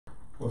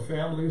Well,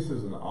 family, this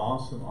is an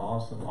awesome,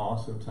 awesome,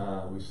 awesome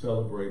time. We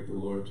celebrate the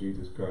Lord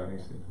Jesus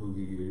Christ and who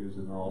He is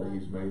and all that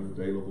He's made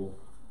available,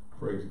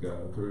 praise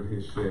God, through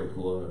His shed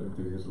blood and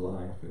through His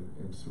life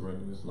and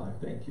surrendering His life.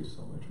 Thank you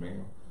so much,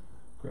 ma'am.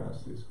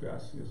 Gracias,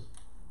 gracias.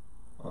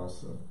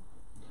 Awesome.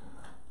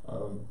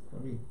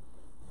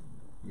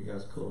 You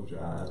guys close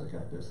your eyes. I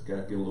got this. Got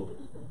to get a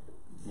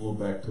little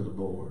back to the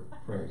board.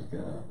 Praise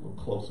God. A little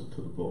closer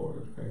to the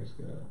board. Praise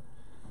God.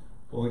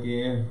 Well,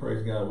 again,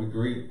 praise God. We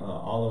greet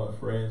all of our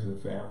friends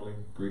and family.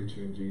 Greet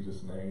you in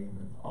Jesus' name,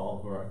 and all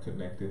who are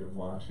connected and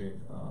watching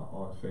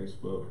on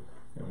Facebook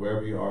and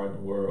wherever you are in the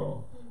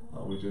world.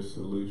 We just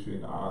salute you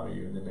and honor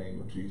you in the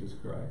name of Jesus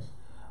Christ.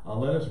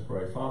 Let us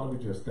pray. Father,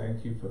 we just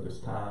thank you for this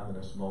time and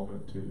this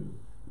moment to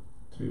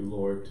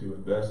Lord, to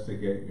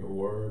investigate your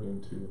word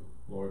and to,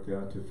 Lord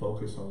God, to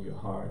focus on your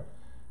heart.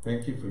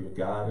 Thank you for your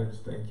guidance.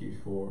 Thank you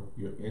for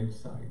your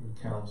insight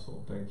and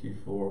counsel. Thank you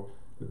for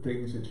the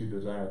things that you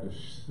desire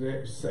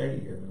to say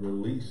and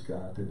release,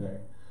 God, today.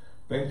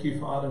 Thank you,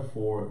 Father,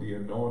 for the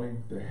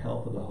anointing, the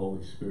help of the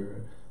Holy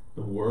Spirit,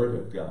 the word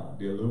of God,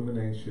 the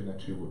illumination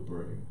that you would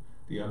bring,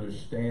 the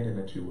understanding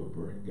that you would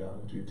bring,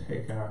 God, that you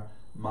take our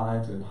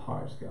minds and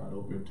hearts, God,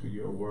 over into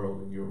your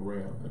world and your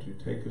realm, that you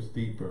take us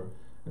deeper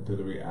into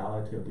the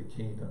reality of the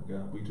kingdom,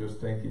 God. We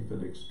just thank you for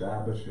the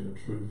establishing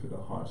of truth in the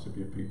hearts of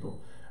your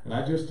people. And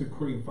I just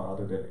decree,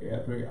 Father, that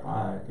every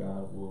eye,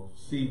 God, will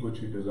see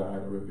what you desire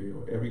to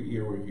reveal. Every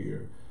ear will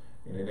hear.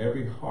 And in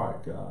every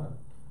heart, God,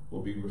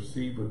 will be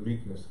received with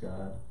meekness,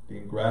 God, the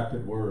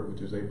engrafted word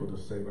which is able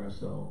to save our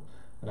soul.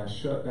 And I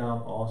shut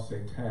down all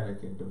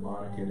satanic and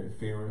demonic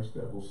interference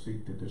that will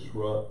seek to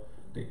disrupt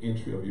the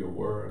entry of your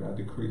word. I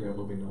decree there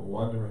will be no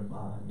wandering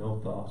mind, no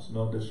thoughts,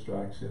 no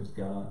distractions,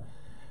 God.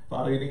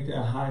 Father, anything,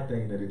 a high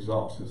thing that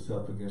exalts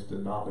itself against the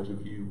knowledge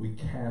of you, we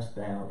cast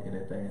down in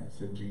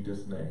advance in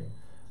Jesus' name.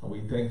 And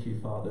we thank you,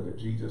 Father, that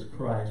Jesus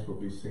Christ will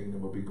be seen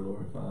and will be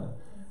glorified.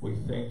 We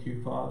thank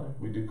you, Father.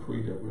 We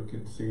decree that we're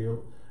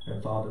concealed.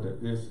 And, Father,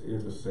 that this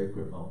is a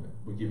sacred moment.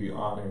 We give you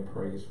honor and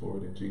praise for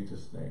it in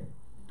Jesus' name.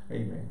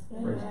 Amen.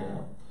 Praise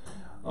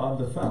God.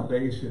 The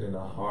foundation and the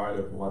heart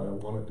of what I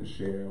wanted to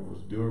share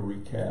was do a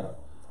recap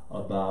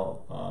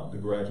about the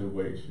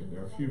graduation.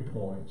 There are a few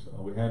points.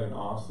 We had an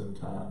awesome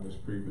time this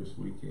previous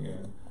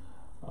weekend.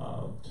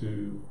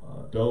 To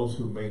those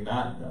who may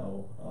not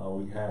know,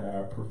 we had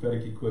our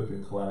prophetic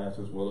equipping class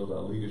as well as our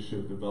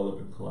leadership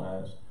development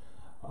class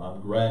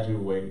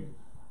graduate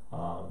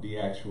the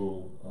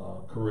actual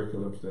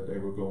curriculums that they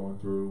were going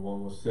through.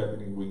 One was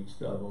 70 weeks,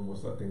 the other one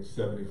was, I think,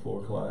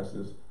 74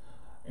 classes.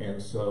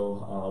 And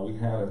so we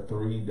had a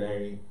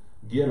 3-day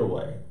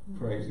getaway,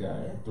 praise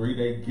God.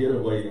 3-day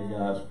getaway in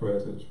God's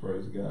presence,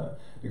 praise God.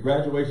 The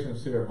graduation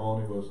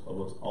ceremony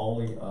was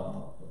only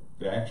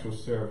the actual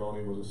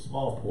ceremony was a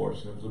small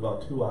portion. It was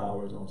about 2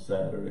 hours on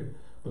Saturday.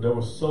 But there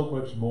was so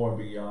much more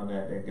beyond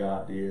that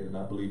God did. And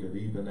I believe that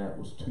even that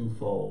was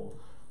twofold,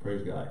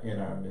 praise God, in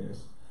our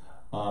midst.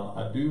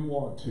 I do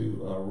want to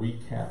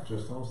recap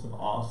just on some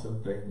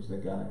awesome things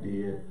that God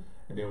did.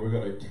 And then we're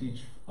going to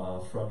teach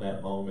from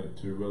that moment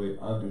to really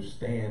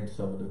understand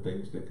some of the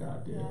things that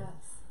God did. Yes.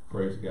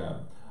 Praise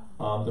God.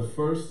 The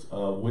first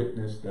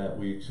witness that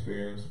we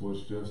experienced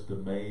was just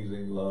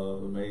amazing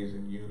love,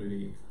 amazing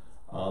unity.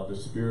 The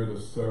spirit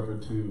of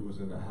servitude was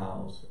in the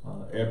house.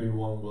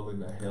 Everyone willing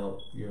to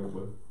help,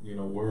 with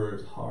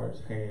words,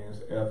 hearts, hands,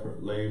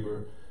 effort,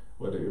 labor,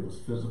 whether it was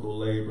physical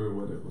labor,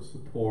 whether it was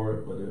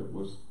support, whether it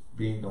was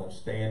being on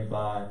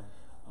standby.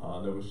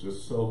 There was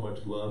just so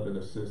much love and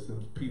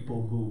assistance.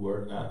 People who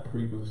were not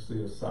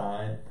previously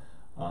assigned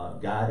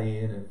got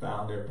in and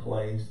found their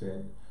place,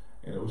 and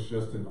it was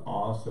just an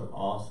awesome,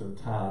 awesome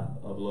time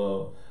of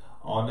love.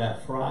 On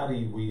that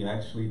Friday, we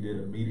actually did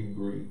a meet and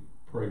greet,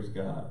 praise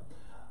God.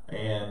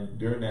 And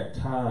during that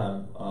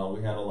time,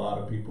 we had a lot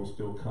of people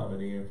still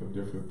coming in from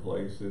different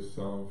places,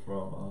 some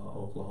from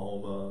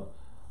Oklahoma,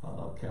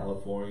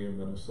 California,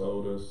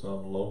 Minnesota,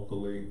 some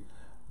locally,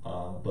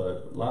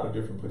 but a lot of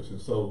different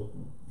places. So,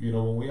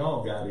 when we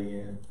all got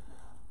in,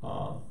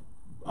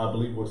 I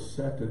believe what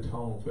set the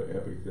tone for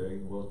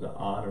everything was the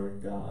honoring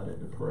God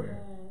and the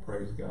prayer. Yes.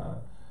 Praise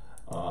God.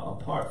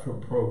 Apart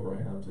from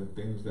programs and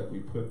things that we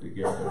put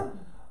together,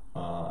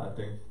 I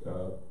think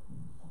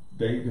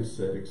David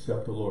said,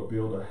 except the Lord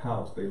build a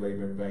house, they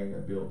labor in vain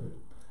that build it.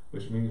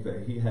 Which means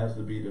that he has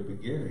to be the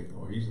beginning,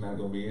 or he's not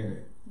going to be in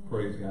it.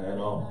 Praise God, at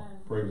all.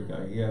 Praise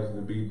God. He has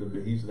to be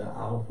he's the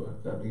Alpha.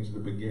 That means the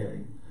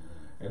beginning.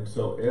 And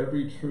so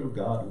every true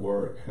God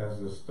work has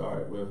to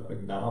start with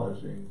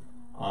acknowledging,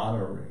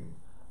 honoring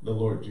the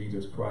Lord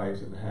Jesus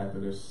Christ and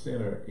having a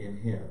center in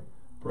him.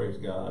 Praise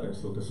God. And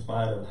so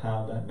despite of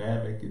how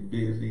dynamic and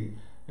busy,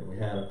 and we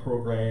had our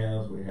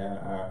programs, we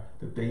had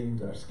the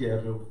things, our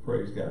schedule,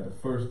 praise God, the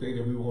first thing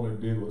that we want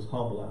to do is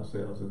humble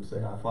ourselves and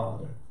say, our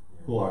Father,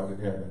 who art in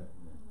heaven,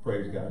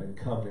 praise God, and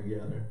come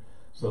together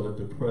so that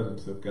the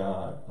presence of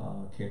God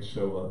can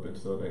show up and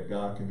so that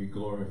God can be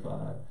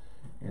glorified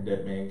and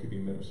that man can be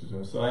ministered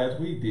to. So as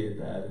we did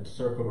that and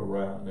circled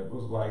around, it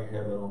was like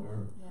heaven on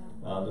earth.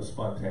 Yeah. The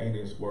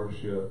spontaneous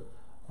worship,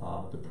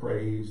 the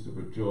praise, the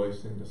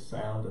rejoicing, the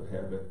sound of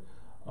heaven.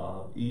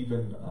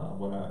 Even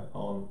when I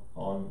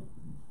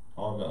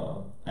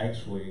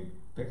actually,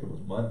 I think it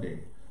was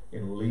Monday,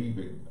 in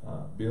leaving,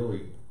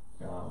 Billy,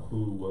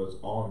 who was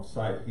on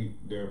site,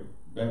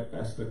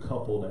 that's the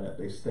couple that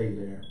they stay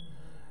there.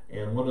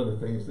 And one of the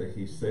things that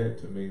he said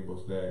to me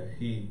was that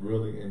he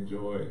really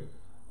enjoyed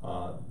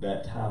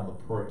that time of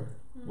prayer.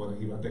 I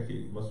think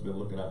he must have been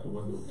looking out the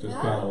window, just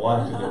kind of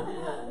watching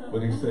it.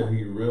 But he said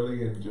he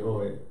really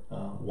enjoyed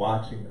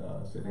watching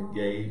us and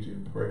engage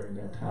in prayer in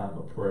that time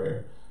of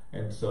prayer.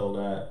 And so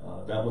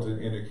that was an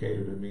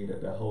indicator to me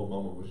that whole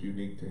moment was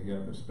unique to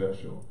him and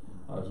special,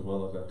 as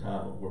well as that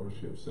time of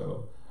worship.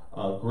 So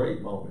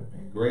great moment,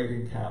 man. Great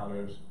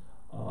encounters,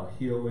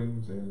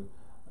 healings and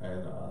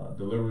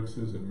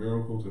deliverances and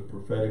miracles and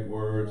prophetic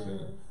words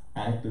and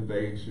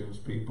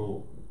activations.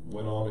 People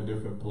went on to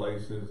different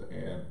places,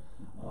 and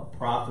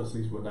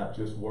prophecies were not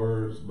just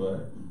words,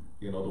 but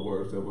the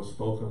words that were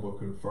spoken were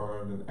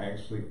confirmed and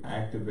actually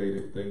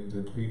activated things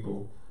in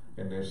people,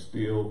 and they're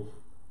still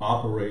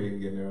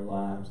operating in their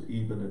lives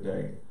even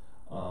today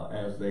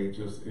as they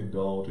just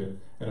indulge in.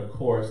 And of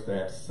course,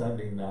 that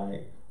Sunday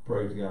night,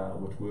 praise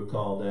God, which we'll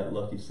call that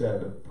Lucky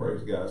 7,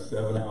 praise God,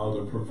 7 hours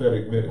of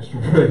prophetic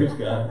ministry, praise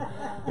God.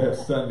 That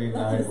Sunday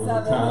night was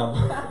a time.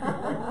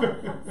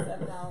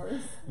 7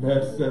 hours.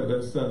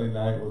 That Sunday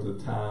night was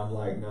a time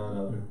like none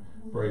other,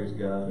 praise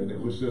God. And it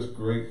was just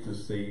great to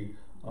see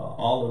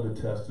all of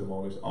the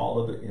testimonies, all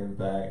of the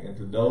impact. And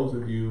to those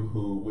of you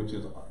which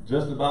is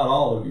just about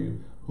all of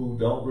you, who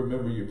don't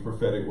remember your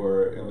prophetic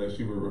word unless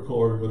you were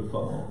recording with a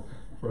phone,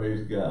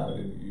 praise God.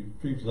 And you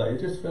people like, it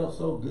just felt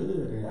so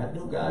good, and I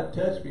know God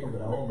touched me,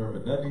 but I don't remember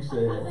nothing he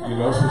said.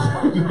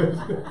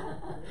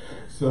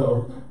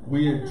 So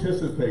we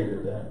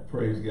anticipated that,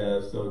 praise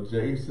God. So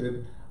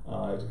Jason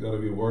is going to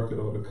be working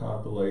on the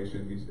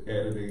compilation. He's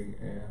editing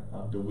and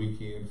the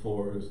weekend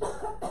for us,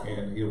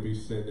 and he'll be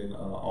sending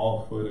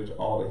all footage,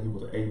 all that he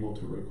was able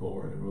to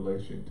record in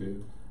relation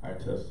to our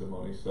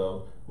testimony.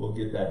 So we'll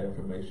get that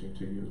information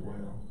to you as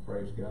well,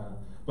 praise God.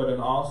 But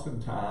an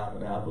awesome time,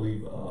 and I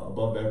believe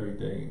above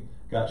everything,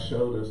 God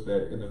showed us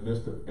that in the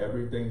midst of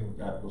everything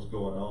that was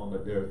going on,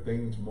 that there are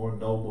things more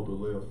noble to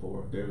live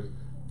for. There's,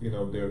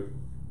 there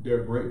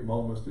are great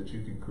moments that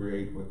you can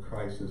create when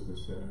Christ is the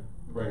center.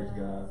 Praise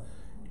God.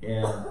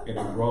 And it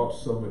brought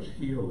so much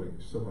healing,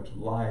 so much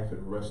life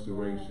and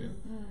restoration.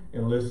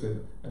 And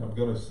listen, and I'm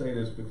going to say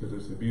this because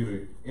it's a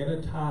beauty. In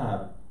a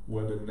time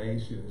where the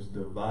nation is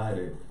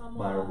divided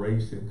by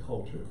race and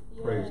culture,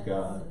 praise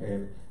God,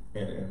 and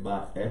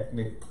by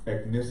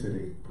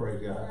ethnicity, praise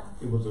God,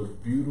 it was a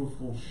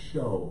beautiful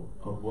show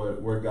of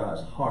where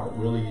God's heart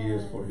really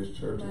is for his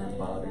church and his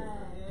body.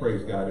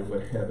 Praise God, and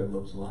what heaven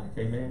looks like.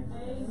 Amen?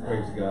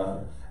 Praise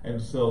God. And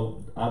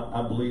so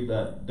I believe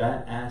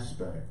that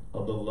aspect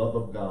of the love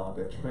of God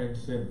that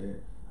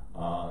transcended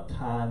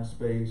time,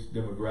 space,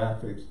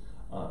 demographics,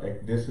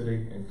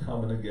 ethnicity, and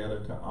coming together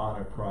to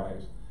honor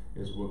Christ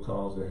is what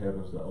caused the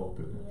heavens to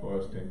open and for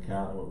us to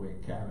encounter what we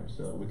encounter.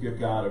 So we give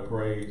God a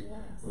praise.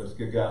 Let's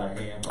give God a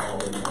hand for all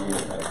that he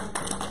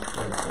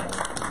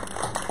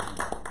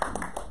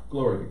did.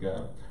 Glory to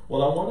God.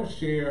 Well, I want to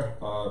share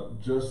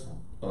just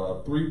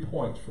 3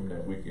 points from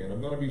that weekend.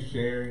 I'm going to be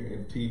sharing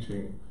and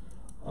teaching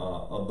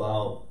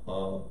about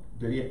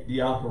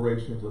the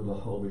operations of the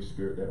Holy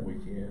Spirit that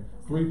weekend.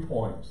 3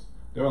 points.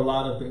 There are a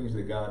lot of things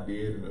that God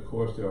did, and of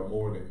course there are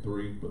more than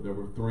 3, but there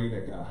were 3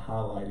 that got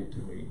highlighted to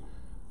me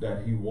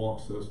that he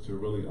wants us to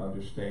really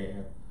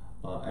understand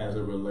as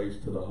it relates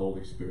to the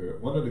Holy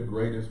Spirit. One of the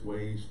greatest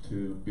ways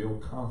to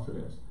build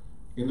confidence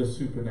in the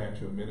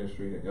supernatural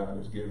ministry that God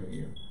has given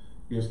you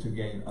is to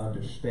gain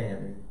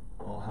understanding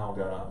on how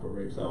God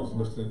operates. I was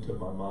listening to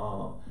my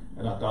mom,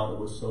 and I thought it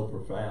was so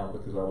profound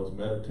because I was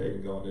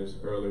meditating on this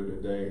earlier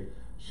today.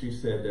 She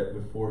said that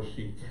before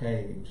she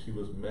came, she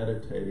was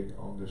meditating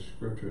on the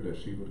scripture that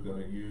she was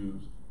going to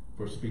use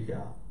for Speak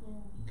Out.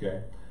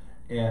 Okay?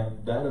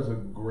 And that is a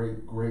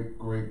great, great,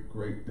 great,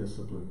 great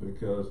discipline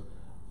because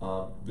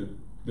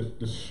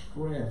the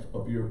strength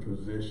of your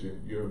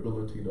position, your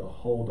ability to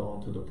hold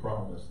on to the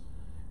promise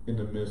in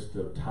the midst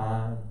of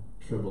time,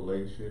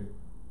 tribulation,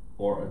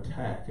 or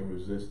attack and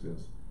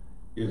resistance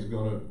is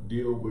going to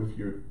deal with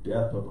your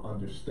depth of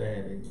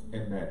understanding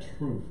and that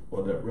truth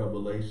or that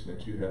revelation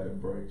that you have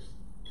embraced.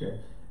 Okay,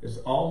 it's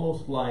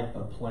almost like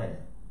a plant.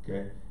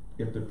 Okay,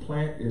 if the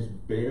plant is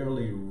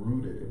barely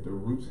rooted, if the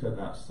roots have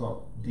not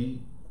sunk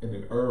deep in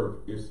the earth,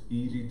 it's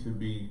easy to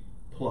be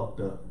plucked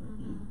up.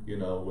 You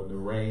know, when the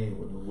rain,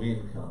 when the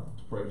wind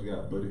comes. Praise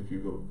God. But if you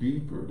go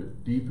deeper, the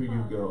deeper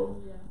you go,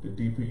 the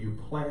deeper you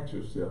plant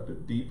yourself, the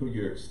deeper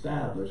you're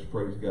established.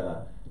 Praise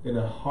God. Then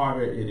the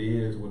harder it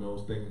is when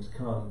those things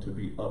come to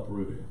be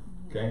uprooted.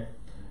 Okay?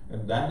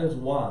 And that is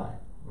why,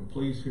 and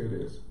please hear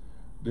this,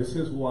 this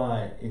is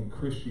why in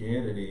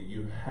Christianity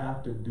you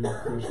have to do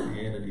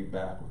Christianity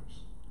backwards.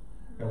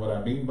 And what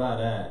I mean by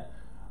that,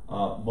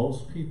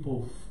 most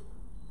people,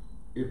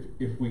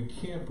 if we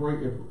can't break,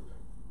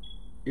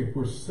 if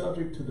we're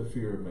subject to the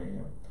fear of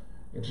man,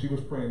 And she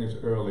was praying this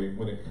early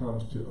when it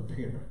comes to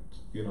appearance.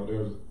 You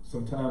know,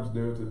 sometimes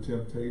there's a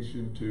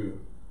temptation to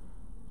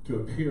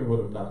appear what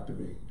it not to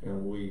be.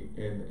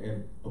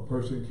 And a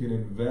person can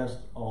invest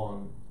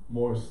on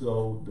more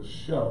so the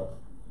show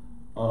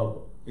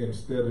of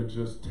instead of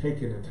just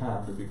taking the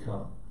time to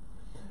become.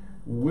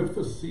 With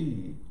a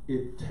seed,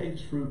 it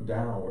takes fruit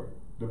downward,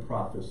 the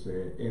prophet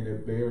said, and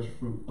it bears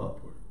fruit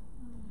upward.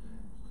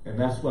 And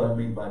that's what I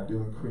mean by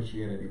doing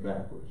Christianity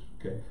backwards.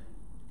 Okay,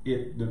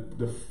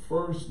 the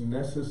first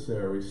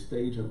necessary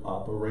stage of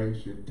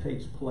operation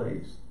takes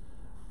place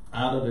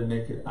out of the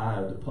naked eye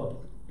of the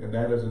public, and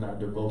that is in our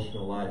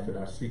devotional life and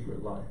our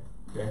secret life.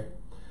 Okay,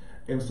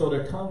 and so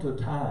there comes a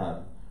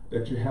time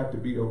that you have to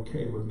be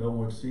okay with no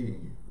one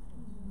seeing you,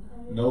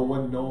 no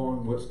one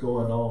knowing what's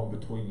going on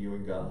between you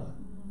and God,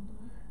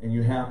 and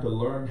you have to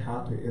learn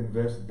how to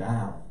invest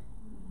down.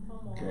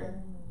 Okay,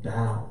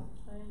 down.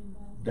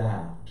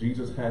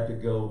 Jesus had to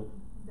go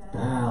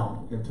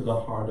down into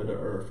the heart of the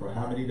earth for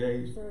how many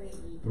days?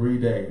 3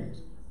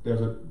 days.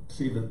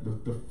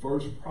 The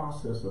first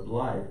process of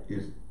life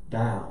is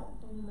down,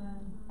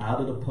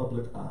 out of the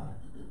public eye.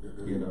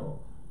 You know,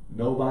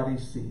 nobody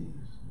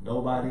sees,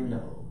 nobody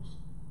knows.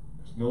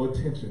 There's no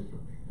attention for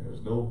me.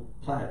 There's no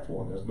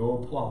platform. There's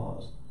no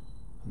applause.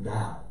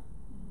 Down.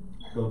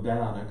 I go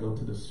down. I go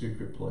to the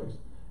secret place,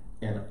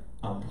 and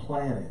I'm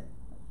planning.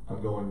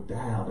 I'm going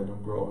down and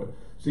I'm growing.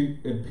 See,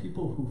 and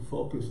people who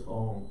focus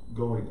on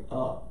going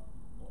up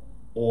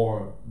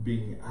or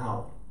being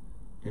out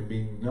and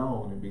being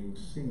known and being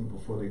seen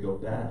before they go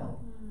down,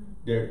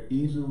 they're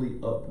easily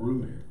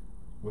uprooted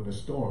when the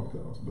storm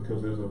comes,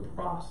 because there's a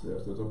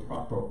process, there's a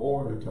proper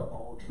order to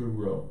all true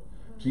growth.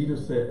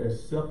 Jesus said,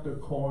 except the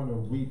corn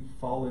of wheat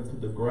fall into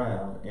the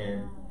ground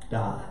and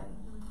die,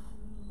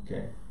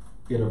 okay,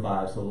 it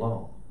abides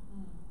alone.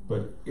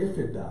 But if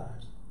it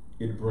dies,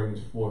 it brings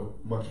forth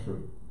much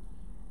fruit.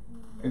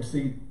 And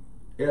see,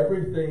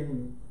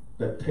 everything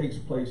that takes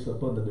place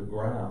up under the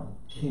ground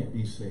can't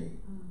be seen.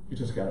 You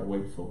just got to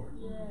wait for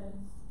it. Yes.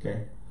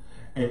 Okay?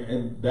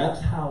 And that's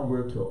how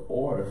we're to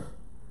order,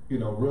 you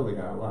know, really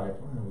our life.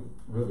 I'm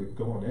really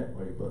going that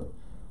way,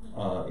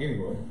 but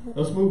anyway,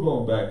 let's move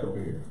on back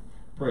over here.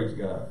 Praise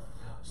God.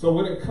 So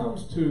when it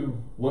comes to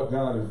what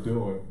God is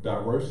doing,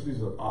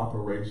 diversities of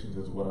operations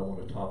is what I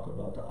want to talk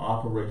about, the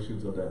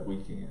operations of that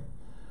weekend.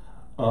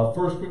 1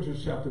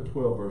 Corinthians chapter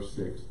 12, verse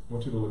 6. I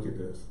want you to look at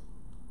this.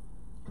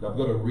 And I'm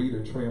going to read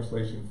a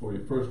translation for you.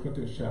 1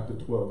 Corinthians chapter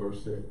 12,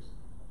 verse 6.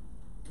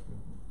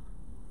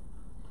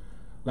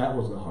 That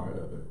was the heart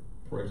of it.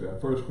 Praise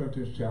God. 1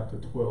 Corinthians chapter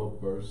 12,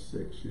 verse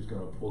 6. She's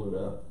going to pull it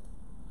up.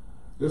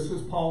 This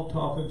is Paul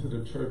talking to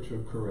the church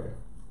of Corinth.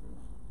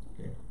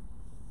 Okay.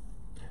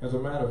 As a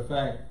matter of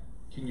fact,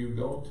 can you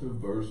go to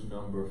verse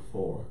number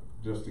 4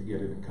 just to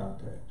get it in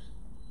context?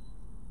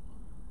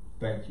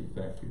 Thank you,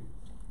 thank you.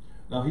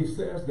 Now he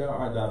says there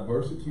are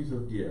diversities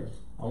of gifts.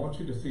 I want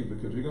you to see,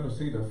 because you're going to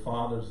see the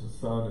Father, the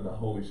Son, and the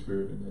Holy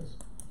Spirit in this.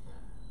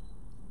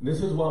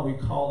 This is why we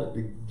call it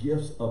the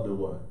gifts of the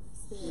what?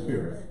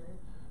 Spirit.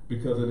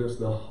 Because it is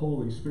the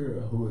Holy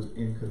Spirit who is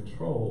in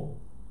control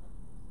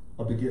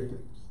of the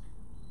giftings.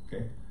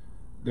 Okay?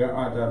 There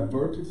are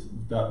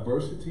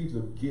diversities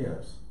of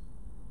gifts,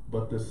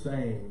 but the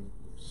same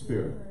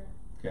Spirit.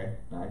 Okay?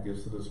 9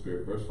 gifts of the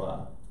Spirit. Verse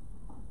 5.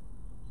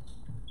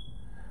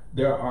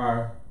 There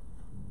are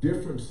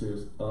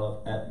differences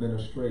of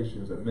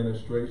administrations.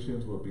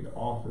 Administrations will be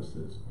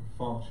offices or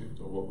functions,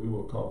 or what we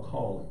will call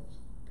callings.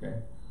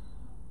 Okay,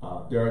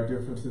 there are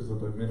differences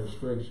of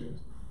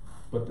administrations,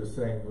 but the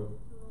same.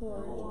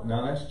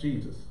 Now that's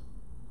Jesus.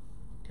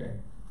 Okay,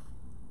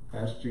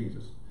 that's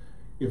Jesus.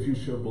 If you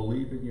shall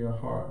believe in your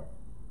heart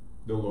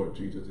the Lord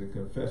Jesus and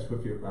confess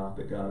with your mouth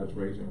that God has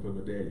raised him from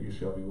the dead, you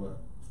shall be what?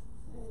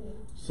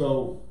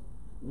 So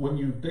when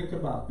you think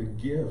about the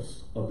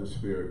gifts of the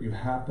Spirit, you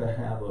have to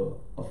have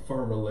a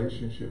firm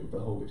relationship with the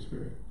Holy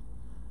Spirit.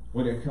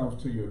 When it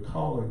comes to your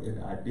calling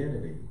and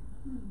identity,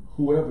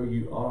 whoever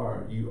you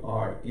are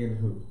in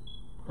who?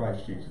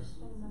 Christ Jesus.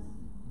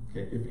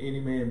 Okay, if any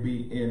man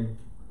be in,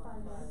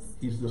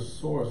 he's the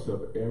source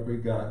of every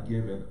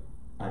God-given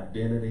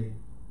identity,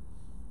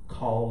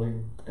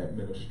 calling,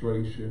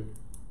 administration,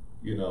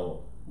 you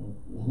know,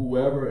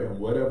 whoever and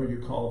whatever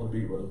you're called to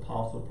be, whether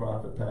apostle,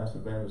 prophet, pastor,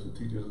 evangelist, or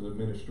teachers, and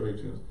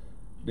administrations,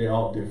 they're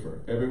all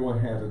different. Everyone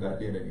has an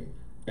identity.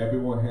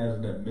 Everyone has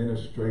an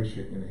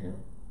administration in him.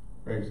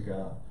 Praise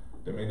God.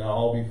 They may not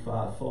all be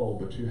fivefold,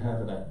 but you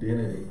have an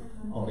identity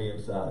on the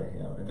inside of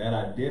him. And that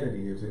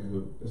identity is in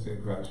who? It's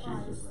in Christ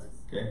Jesus.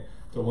 Okay?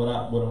 So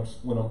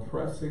when I'm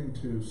pressing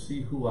to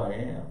see who I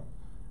am,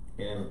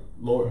 and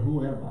Lord,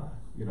 who am I?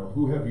 You know,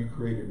 who have you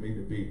created me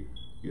to be?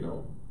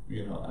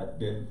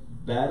 Then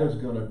that is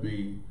going to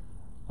be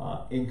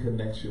in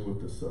connection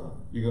with the Son.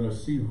 You're going to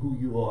see who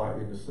you are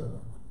in the Son.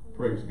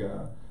 Praise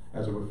God.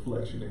 As a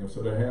reflection of him.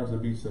 So there has to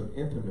be some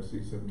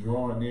intimacy, some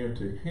drawing near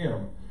to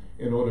him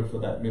in order for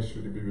that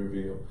mystery to be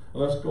revealed.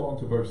 Now let's go on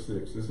to verse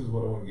 6. This is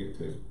what I want to get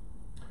to.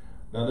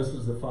 Now this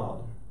is the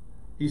Father.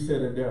 He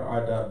said that there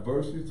are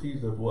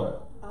diversities of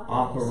what?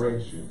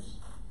 Operations.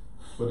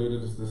 but it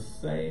is the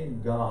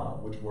same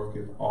God which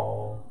worketh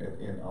all and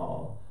in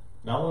all.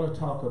 Now I want to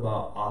talk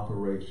about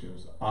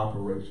operations,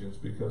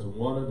 because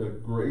one of the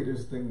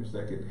greatest things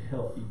that can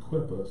help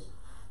equip us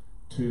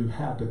to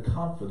have the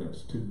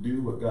confidence to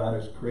do what God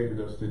has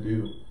created us to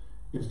do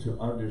is to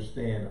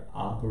understand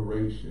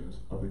operations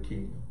of the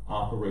kingdom,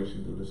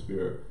 operations of the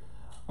Spirit.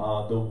 The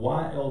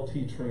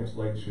YLT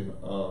translation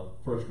of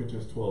 1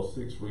 Corinthians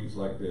 12:6 reads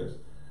like this: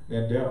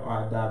 and there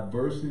are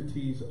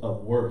diversities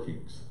of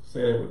workings.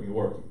 Say that with me,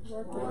 workings.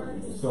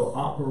 Workings. So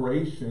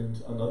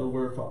operations, another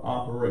word for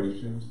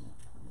operations,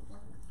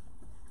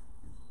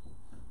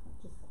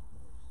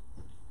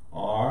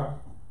 are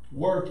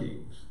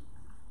workings.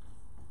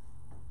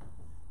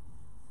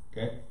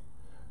 Okay?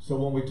 So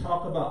when we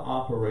talk about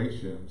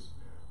operations,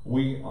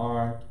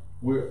 we're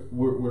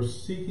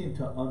seeking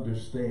to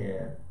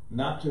understand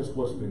not just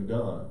what's been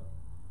done,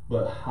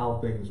 but how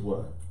things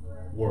work.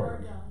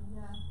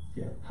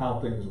 Yeah, how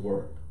things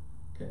work.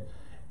 Okay?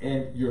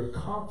 And your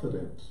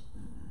confidence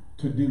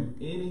to do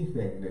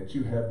anything that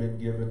you have been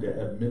given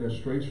the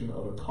administration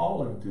of a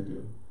calling to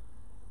do,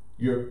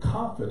 your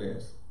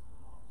confidence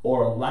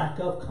or lack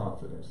of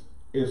confidence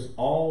is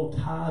all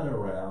tied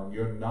around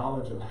your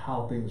knowledge of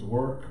how things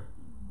work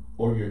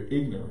or your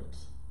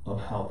ignorance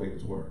of how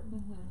things work.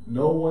 Mm-hmm.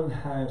 No one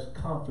has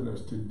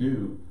confidence to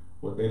do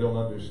what they don't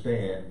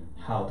understand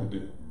how to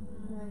do.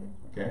 Right.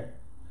 Okay?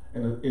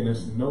 And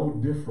it's no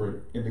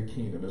different in the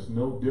kingdom. It's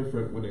no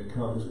different when it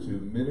comes to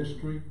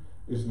ministry.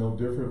 It's no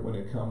different when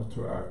it comes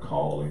to our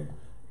calling.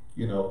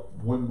 You know,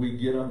 when we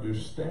get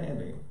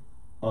understanding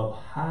of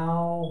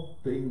how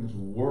things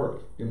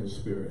work in the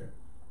Spirit,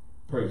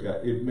 praise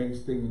God, it makes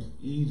things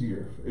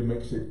easier. It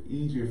makes it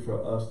easier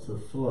for us to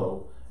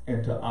flow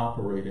and to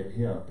operate in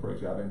Him,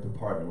 praise God, and to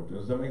partner with Him.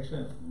 Does that make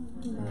sense?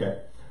 Mm-hmm. Okay.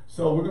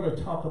 So we're going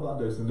to talk about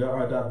this, and there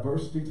are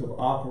diversities of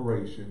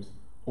operations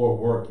or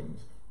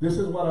workings. This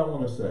is what I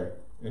want to say,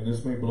 and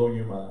this may blow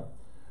your mind.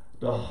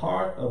 The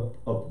heart of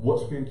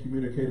what's being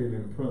communicated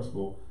in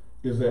principle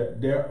is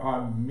that there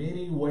are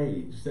many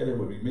ways, say that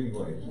with me, many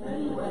ways.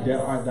 Many ways.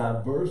 There are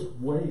diverse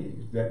ways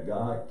that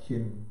God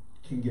can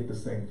get the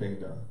same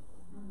thing done.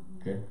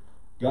 Okay?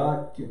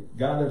 God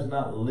is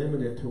not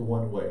limited to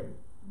one way.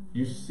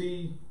 You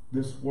see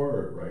this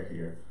word right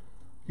here.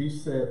 He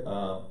said,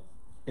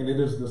 and it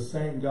is the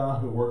same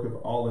God who worketh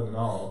all in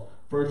all.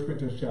 1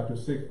 Corinthians chapter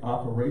 6,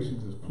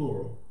 operations is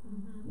plural.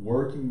 Mm-hmm.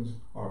 Workings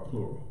are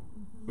plural.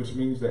 Mm-hmm. Which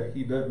means that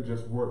He doesn't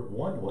just work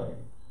one way.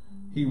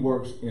 Mm-hmm. He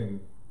works in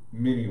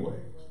many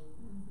ways.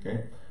 Mm-hmm.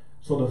 Okay?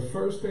 So the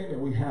first thing that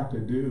we have to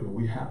do,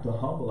 we have to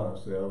humble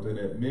ourselves and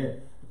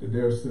admit that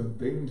there are some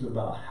things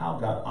about how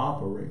God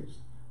operates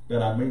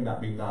that I may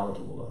not be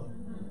knowledgeable of.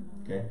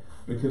 Mm-hmm. Okay?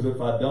 Because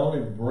if I don't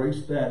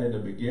embrace that in the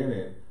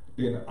beginning,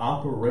 then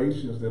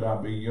operations that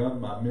are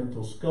beyond my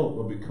mental scope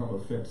will become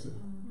offensive.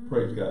 Mm-hmm.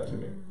 Praise God to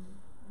me.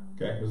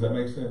 Okay, does that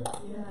make sense?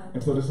 Yeah.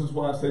 And so this is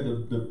why I say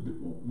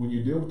when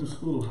you deal with the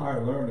school of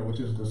higher learning, which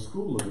is the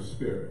school of the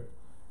Spirit,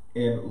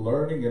 and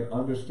learning and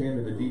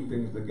understanding the deep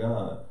things of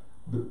God,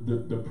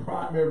 the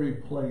primary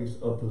place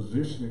of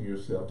positioning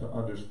yourself to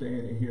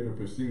understand and hear to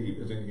perceive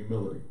is in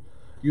humility.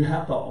 You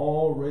have to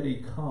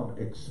already come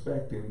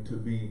expecting to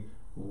be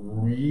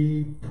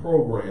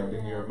reprogrammed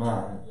in your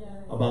mind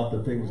about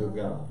the things of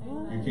God.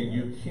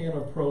 You can't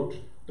approach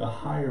the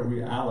higher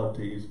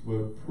realities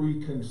with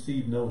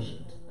preconceived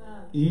notions,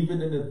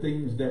 even in the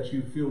things that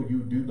you feel you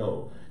do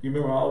know. You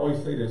remember I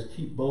always say this: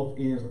 keep both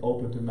ends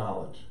open to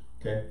knowledge.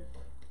 Okay,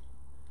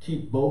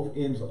 keep both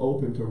ends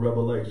open to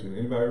revelation.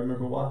 Anybody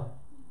remember why?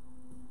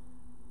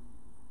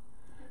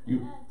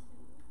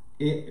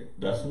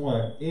 That's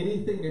one.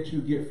 Anything that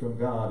you get from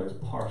God is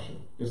partial.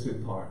 It's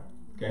in part.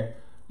 Okay.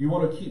 You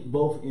want to keep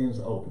both ends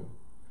open.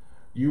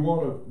 You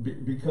want to,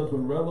 because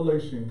when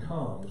revelation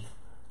comes,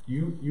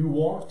 you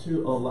want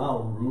to allow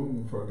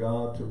room for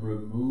God to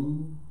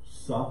remove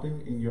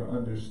something in your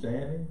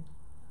understanding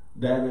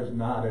that is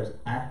not as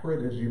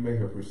accurate as you may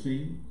have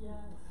perceived. Yes.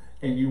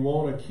 And you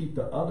want to keep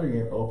the other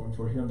end open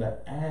for Him to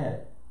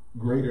add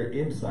greater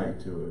insight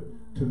to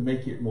it, to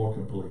make it more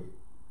complete.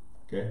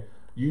 Okay?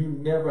 You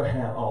never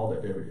have all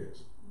that there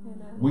is.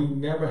 Amen. We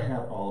never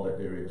have all that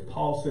there is.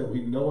 Paul said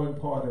we know in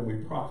part and we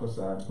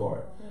prophesy in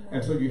part. Amen.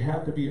 And so you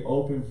have to be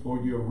open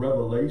for your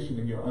revelation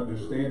and your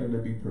understanding to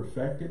be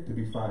perfected, to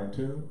be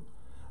fine-tuned,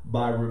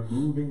 by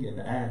removing and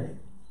adding.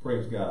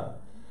 Praise God.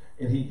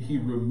 And he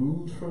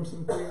removes from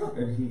some things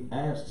and He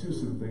adds to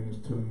some things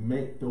to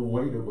make the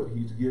weight of what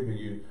He's given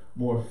you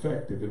more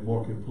effective and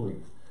more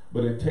complete.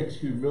 But it takes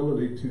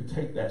humility to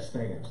take that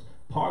stance.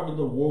 Part of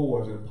the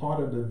wars and part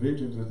of the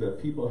visions is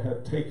that people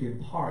have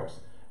taken parts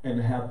and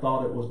have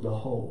thought it was the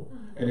whole.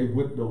 And they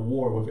went to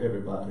war with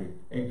everybody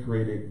and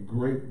created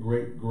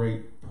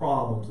great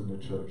problems in the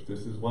church.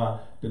 This is why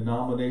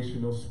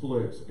denominational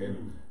splits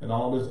and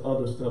all this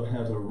other stuff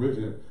has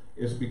arisen.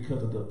 It's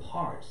because of the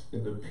parts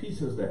and the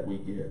pieces that we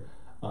get.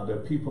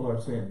 that people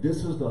are saying,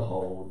 this is the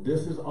whole,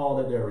 this is all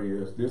that there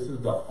is, this is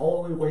the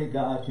only way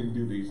God can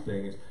do these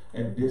things,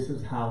 and this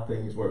is how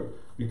things work.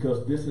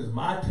 Because this is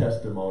my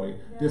testimony,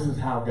 this is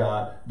how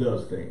God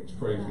does things,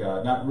 praise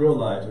God. Not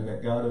realizing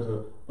that God is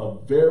a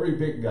very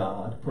big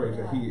God, praise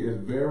God. He is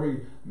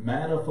very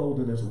manifold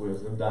in his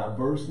wisdom,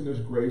 diverse in his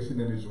grace and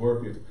in his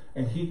workings,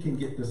 and he can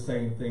get the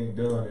same thing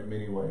done in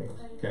many ways,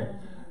 okay?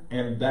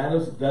 And that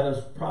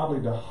is probably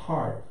the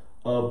heart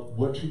of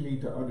what you need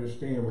to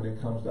understand when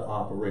it comes to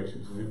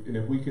operations. And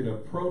if we can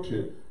approach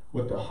it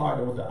with the heart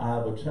and with the eye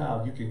of a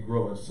child, you can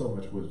grow in so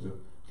much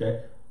wisdom,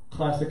 okay?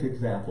 Classic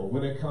example,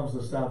 when it comes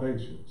to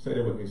salvation. Say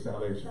that with me,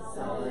 salvation.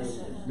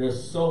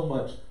 There's so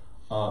much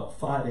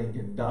fighting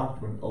and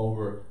doctrine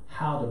over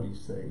how to be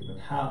saved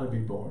and how to be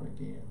born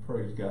again.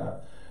 Praise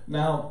God.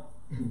 Now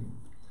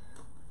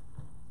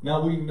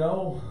we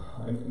know,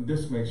 and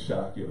this may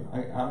shock you,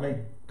 I may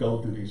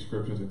go through these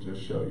scriptures and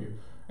just show you,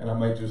 and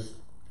I just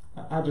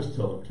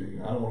tell them to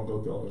you. I don't want to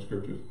go through all the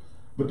scriptures.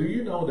 But do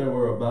you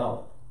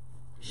know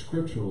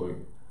scripturally,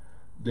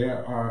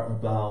 there are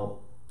about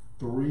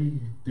 3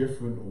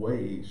 different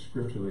ways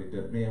scripturally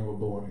that men were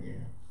born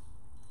again?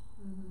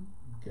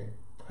 Okay.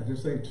 I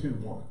just say 2,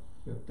 1.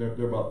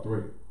 They're about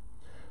 3.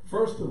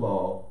 First of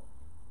all,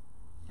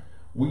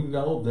 we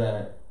know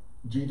that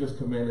Jesus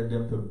commanded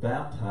them to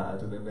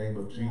baptize in the name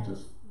of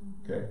Jesus.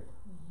 Okay.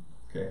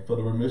 Okay. For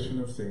the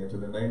remission of sins in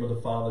the name of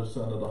the Father,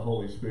 Son, and the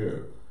Holy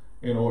Spirit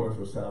in order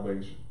for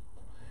salvation.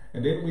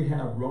 And then we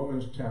have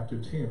Romans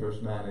chapter 10,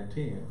 verse 9 and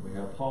 10. We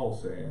have Paul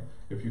saying,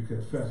 if you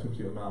confess with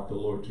your mouth the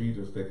Lord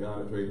Jesus, that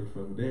God is raised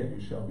from the dead,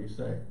 you shall be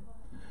saved.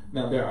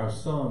 Now there are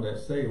some that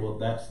say, well,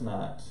 that's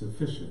not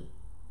sufficient.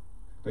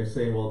 They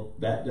say, well,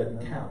 that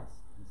doesn't count,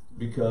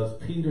 because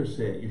Peter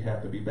said you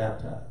have to be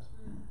baptized.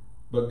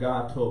 But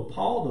God told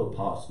Paul the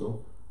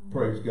apostle,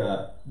 praise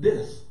God,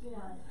 this.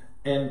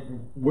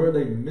 And where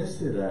they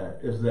miss it at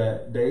is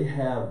that they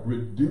have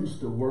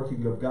reduced the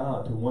working of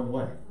God to one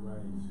way.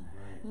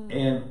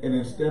 And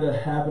instead of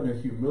having the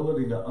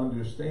humility to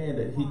understand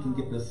that he can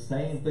get the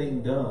same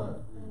thing done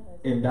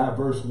in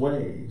diverse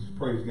ways,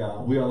 praise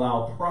God, we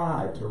allow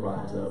pride to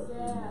rise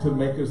up to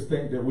make us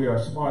think that we are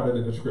smarter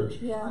than the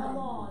scriptures.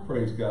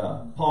 Praise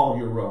God. Paul,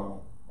 you're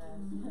wrong.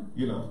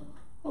 You know,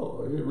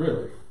 oh,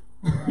 really?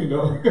 You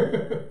know?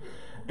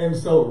 And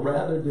so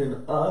rather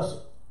than us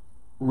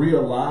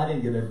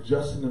realigning and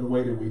adjusting in the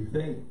way that we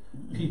think,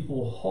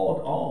 people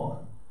hold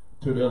on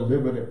to their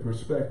limited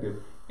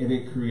perspective, and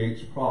it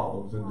creates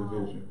problems and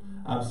division.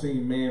 I've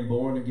seen men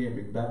born again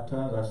being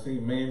baptized. I've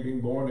seen men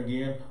being born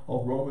again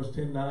of Romans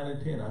 10, 9,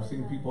 and 10. I've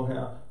seen people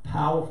have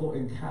powerful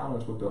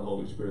encounters with the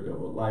Holy Spirit that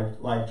were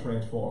life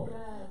transforming.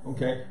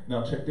 Okay,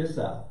 now check this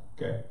out.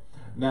 Okay,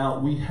 now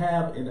we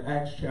have in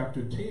Acts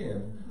chapter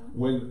 10,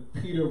 when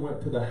Peter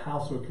went to the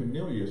house of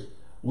Cornelius,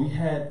 we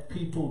had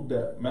people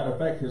that, matter of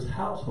fact, his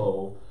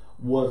household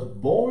was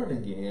born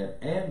again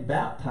and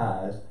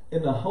baptized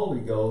in the Holy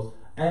Ghost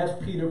as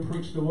Peter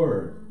preached the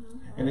word.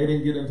 And they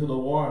didn't get into the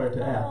water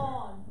to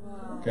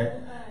after.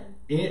 Okay?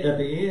 And at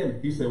the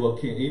end, he said, well,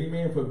 can any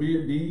man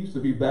forbid these to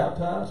be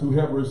baptized who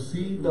have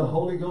received the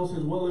Holy Ghost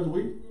as well as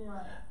we?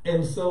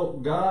 And so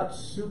God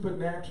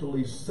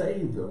supernaturally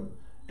saved them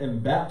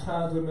and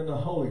baptized them in the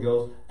Holy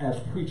Ghost as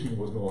preaching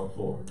was going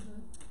forward.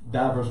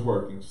 Diverse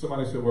working.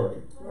 Somebody said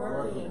working.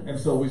 And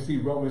so we see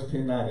Romans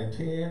 10, 9, and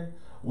 10.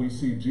 We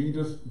see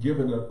Jesus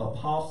giving the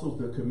apostles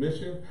the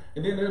commission.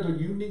 And then there's a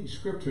unique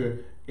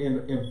scripture in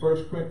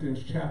 1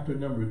 Corinthians chapter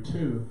number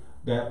 2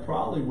 that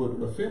probably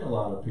would offend a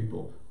lot of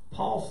people.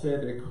 Paul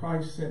said that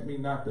Christ sent me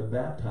not to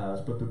baptize,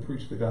 but to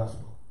preach the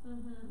gospel.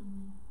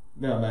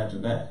 Now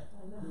imagine that.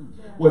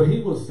 What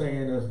he was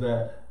saying is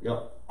that, you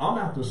know, I'm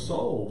after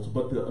souls,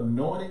 but the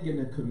anointing and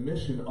the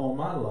commission on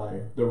my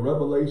life, the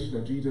revelation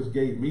that Jesus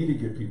gave me to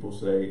get people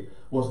saved,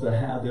 was to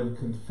have them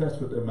confess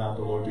with their mouth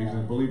the Lord Jesus,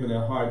 believe in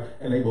their heart,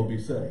 and they will be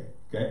saved.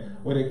 Okay?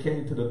 When it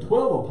came to the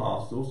 12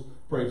 apostles,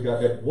 praise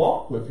God, that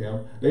walked with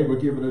him, they were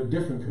given a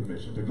different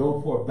commission to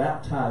go forth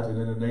baptizing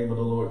in the name of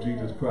the Lord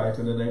Jesus Christ,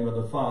 in the name of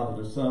the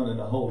Father, the Son, and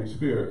the Holy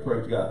Spirit,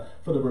 praise God,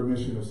 for the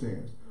remission of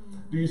sins.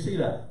 Do you see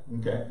that?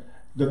 Okay?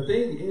 The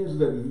thing is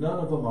that none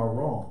of them are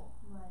wrong.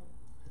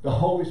 The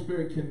Holy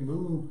Spirit can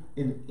move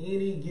in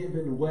any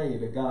given way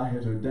that God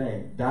has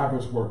ordained.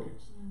 Diverse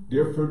workings.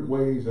 Different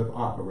ways of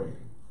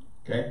operating.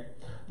 Okay?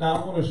 Now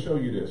I want to show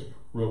you this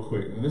real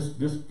quick. And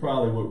this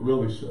probably would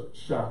really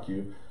shock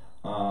you.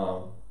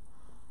 I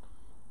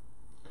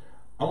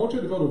want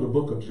you to go to the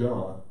book of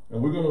John.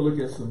 And we're going to look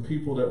at some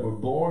people that were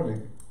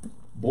born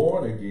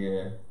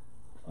again.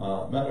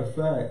 Matter of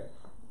fact,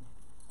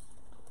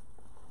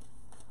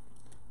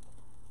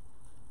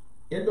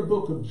 in the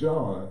book of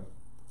John,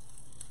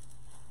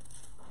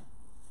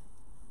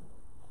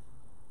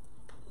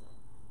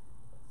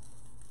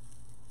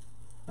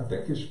 I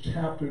think it's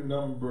chapter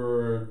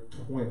number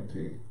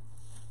 20.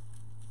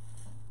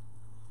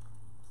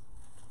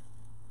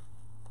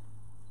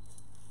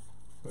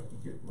 If I can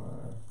get my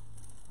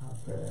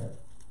iPad.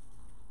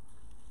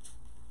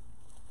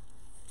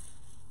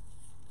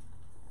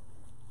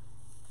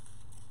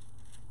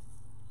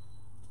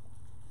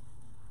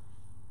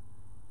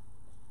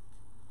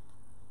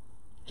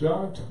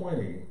 John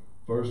 20,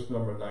 verse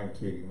number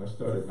 19. Let's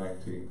start at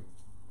 19.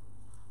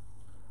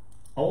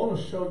 I want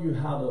to show you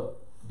how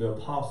the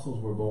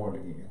apostles were born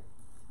again.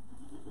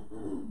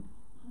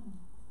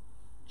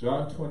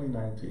 John 20,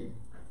 19.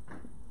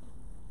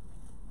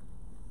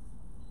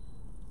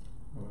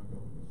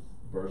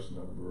 Verse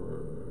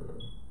number,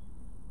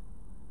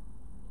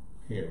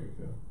 here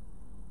we go.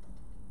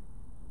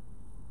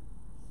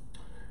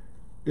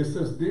 It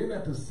says, then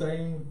the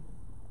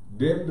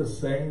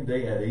same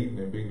day at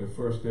evening, being the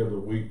first day of the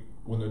week,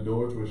 when the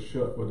doors were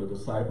shut where the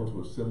disciples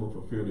were assembled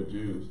for fear of the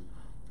Jews,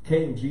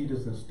 came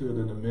Jesus and stood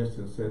in the midst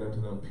and said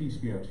unto them, peace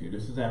be unto you.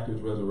 This is after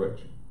his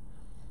resurrection.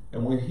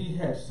 And when he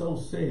had so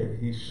said,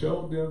 he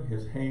showed them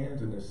his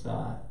hands and his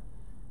side.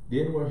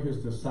 Then were his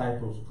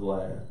disciples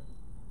glad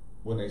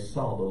when they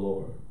saw the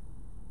Lord.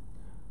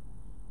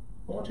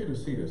 I want you to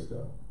see this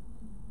though.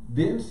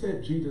 Then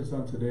said Jesus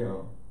unto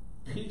them,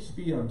 peace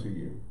be unto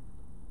you.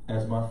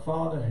 As my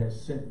Father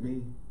has sent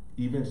me,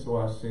 even so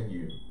I send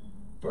you.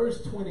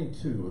 Verse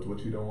 22 is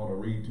what you don't want to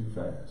read too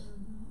fast.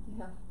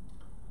 Yeah.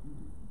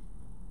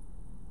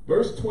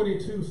 Verse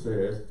 22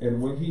 says,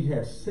 and when he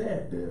had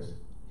said this,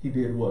 he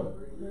did what?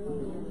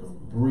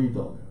 Breathe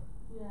on them.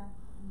 Yeah.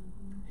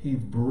 He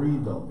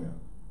breathed on them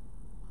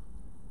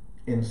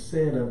and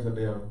said unto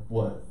them,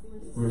 what?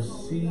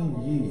 Receive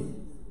ye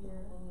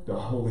the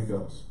Holy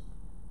Ghost.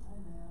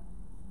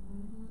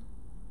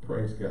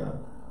 Praise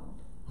God.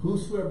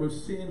 Whosoever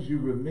sins you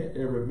remit,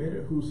 they're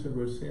remitted.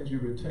 Whosoever sins you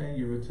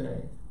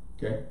retain.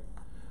 Okay?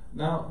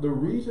 Now, the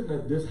reason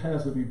that this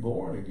has to be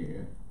born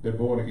again, the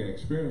born again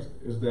experience,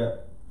 is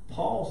that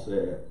Paul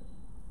said,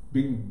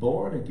 being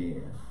born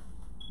again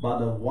by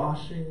the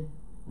washing,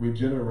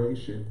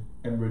 regeneration,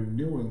 and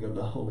renewing of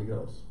the Holy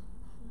Ghost.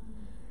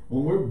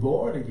 When we're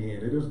born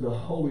again, it is the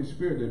Holy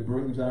Spirit that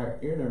brings our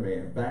inner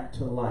man back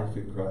to life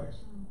in Christ.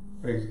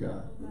 Praise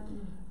God.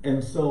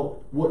 And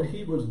so what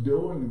he was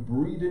doing,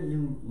 breathing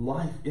new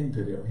life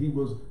into them.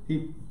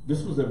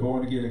 This was their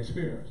born again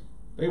experience.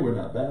 They were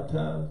not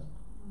baptized.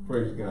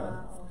 Praise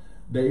God.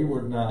 They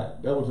were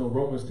not, that was in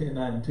Romans 10,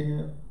 9, and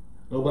 10.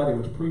 Nobody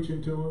was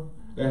preaching to them.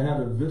 They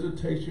had a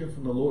visitation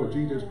from the Lord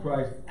Jesus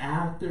Christ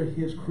after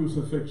his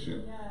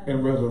crucifixion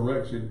and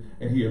resurrection.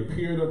 And he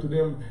appeared unto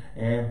them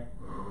and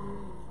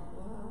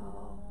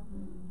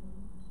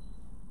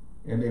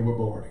they were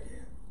born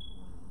again.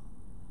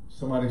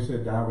 Somebody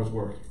said thy was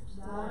working.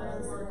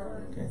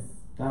 Okay,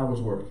 thy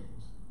was working.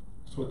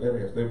 That's what that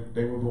is.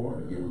 They were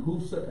born again.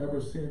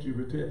 Whosoever sins you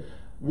retain.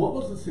 What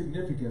was the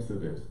significance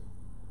of this?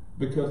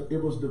 Because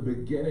it was the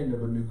beginning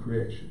of a new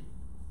creation.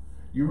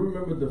 You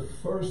remember the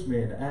first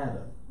man,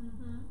 Adam,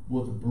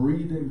 was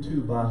breathed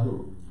into by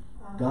who?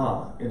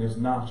 God in his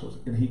nostrils,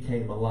 and he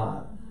came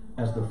alive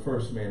as the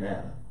first man,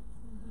 Adam.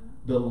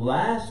 The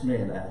last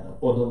man, Adam,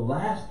 or the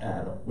last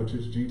Adam, which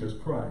is Jesus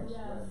Christ,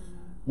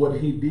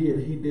 what he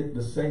did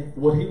the same.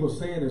 What he was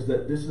saying is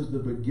that this is the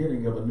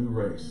beginning of a new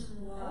race.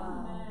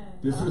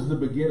 This is the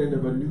beginning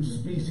of a new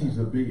species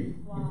of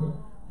being.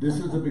 This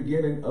is the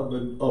beginning of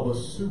a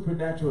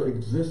supernatural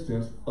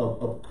existence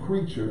of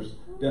creatures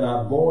that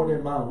are born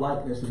in my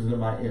likeness and in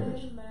my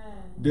image.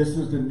 This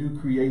is the new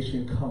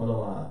creation coming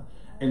alive.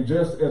 And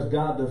just as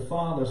God the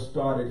Father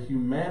started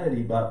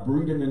humanity by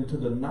breathing into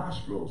the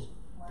nostrils,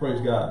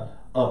 praise God,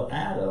 of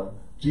Adam,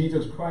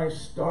 Jesus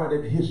Christ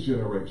started his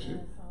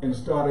generation and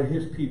started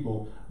his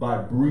people by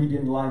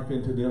breathing life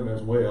into them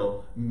as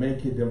well,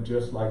 making them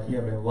just like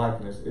him in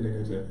likeness and in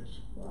his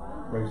image.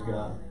 Praise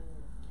God.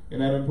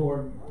 Isn't that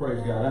important?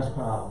 Praise God. That's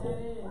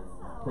powerful.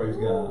 Praise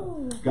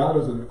God. God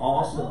is an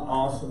awesome,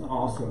 awesome,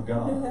 awesome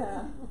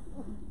God.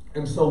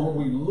 And so when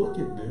we look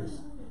at this,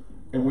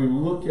 and we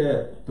look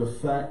at the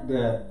fact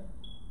that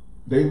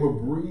they were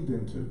breathed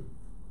into,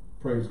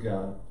 praise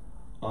God,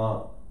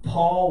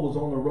 Paul was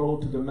on the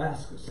road to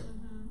Damascus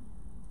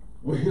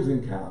with his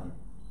encounter,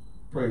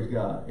 praise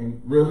God,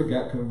 and really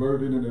got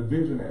converted in a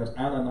vision as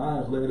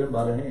Ananias led him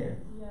by the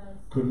hand.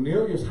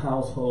 Cornelius'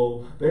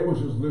 household, they were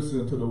just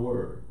listening to the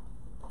word.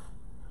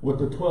 With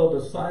the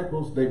 12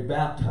 disciples, they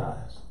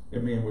baptized,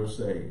 and men were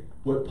saved.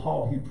 With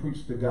Paul, he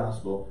preached the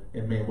gospel,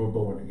 and men were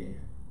born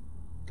again.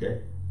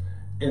 Okay?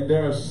 And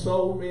there are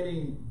so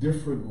many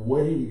different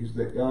ways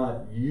that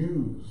God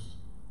used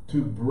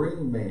to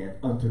bring man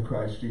unto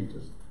Christ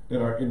Jesus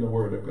that are in the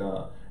Word of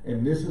God.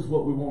 And this is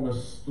what we want to,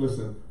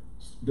 listen,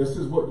 this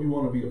is what you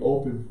want to be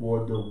open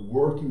for, the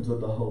workings of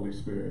the Holy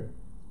Spirit.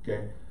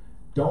 Okay?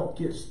 Don't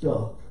get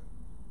stuck.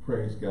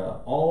 Praise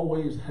God.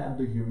 Always have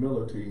the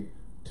humility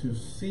to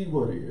see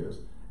what is.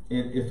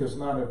 And if it's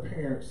not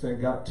apparent, say,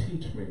 God,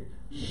 teach me.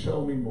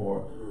 Show me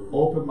more.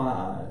 Open my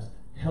eyes.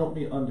 Help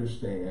me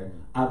understand.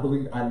 I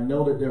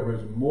know that there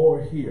is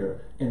more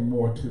here and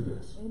more to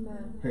this.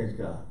 Amen. Praise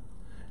God.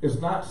 It's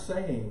not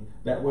saying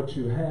that what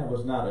you have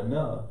is not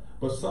enough,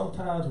 but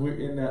sometimes we're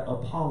in that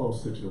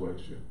Apollos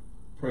situation.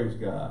 Praise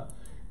God.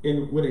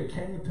 And when it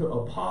came to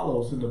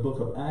Apollos in the book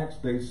of Acts,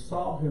 they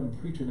saw him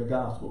preaching the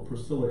gospel,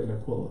 Priscilla and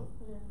Aquila.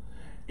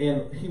 Yeah.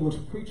 And he was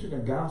preaching the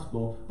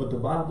gospel, but the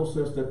Bible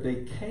says that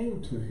they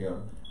came to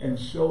him and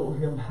showed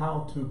him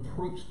how to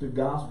preach the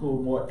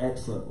gospel more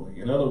excellently.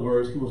 In other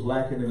words, he was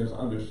lacking in his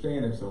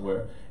understanding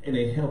somewhere, and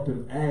they helped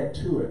him add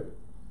to it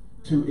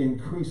to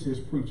increase his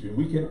preaching.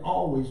 We can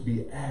always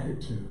be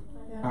added to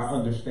our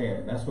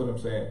understanding. That's what I'm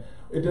saying.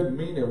 It doesn't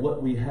mean that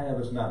what we have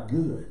is not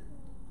good.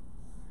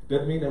 It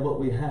doesn't mean that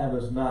what we have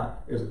is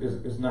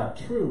not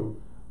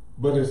true,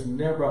 but it's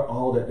never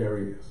all that there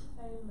is.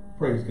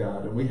 Praise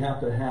God. And we have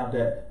to have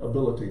that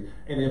ability.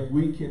 And if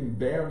we can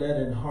bear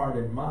that in heart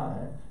and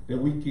mind,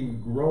 then we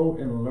can grow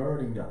in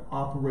learning the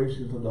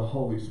operations of the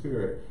Holy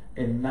Spirit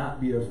and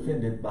not be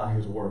offended by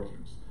his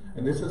workings.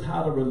 And this is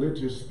how the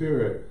religious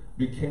spirit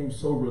became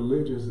so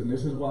religious, and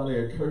this is why they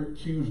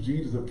accused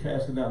Jesus of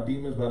casting out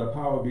demons by the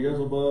power of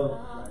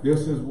Beelzebub.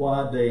 This is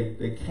why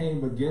they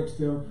came against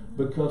him,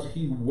 because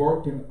he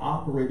worked and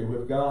operated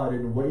with God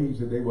in ways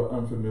that they were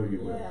unfamiliar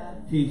with.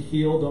 He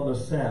healed on the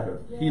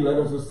Sabbath. He let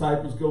his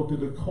disciples go to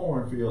the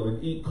cornfield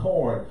and eat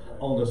corn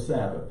on the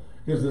Sabbath.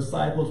 His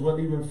disciples weren't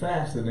even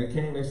fasting. They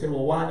came, they said,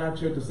 well, why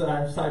not your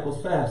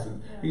disciples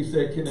fasting? He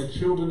said, can the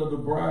children of the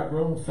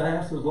bridegroom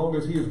fast as long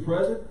as he is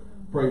present?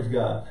 Praise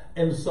God.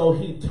 And so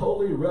he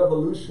totally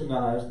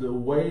revolutionized the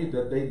way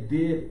that they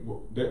did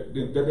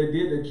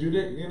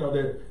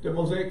the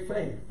Mosaic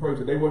faith. Praise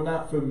God. They were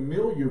not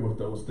familiar with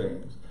those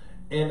things.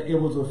 And it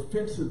was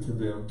offensive to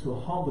them to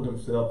humble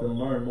themselves and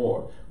learn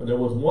more. But there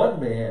was one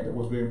man that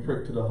was being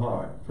pricked to the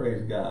heart.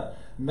 Praise God.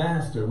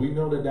 Master, we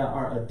know that thou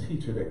art a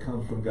teacher that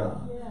comes from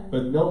God.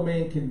 But no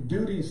man can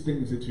do these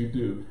things that you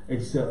do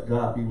except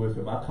God be with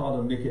him. I call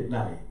him Nick at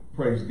Night.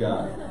 Praise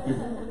God.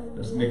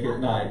 That's Nick at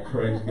Night.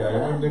 Praise God.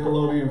 Remember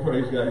Nickelodeon?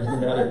 Praise God. You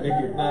see how that Nick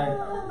at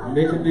Night?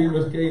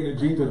 Nicodemus came to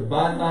Jesus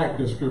by night,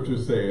 the scripture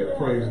said.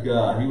 Praise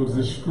God. He was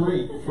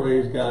discreet.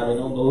 Praise God. And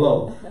on the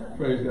low.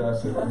 Praise God.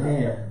 I said,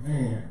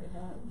 man.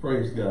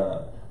 Praise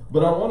God.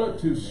 But I wanted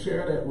to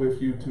share that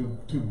with you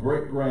to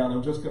break ground.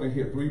 I'm just going to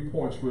hit 3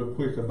 points real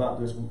quick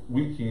about this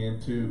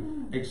weekend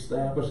to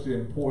establish the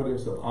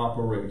importance of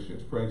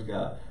operations. Praise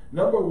God.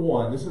 Number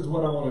one, this is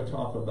what I want to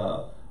talk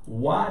about.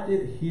 Why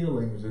did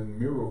healings and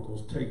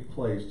miracles take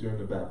place during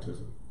the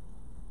baptism?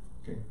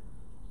 Okay.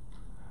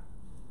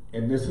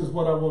 And this is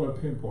what I want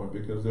to pinpoint,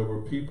 because there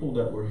were people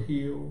that were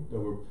healed,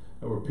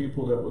 there were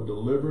people that were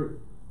delivered,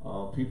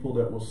 people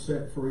that were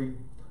set free.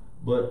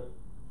 But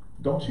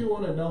don't you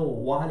want to know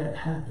why that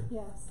happened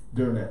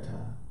during that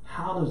time?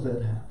 How does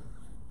that happen?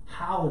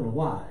 How and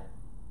why?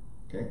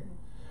 Okay.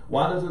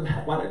 Why did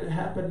it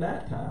happen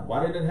that time? Why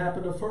didn't it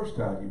happen the first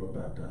time you were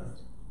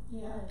baptized?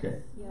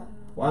 Okay.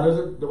 Why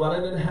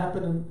didn't it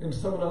happen in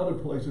some of the other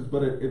places,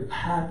 but it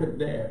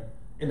happened there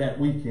in that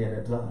weekend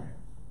at Zion?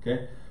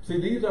 Okay. See,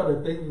 these are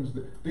the things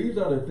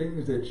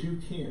that you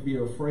can't be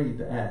afraid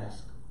to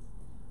ask,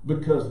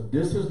 because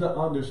this is the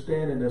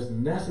understanding that's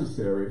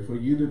necessary for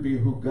you to be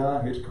who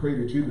God has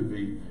created you to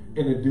be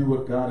and to do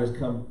what God has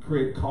called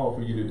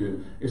for you to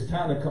do. It's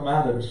time to come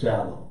out of the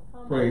shallow.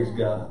 Praise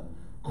God.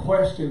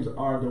 Questions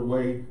are the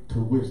way to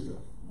wisdom.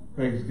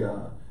 Praise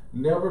God.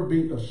 Never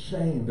be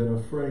ashamed and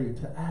afraid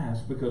to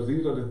ask, because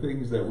these are the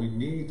things that we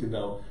need to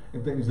know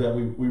and things that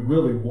we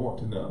really want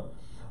to know.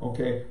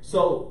 Okay,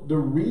 so the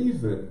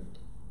reason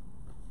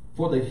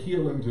for the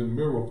healings and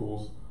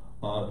miracles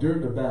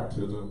during the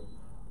baptism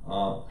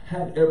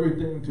had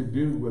everything to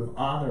do with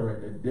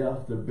honoring the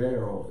death, the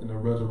burial, and the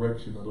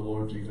resurrection of the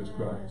Lord Jesus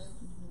Christ.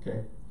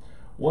 Okay,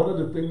 one of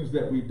the things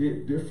that we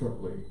did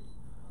differently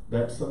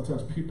that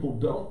sometimes people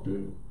don't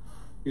do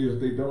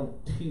is they don't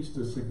teach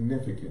the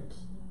significance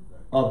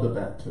of the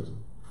baptism.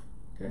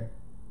 Okay?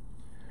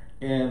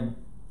 And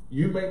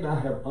you may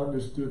not have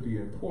understood the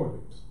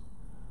importance,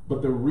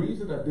 but the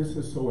reason that this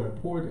is so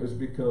important is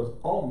because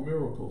all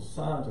miracles,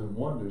 signs and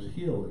wonders,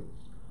 healings,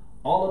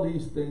 all of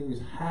these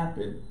things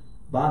happen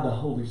by the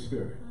Holy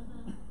Spirit.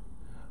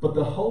 But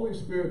the Holy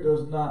Spirit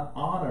does not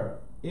honor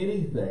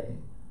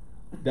anything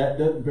that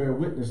doesn't bear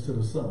witness to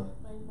the Son.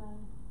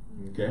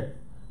 Okay?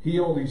 He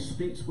only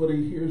speaks what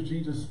he hears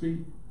Jesus speak,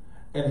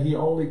 and he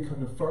only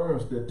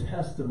confirms the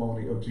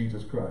testimony of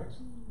Jesus Christ.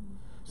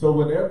 So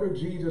whenever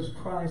Jesus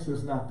Christ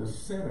is not the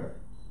center,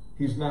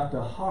 he's not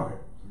the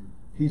heart,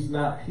 he's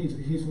not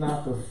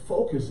the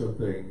focus of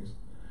things,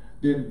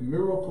 then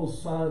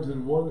miracles, signs,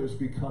 and wonders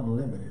become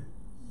limited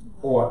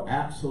or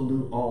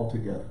absolute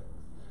altogether.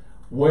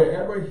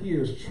 Wherever he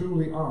is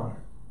truly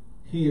honored,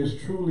 he is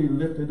truly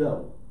lifted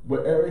up,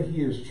 wherever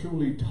he is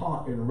truly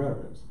taught in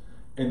reverence,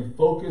 and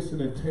focus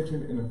and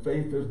attention and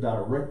faith is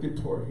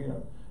directed toward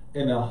him,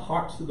 and the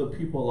hearts of the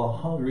people are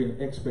hungry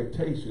in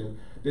expectation,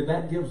 then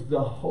that gives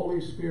the Holy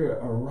Spirit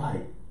a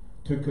right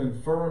to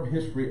confirm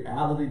his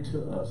reality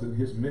to us in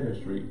his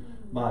ministry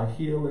by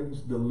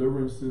healings,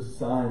 deliverances,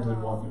 signs,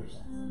 and wonders.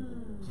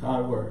 That's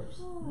how it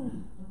works.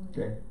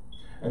 Okay?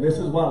 And this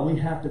is why we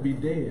have to be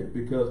dead,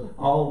 because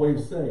I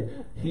always say,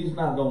 he's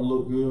not going to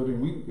look good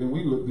and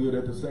we look good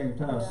at the same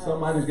time.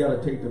 Somebody's got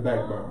to take the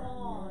back burner.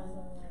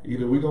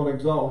 Either we're going to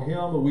exalt him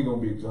or we're going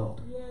to be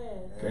exalted.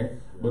 Okay?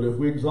 But if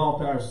we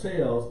exalt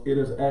ourselves, it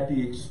is at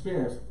the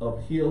expense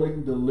of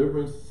healing,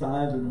 deliverance,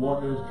 signs, and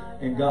wonders,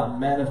 and God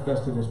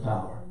manifesting His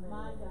power.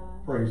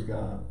 Praise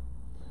God.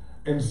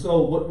 And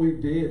so what we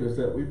did is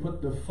that we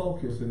put the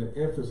focus and the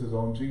emphasis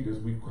on Jesus.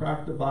 We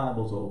cracked the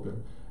Bibles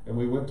open, and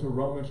we went to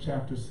Romans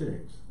chapter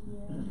 6.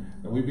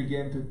 And we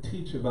began to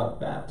teach about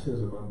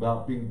baptism,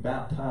 about being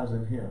baptized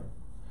in Him.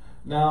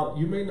 Now,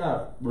 you may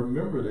not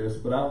remember this,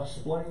 but I'll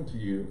explain to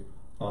you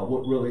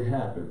what really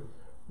happened.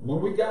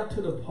 When we got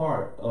to the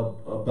part of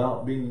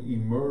about being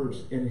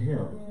immersed in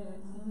Him,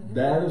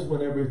 that is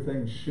when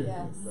everything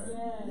shifted.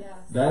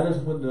 That is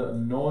when the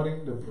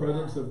anointing, the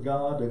presence of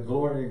God, the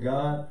glory of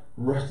God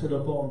rested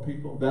upon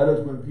people. That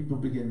is when people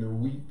begin to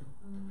weep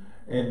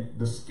and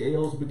the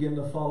scales begin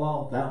to fall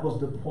off. That was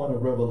the point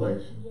of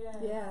revelation.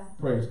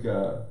 Praise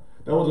God.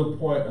 That was a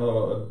point.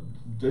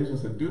 Jason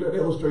said, "Do that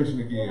illustration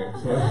again."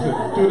 So I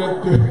said, "Do that."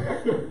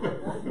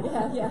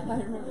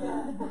 I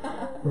remember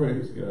that.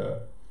 Praise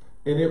God.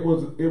 And it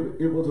was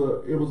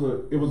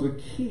a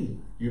key,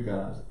 you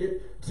guys.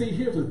 See,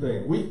 here's the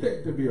thing. We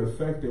think to be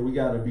effective, we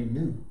got to be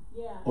new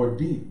or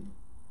deep,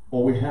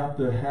 or we have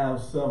to have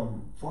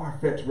some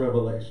far-fetched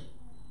revelation.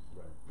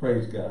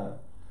 Praise God.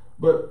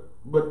 But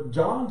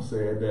John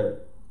said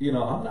that,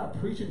 I'm not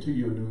preaching to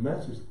you a new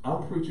message.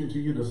 I'm preaching to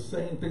you the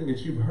same thing that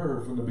you've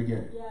heard from the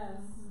beginning.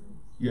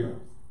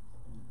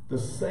 The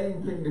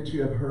same thing that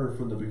you have heard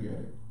from the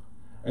beginning.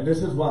 And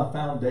this is why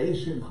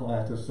foundation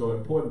class is so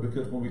important,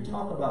 because when we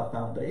talk about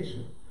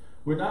foundation,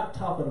 we're not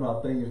talking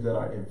about things that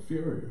are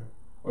inferior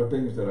or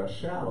things that are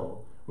shallow.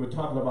 We're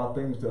talking about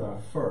things that are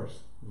first,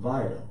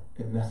 vital,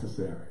 and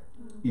necessary,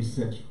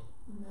 essential.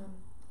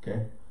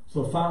 Okay?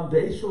 So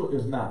foundational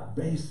is not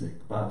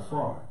basic by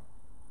far.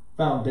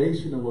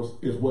 Foundation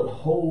is what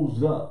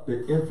holds up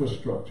the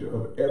infrastructure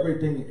of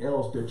everything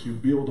else that you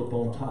build up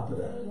on top of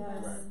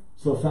that.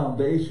 So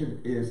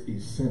foundation is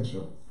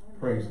essential.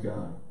 Praise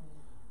God.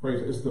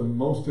 It's the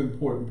most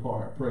important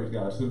part. Praise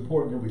God. It's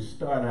important that we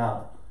start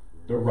out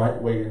the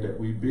right way and that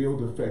we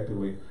build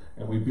effectively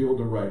and we build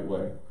the right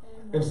way.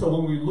 And so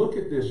when we look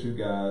at this, you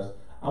guys,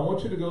 I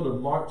want you to go to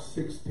Mark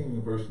 16,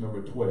 verse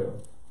number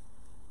 12.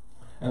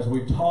 As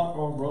we talk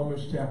on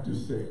Romans chapter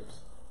 6,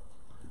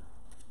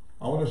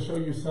 I want to show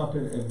you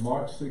something in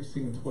Mark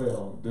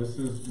 16:12.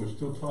 We're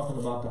still talking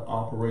about the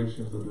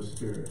operations of the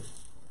Spirit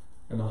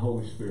and the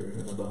Holy Spirit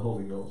and of the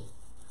Holy Ghost.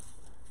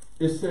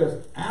 It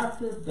says,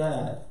 after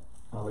that,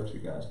 I'll let you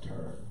guys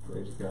turn.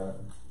 Praise God.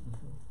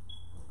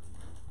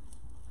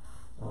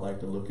 I like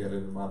to look at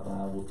it in my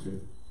Bible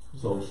too.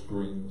 It's old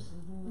screens.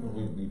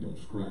 We don't need them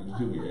screens,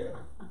 do we?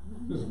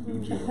 This is a new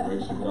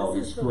generation with all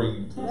these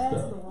screens and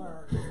stuff.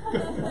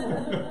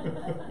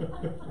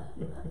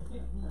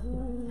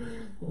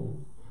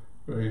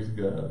 Praise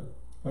God.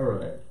 All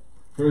right.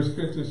 1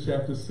 Corinthians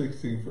chapter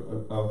 16,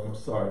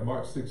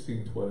 Mark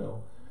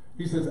 16:12.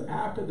 He says,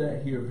 after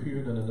that he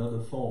appeared in another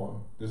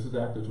form. This is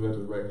after his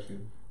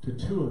resurrection. To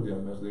two of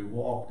them as they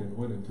walked and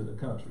went into the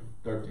country.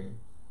 13.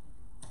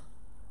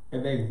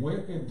 And they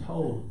went and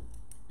told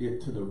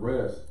it to the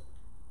rest,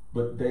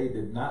 but they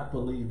did not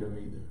believe them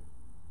either.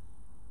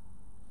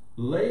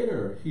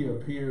 Later he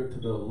appeared to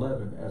the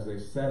 11 as they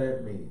sat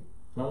at meat.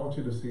 And I want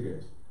you to see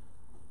this.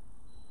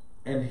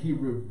 And he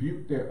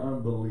rebuked their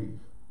unbelief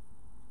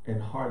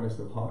and hardness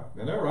of heart.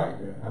 And they're right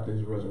there after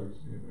his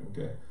resurrection.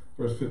 Okay.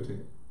 Verse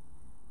 15.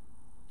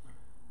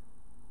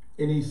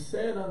 And he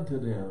said unto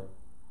them,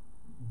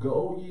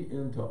 go ye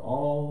into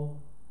all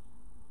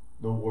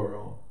the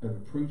world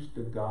and preach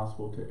the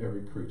gospel to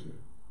every creature.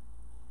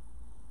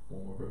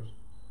 One more verse.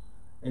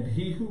 And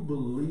he who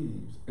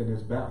believes and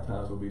is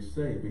baptized will be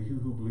saved, but he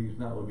who believes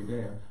not will be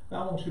damned.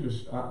 Now I want you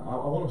to,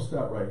 I want to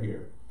stop right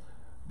here,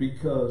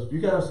 because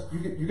you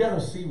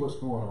gotta see what's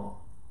going on.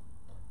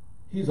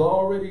 He's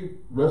already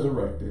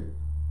resurrected.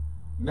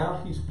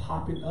 Now he's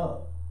popping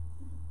up,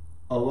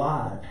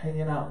 alive,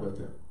 hanging out with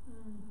them,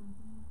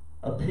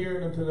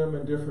 appearing unto them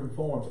in different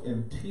forms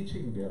and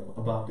teaching them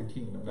about the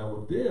kingdom. Now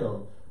with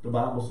them, the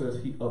Bible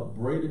says he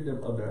upbraided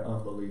them of their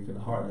unbelief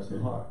and hardness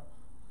of heart.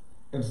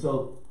 And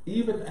so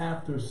even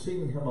after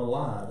seeing him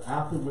alive,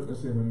 after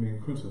witnessing him being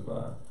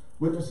crucified,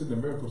 witnessing the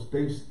miracles,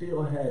 they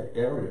still had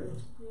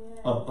areas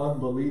of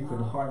unbelief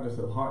and hardness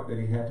of heart that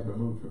he had to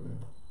remove from them.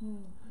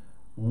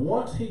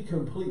 Once he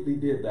completely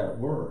did that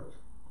work,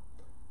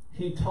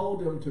 he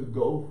told them to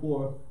go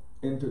forth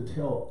and to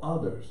tell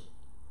others,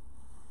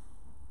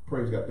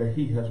 praise God, that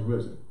he has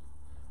risen.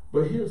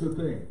 But here's the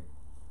thing.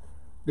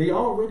 They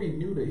already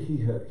knew that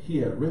he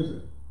had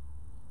risen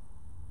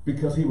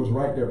because he was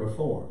right there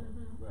before them.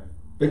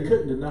 They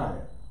couldn't deny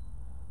it.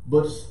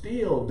 But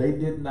still, they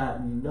did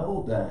not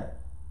know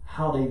that,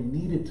 how they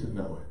needed to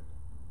know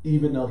it,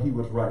 even though he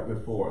was right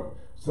before them.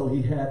 So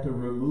he had to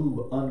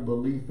remove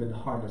unbelief and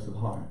hardness of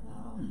heart.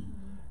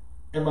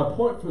 And my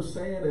point for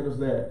saying it is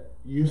that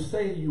you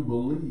say you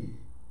believe,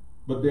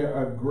 but there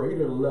are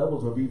greater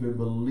levels of even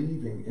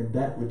believing in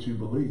that which you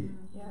believe.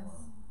 Yes.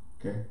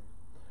 Okay?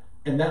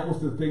 And that was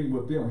the thing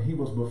with them. He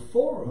was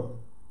before them,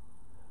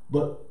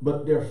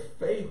 but their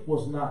faith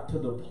was not to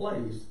the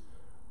place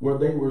where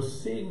they were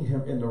seeing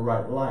him in the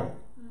right light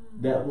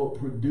that will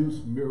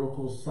produce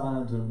miracles,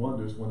 signs, and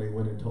wonders when they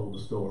went and told the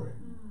story.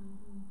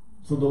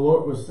 So the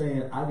Lord was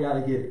saying, I got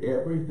to get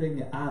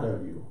everything out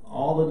of you.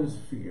 All of this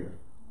fear,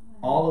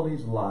 all of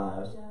these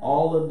lies,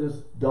 all of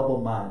this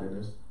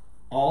double-mindedness,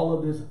 all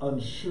of this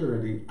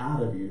unsurety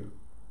out of you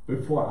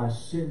before I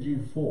send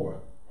you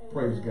forth,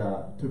 praise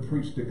God, to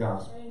preach the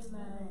gospel.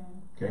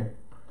 Okay?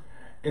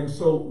 And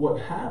so what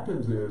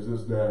happens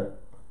is that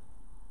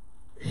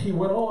he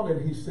went on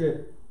and he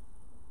said,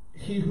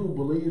 he who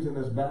believes and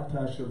is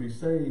baptized shall be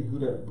saved,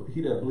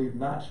 he that believes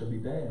not shall be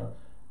damned.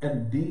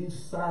 And these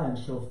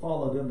signs shall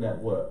follow them that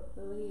what?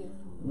 Believe.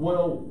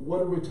 Well,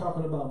 what are we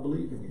talking about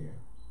believing in?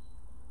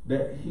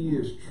 That he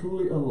is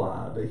truly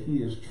alive, that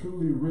he is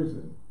truly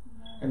risen,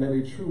 and that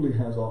he truly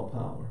has all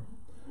power.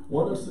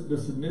 One of the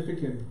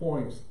significant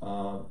points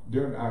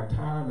during our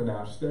time and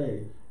our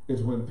stay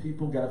is when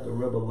people got the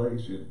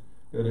revelation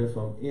that if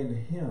I'm in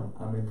him,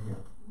 I'm in him.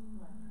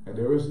 And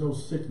there is no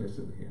sickness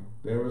in him.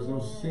 There is no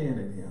sin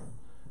in him.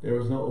 There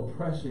is no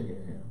oppression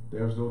in him.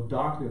 There is no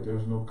darkness. There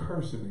is no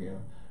curse in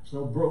him. There's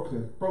no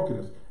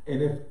brokenness.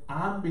 And if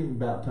I'm being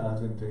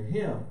baptized into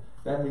him,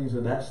 that means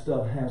that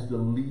stuff has to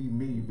leave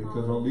me,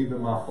 because I'm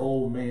leaving my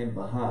old man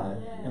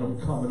behind and I'm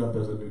coming up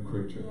as a new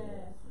creature.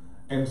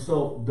 And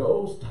so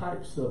those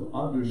types of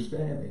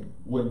understanding,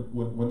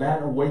 when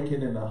that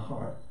awakened in the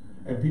heart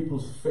and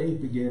people's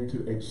faith began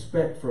to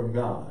expect from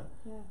God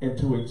and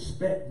to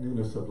expect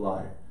newness of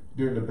life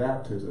during the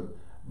baptism,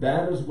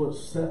 that is what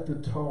set the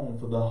tone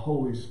for the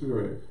Holy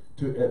Spirit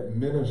to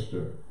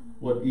administer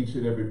what each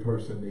and every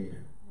person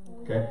needed.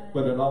 Okay?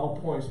 But it all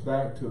points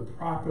back to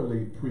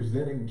properly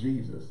presenting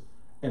Jesus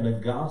and the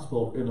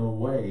gospel in a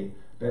way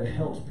that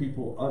helps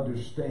people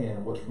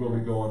understand what's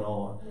really going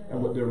on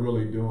and what they're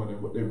really doing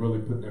and what they're really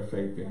putting their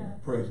faith in.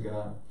 Praise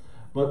God.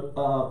 But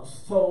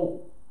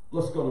so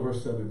let's go to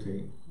verse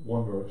 17,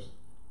 one verse.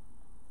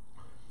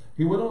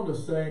 He went on to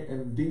say,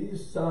 and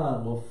these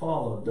signs will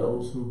follow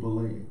those who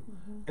believe.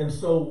 And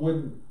so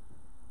when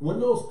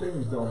those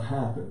things don't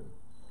happen,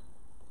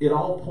 it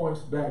all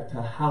points back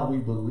to how we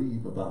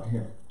believe about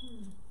him.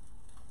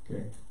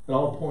 Okay? It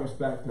all points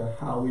back to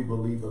how we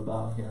believe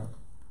about him.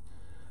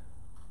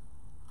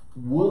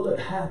 Will it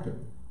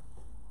happen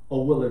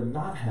or will it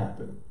not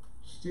happen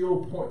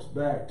still points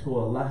back to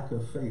a lack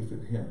of faith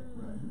in him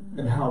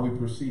and how we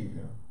perceive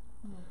him.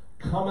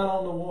 Come out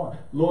on the water.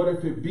 Lord,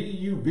 if it be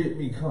you, bid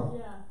me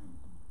come.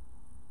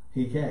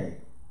 He came.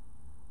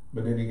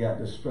 But then he got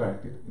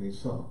distracted and he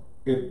sunk.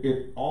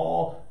 It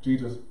all,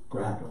 Jesus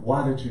grabbed him.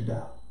 Why did you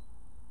doubt?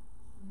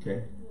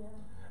 Okay?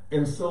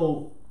 And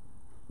so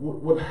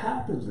what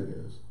happens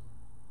is,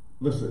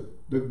 listen,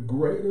 the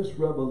greatest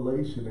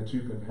revelation that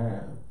you can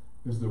have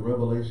is the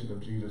revelation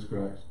of Jesus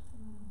Christ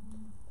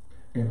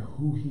and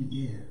who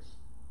he is.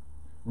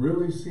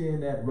 Really seeing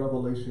that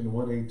Revelation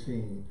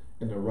 1:18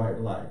 in the right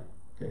light.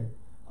 Okay?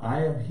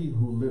 I am he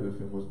who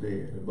liveth and was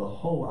dead, and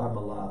behold, I'm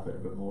alive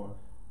forevermore.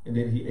 And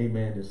then he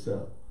amen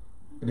himself.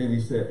 And then he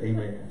said,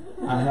 amen.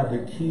 I have the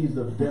keys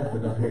of death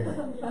and of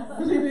hell.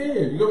 Because he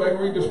did. You go back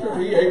and read the scripture,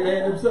 he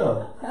amen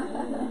himself.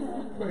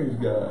 Praise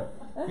God.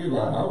 He's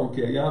like, I don't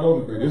care. Y'all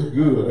don't agree. This is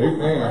good.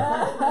 Amen.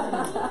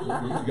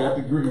 You got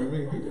to agree with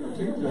me.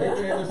 He said,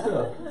 amen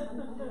himself.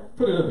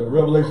 Put it in the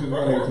Revelation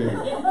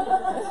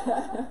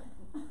 1:18.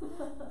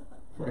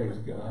 Praise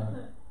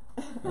God.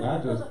 And I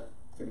just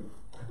think,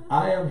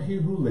 I am he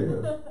who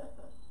lived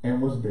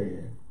and was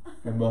dead.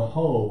 And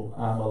behold,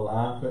 I'm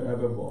alive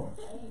forevermore.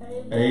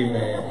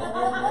 Amen.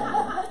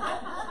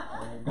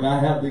 And I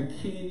have the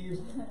keys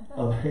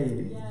of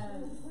Hades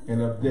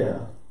and of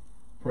death.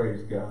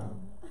 Praise God.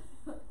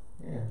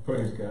 Yeah,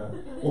 praise God.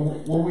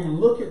 When we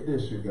look at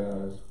this, you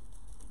guys,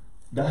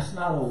 that's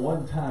not a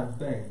one-time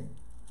thing.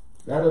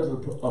 That is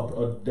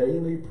a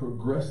daily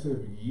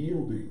progressive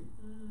yielding,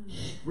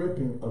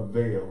 stripping of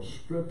veils,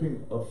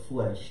 stripping of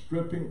flesh,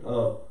 stripping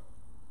of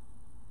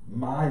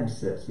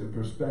mindsets and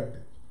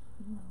perspectives.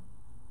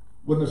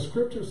 When the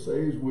scripture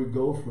says we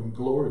go from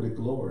glory to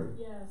glory,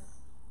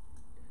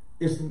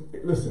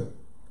 listen,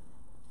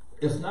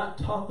 it's not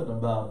talking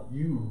about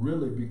you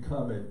really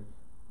becoming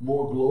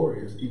more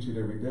glorious each and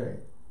every day.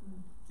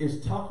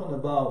 It's talking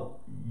about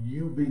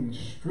you being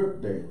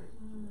stripped daily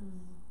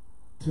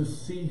to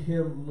see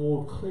him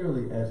more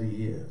clearly as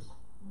he is.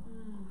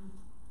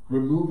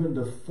 Removing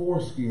the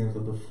foreskins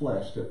of the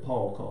flesh that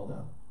Paul called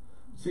out.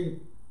 See,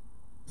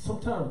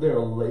 sometimes there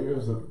are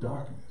layers of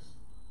darkness.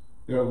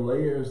 There are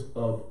layers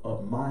of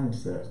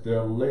mindsets. There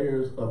are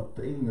layers of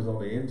things on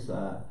the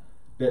inside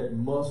that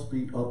must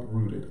be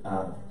uprooted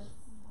out of us.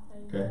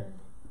 Okay?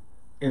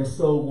 And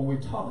so when we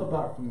talk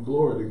about from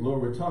glory to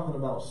glory, we're talking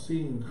about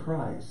seeing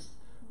Christ.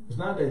 It's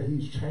not that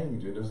he's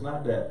changing. It's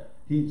not that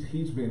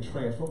he's been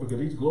transformed,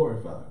 because he's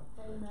glorified.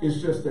 Amen. It's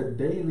just that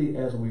daily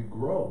as we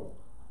grow,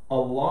 a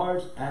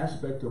large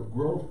aspect of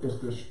growth is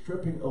the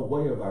stripping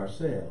away of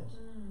ourselves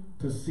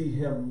to see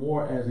him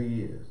more as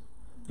he is.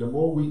 The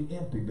more we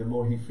empty, the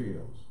more he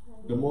feels.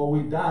 The more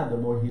we die, the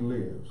more he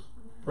lives.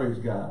 Praise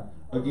God.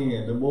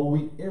 Again, the more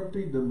we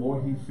empty, the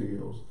more he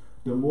feels.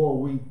 the more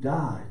we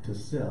die to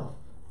self,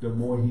 the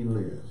more he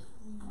lives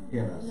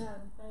in us.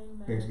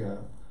 Praise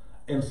God.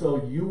 And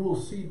so you will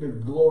see the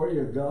glory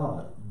of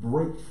God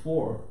break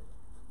forth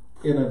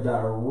in a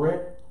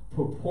direct,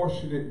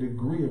 proportionate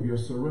degree of your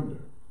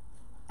surrender.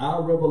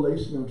 Our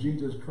revelation of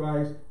Jesus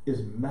Christ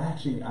is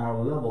matching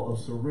our level of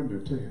surrender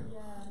to him.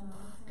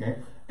 Okay?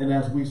 And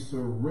as we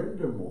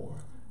surrender more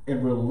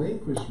and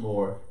relinquish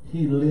more,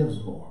 he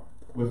lives more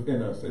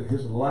within us. And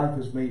his life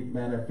is made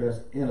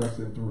manifest in us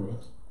and through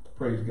us.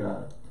 Praise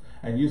God.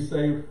 And you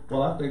say,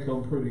 well, I think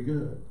I'm pretty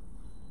good.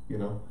 You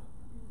know,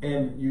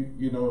 and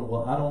you know,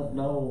 well, I don't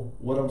know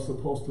what I'm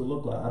supposed to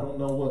look like. I don't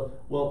know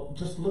what. Well,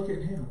 just look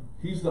at him.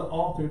 He's the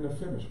author and the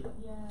finisher.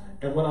 Yeah.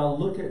 And when I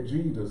look at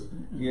Jesus,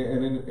 yeah,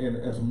 and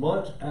as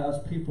much as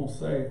people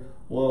say,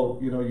 well,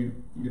 you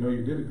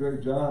did a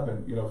great job,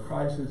 and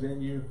Christ is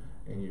in you,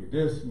 and you're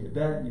this, and you're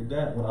that, and you're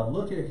that. When I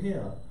look at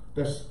him,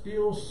 there's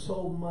still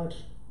so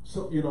much.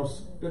 So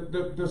there's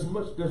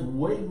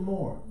way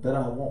more that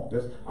I want.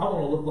 I want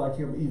to look like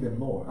him even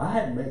more. I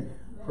hadn't made it.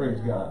 Praise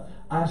God.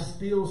 I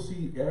still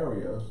see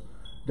areas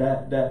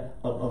that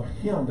of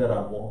him that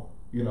I want.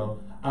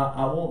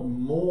 I want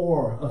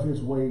more of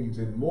his ways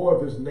and more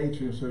of his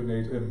nature in certain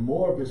areas and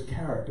more of his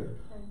character.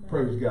 Amen.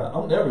 Praise God.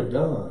 I'm never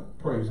done.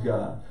 Praise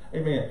God.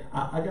 Amen.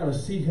 I got to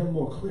see him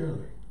more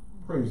clearly.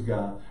 Praise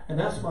God. And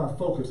that's my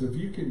focus. If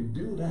you can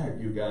do that,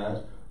 you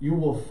guys, you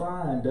will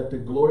find that the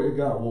glory of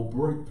God will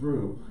break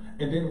through.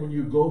 And then when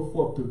you go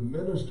forth to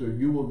minister,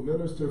 you will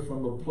minister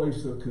from a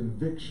place of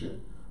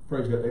conviction.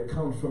 Praise God. That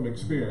comes from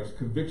experience.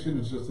 Conviction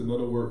is just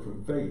another word for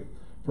faith.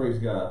 Praise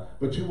God.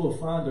 But you will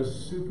find the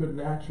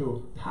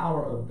supernatural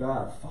power of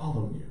God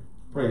following you.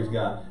 Praise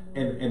God.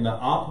 And the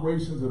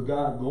operations of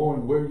God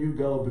going where you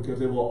go,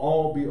 because it will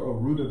all be a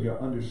root of your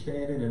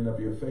understanding and of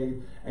your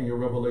faith and your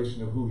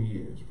revelation of who he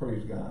is.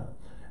 Praise God.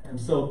 And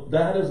so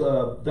that is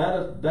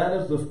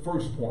the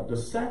first point. The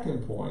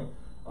second point,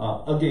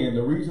 again,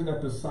 the reason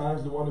that the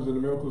signs, the wonders, and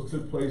the miracles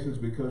took place is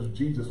because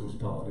Jesus was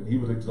taught and he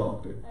was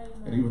exalted. Amen.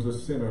 And he was the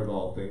center of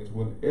all things.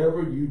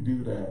 Whenever you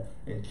do that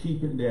and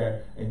keep it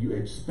there and you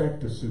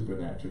expect the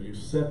supernatural, you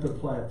set the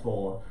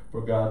platform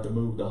for God to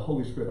move, the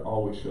Holy Spirit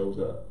always shows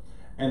up.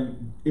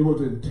 And it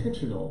was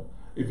intentional,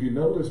 if you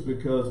notice,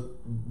 because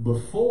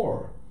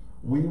before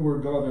we were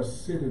going to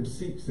sit in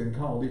seats and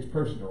call each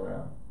person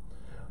around.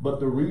 But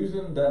the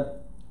reason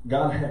that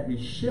God had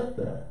me shift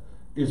that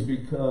is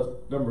because,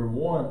 number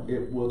one,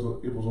 it was a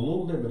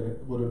little limited,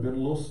 it would have been a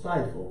little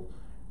stifled,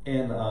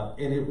 and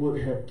it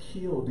would have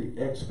killed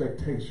the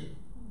expectation.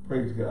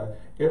 Praise God.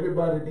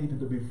 Everybody needed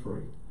to be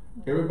free.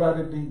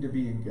 Everybody needed to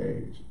be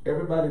engaged.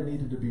 Everybody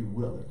needed to be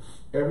willing.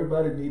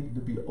 Everybody needed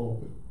to be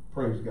open.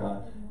 Praise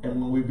God.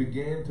 And when we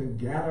began to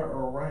gather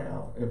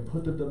around and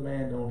put the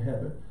demand on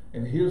heaven,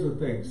 and here's the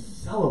thing,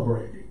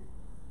 celebrating,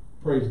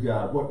 praise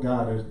God, what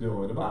God is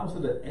doing. The Bible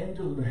said that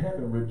angels in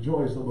heaven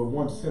rejoice over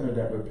one sinner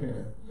that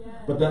repented. Yes.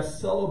 But that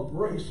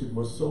celebration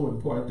was so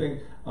important. I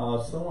think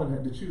someone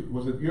had,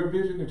 was it your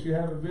vision? Did you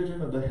have a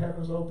vision of the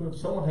heavens open?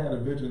 Someone had a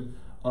vision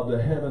of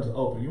the heavens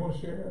open. You want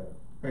to share it?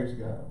 Praise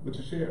God. Would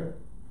you share it?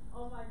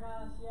 Oh my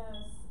gosh,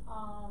 yes.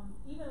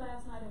 Even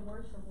last night in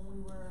worship when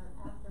we were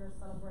after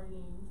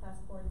celebrating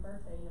Pastor Corey's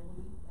birthday,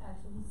 and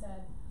he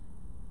said,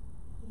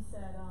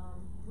 I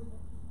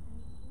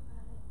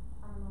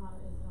don't know how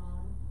it is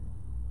on.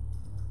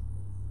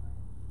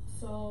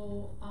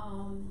 So,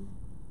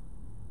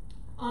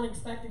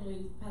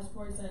 unexpectedly, Pastor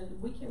Corey said,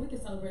 we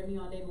can celebrate me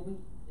all day, but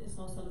it's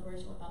no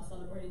celebration without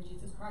celebrating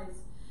Jesus Christ.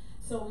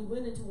 So we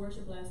went into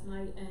worship last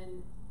night,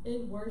 and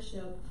in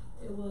worship,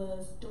 it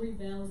was 3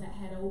 veils that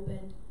had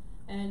opened,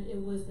 and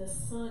it was the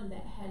sun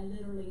that had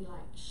literally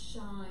like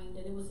shined,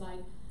 and it was like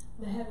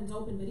the heavens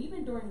open. But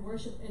even during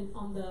worship and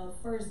on the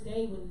first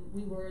day when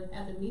we were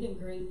at the meet and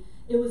greet,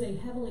 it was a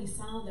heavenly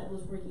sound that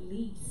was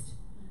released.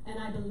 And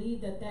I believe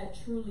that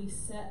truly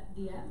set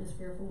the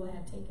atmosphere for what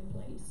had taken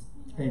place.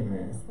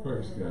 Amen.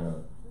 Praise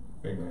God.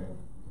 Amen.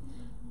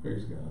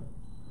 Praise God.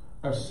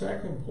 Our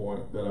second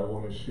point that I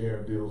want to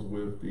share deals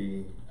with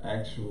the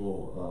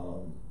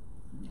actual,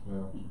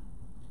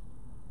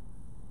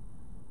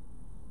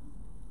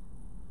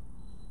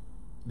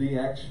 the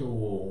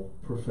actual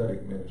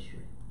prophetic ministry.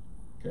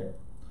 Okay,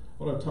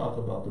 I want to talk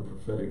about the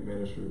prophetic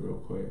ministry real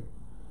quick.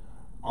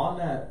 On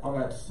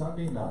that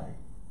Sunday night,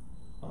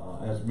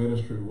 as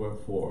ministry went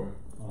forth,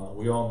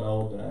 we all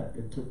know that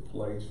it took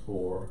place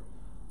for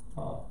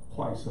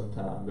quite some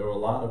time. There were a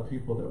lot of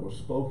people that were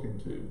spoken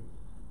to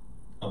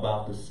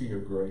about the sea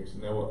of grace,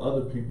 and there were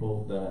other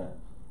people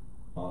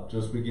that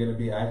just began to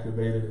be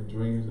activated in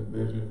dreams and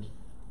visions.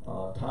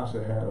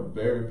 Tasha had a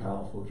very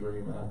powerful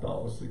dream, and I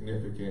thought was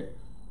significant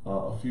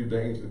a few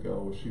days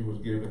ago, where she was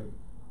given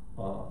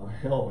a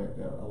helmet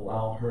that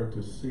allowed her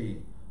to see,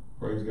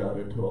 praise God,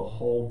 into a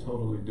whole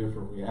totally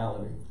different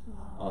reality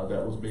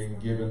that was being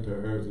given to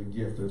her as a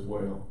gift as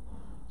well.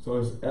 So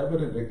it's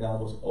evident that God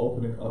was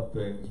opening up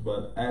things.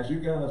 But as you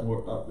guys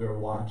were up there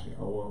watching,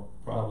 or well,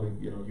 probably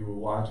you were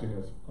watching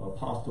as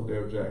Apostle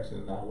Dale Jackson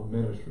and I were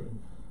ministering,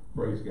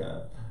 praise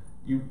God.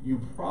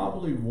 you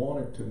probably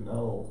wanted to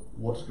know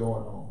what's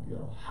going on. You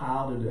know,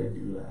 how do they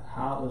do that?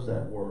 How does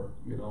that work?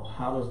 You know,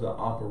 how does the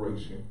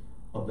operation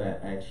of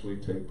that actually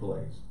take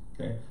place?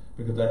 Okay,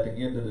 because at the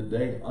end of the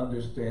day,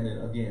 understanding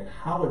again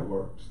how it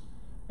works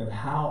and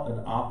how an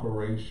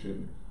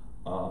operation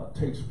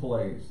takes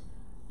place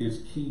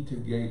is key to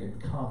gaining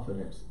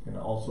confidence and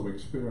also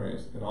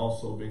experience and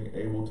also being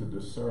able to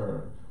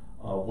discern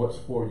what's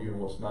for you and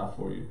what's not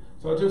for you.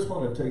 So I just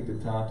want to take the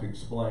time to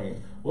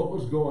explain what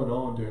was going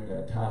on during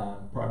that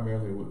time,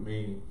 primarily with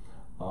me.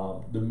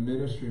 The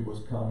ministry was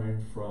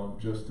coming from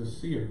just a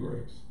sea of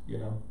grace, you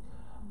know.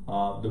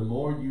 The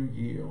more you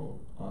yield,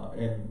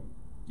 and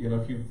you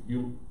know, if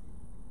you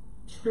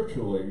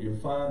scripturally, you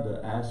find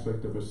the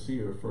aspect of a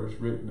seer first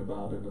written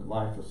about in the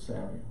life of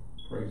Samuel.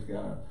 Praise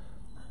God.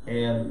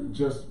 And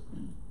just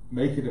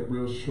making it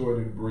real short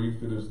and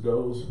brief, it is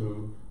those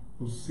who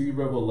see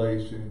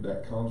revelation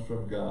that comes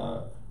from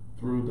God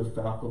through the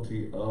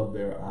faculty of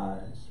their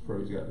eyes.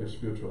 Praise God, their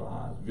spiritual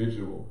eyes,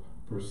 visual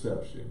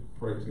perception.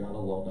 Praise God,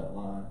 along that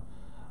line.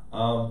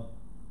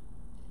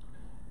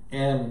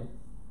 And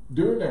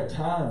during that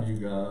time, you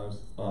guys,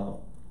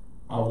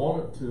 I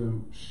wanted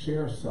to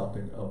share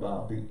something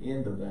about the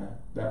end of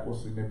that. That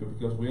was significant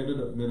because we ended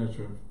up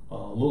ministering a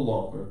little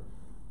longer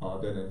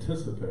than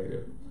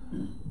anticipated.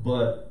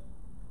 But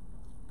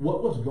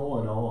what was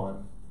going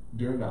on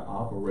during the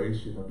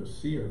operation of the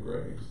Sea of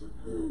Grace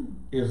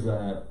is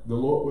that the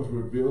Lord was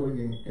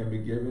revealing and be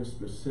giving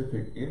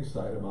specific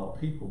insight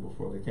about people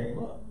before they came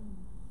up.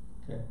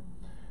 Okay.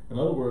 In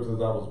other words, as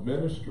I was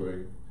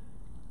ministering,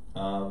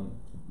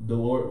 the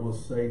Lord will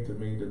say to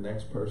me, the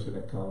next person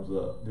that comes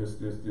up, this,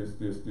 and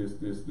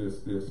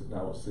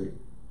I will see.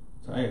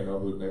 So I didn't know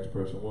who the next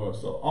person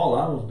was. So all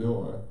I was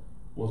doing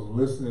was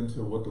listening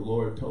to what the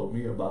Lord told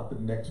me about the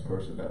next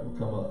person that would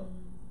come up,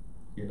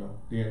 you know,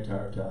 the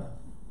entire time.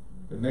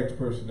 The next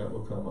person that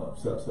will come up,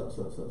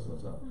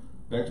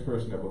 next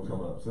person that will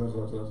come up,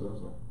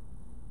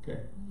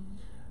 okay.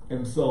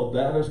 And so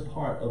that is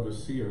part of the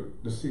sea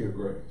of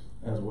grace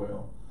as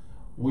well.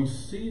 We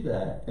see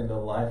that in the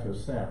life of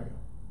Samuel,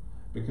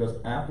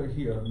 because after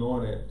he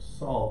anointed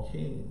Saul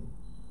king,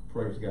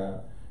 praise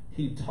God,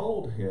 he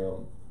told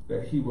him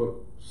that he would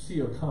see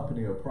a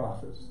company of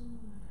prophets,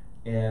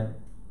 and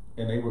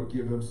they would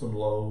give him some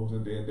loaves,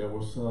 and then there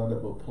were some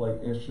that would play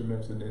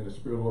instruments, and then the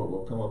Spirit of the Lord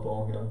will come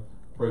upon him.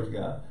 Praise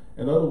God.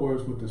 In other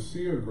words, with the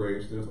seer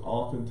grace, there's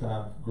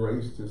oftentimes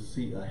grace to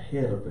see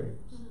ahead of things,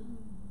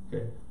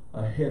 okay,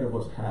 ahead of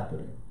what's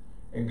happening,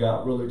 and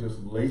God really just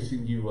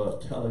lacing you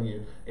up, telling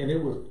you, and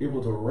it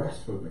was a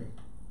rest for me,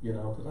 you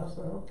know, because I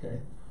said,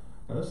 okay,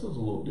 now this is a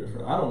little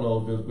different. I don't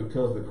know if it's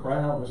because the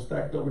crowd was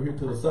stacked over here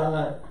to the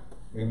side,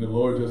 and the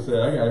Lord just said,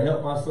 I got to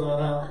help my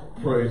son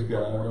out. Praise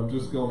God. And I'm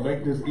just going to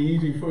make this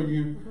easy for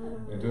you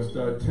and just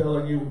start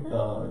telling you,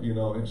 you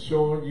know, and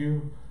showing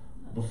you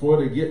before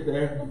they get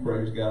there.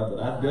 Praise God.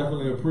 But I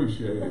definitely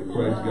appreciate it.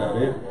 Praise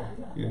God. It,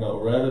 you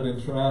know, rather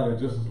than trying to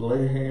just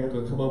lay hands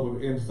and come up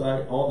with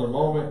insight on the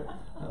moment,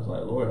 I was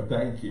like, Lord,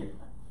 thank you.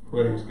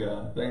 Praise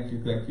God. Thank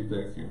you, thank you,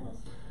 thank you.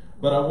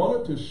 But I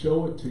wanted to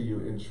show it to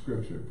you in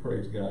Scripture.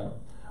 Praise God.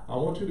 I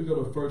want you to go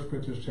to 1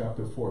 Corinthians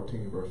chapter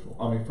 14, verse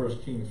 1. 1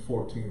 Kings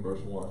 14, verse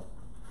 1.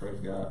 Praise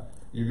God.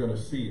 You're going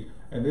to see it.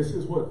 And this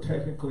is what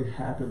technically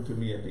happened to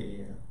me at the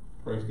end.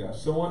 Praise God.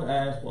 Someone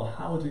asked, well,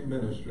 how is he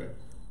ministering?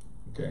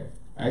 Okay.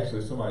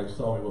 Actually, somebody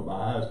saw me with my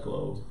eyes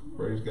closed.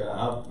 Praise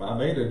God. I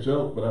made a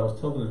joke, but I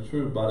was telling the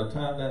truth. By the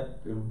time that,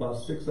 it was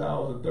about 6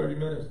 hours and 30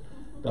 minutes,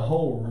 the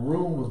whole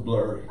room was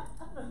blurry.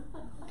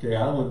 Okay,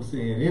 I wasn't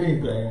seeing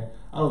anything.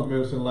 I was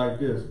ministering like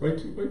this. Wait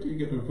till you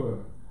get to the point.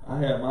 I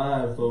had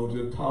my eyes closed,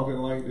 just talking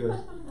like this,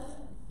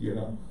 you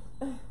know,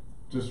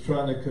 just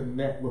trying to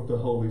connect with the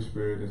Holy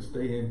Spirit and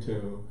stay in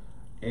tune.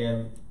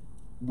 And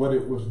what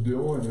it was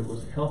doing, it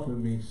was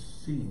helping me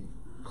see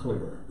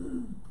clearer,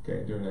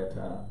 okay, during that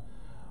time.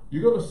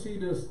 You're going to see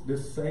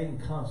this same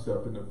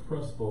concept in the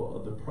principle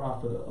of the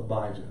prophet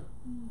Abijah.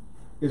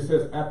 It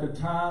says, at the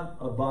time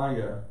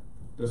Abiah,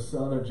 the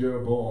son of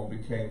Jeroboam,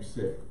 became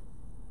sick.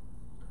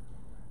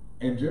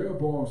 And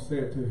Jeroboam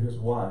said to his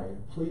wife,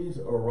 please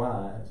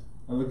arise.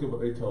 And look at what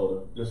they told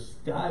him.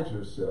 Disguise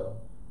yourself,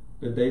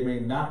 that they may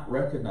not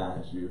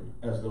recognize you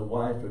as the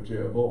wife of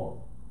Jeroboam,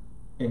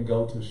 and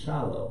go to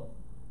Shiloh.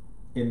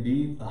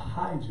 Indeed,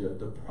 Ahijah,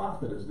 the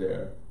prophet, is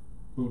there,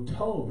 who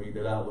told me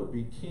that I would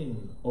be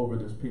king over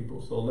this people.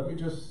 So let me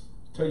just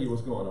tell you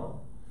what's going on.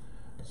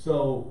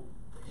 So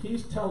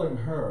he's telling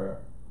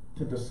her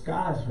to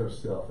disguise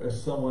herself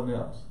as someone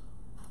else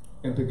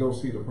and to go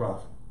see the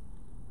prophet.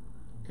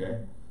 Okay?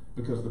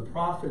 Because the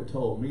prophet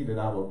told me that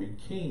I will be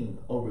king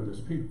over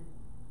this people.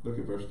 Look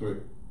at verse 3.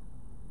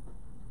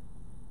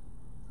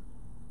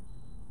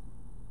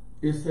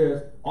 It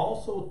says,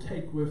 also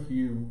take with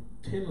you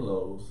 10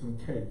 loaves, some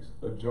cakes,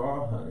 a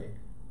jar of honey,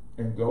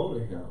 and go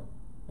to him,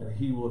 and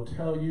he will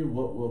tell you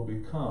what will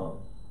become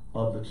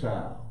of the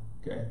child.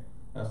 Okay?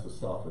 That's the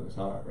soften his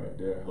heart right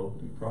there.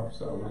 Hoping he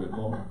prophesied a little bit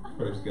more.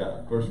 Praise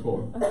God. Verse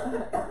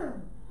 4.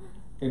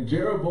 And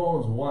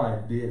Jeroboam's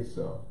wife did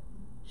so.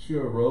 she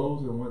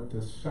arose and went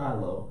to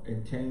Shiloh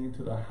and came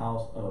to the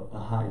house of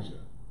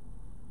Ahijah.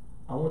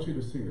 I want you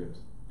to see this.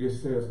 It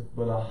says,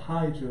 but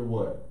Ahijah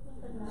what?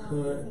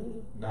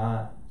 Could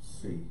not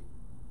see.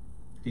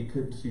 He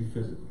couldn't see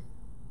physically.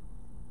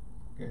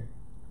 Okay.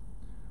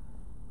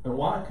 And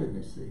why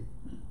couldn't he see?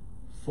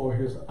 For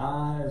his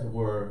eyes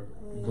were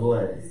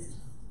glazed.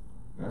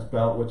 That's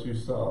about what you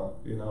saw,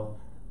 you know.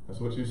 That's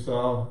what you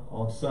saw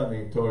on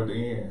Sunday toward the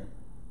end.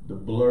 The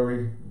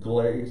blurry,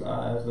 glazed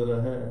eyes that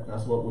I had.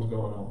 That's what was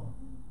going on.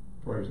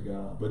 Praise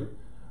God.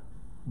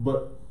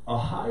 But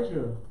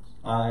Ahijah's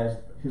eyes,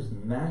 his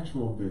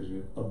natural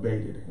vision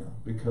abated him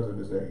because of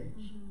his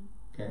age.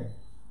 Okay.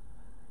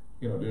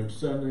 You know, during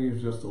Sunday it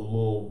was just a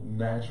little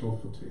natural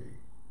fatigue.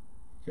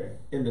 Okay.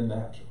 In the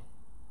natural.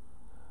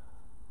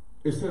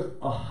 It says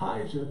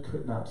Ahijah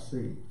could not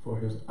see, for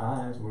his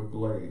eyes were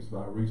glazed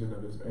by reason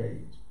of his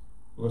age.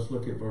 Let's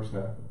look at verse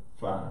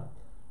 5.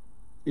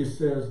 It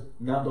says,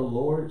 now the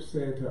Lord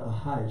said to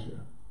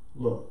Ahijah,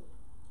 look,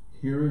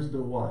 here is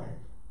the wife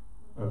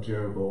of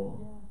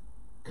Jeroboam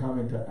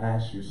coming to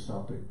ask you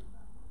something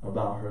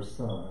about her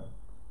son,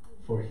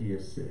 for he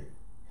is sick.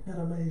 Isn't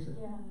that amazing?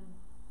 Yeah.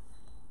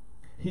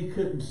 He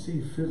couldn't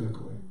see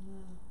physically,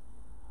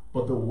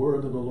 but the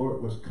word of the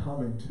Lord was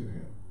coming to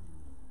him.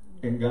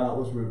 And God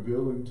was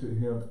revealing to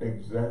him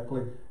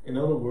exactly, in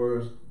other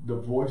words, the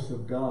voice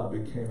of God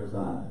became his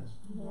eyes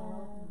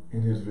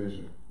and his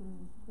vision.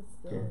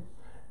 Okay?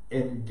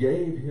 And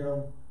gave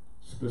him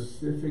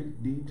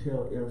specific,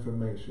 detailed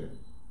information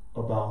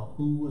about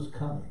who was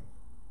coming.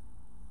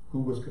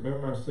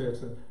 Remember I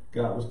said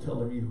God was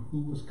telling you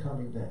who was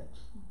coming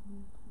next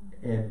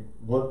and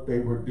what they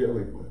were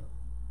dealing with.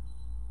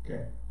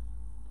 Okay?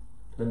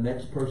 The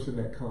next person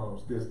that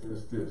comes, this.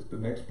 The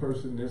next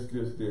person, this.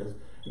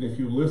 And if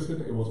you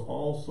listen, it was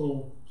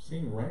also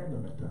seemed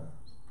random at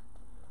times.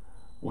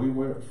 We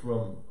went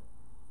from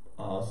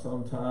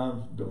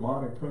sometimes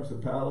demonic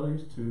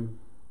principalities to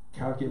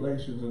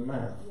calculations and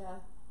math. Yeah.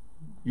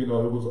 You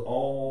know, it was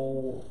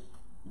all,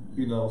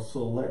 you know,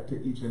 select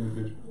to each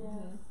individual.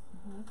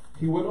 Yeah.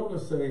 He went on to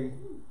say,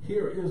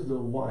 here is the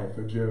wife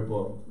of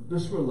Jeroboam.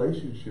 This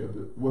relationship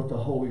with the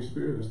Holy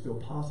Spirit is still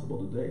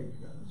possible today, you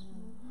guys.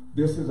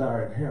 This is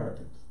our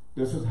inheritance.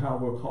 This is how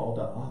we're called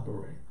to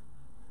operate.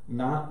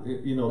 Not,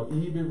 you know,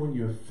 even when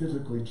you're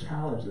physically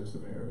challenged in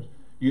some areas,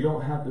 you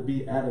don't have to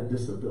be at a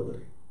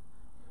disability,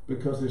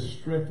 because his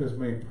strength is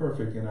made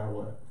perfect in our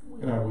what?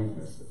 In our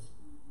weaknesses.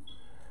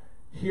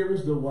 Here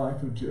is the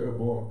wife of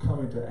Jeroboam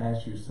coming to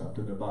ask you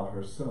something about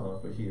her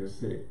son, for he is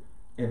sick.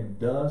 And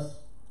thus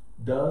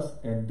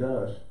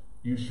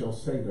you shall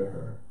say to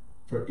her,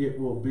 for it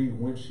will be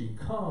when she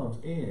comes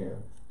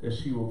in that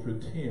she will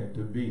pretend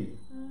to be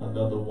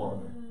another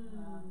woman.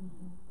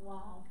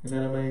 Wow. Isn't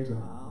that amazing?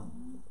 Wow.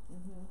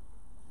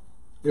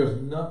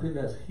 There's nothing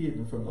that's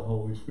hidden from the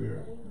Holy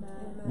Spirit.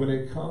 Amen. When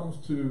it comes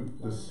to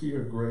the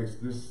seer grace,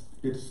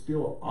 it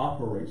still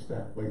operates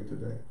that way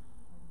today.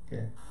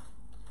 Okay?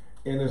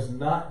 And it's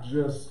not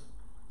just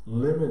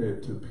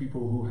limited to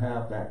people who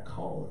have that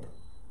calling,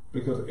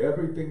 because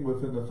everything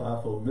within the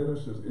fivefold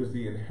ministries is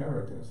the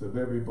inheritance of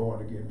every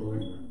born-again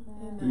believer.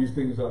 Amen. These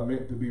things are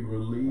meant to be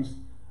released,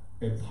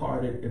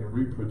 imparted, and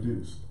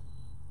reproduced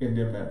in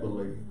them that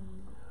believe.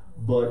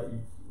 But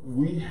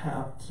we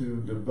have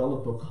to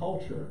develop a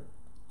culture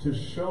to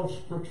show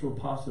scriptural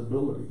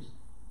possibilities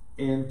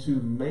and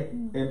to make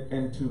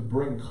and to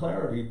bring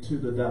clarity to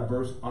the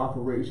diverse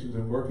operations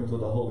and workings of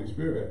the Holy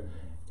Spirit,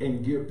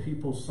 and give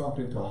people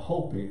something to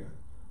hope in,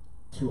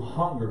 to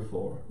hunger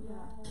for,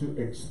 to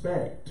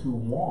expect, to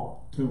want,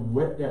 to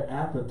whet their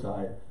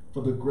appetite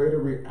for the greater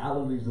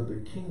realities of the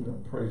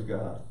kingdom. Praise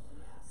God.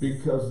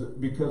 Because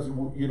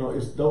you know,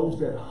 it's those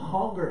that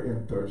hunger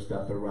and thirst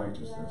after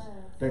righteousness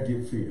that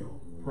get filled.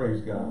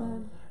 Praise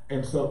God.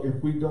 And so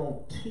if we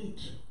don't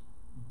teach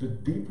the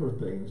deeper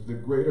things, the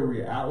greater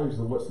realities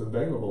of what's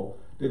available,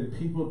 then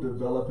people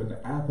develop an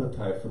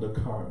appetite for the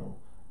carnal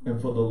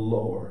and for the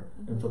lower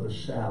and for the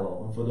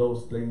shallow and for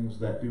those things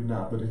that do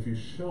not. But if you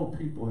show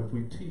people, if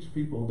we teach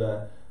people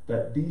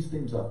that these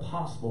things are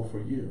possible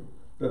for you,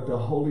 that the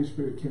Holy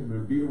Spirit can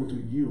reveal to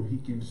you, he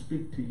can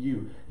speak to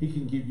you, he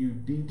can give you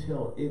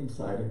detailed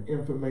insight and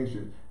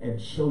information and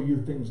show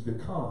you things to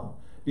come,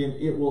 then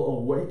it will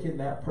awaken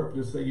that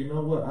purpose to say, you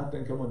know what, I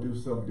think I'm going to do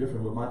something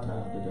different with my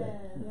time today.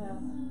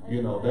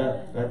 You know,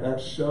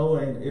 that show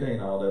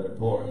ain't all that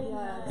important.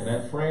 And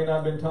that friend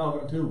I've been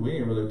talking to, we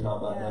ain't really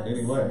talking about nothing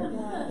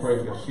anyway.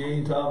 Praise God. She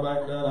ain't talking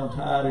about nothing. I'm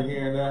tired of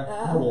hearing that.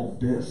 I want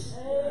this.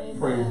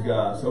 Praise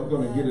God. So I'm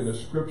going to get in the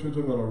scriptures.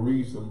 I'm going to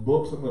read some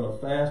books. I'm going to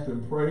fast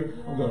and pray.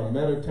 I'm going to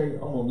meditate.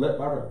 I'm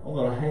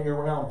going to hang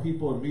around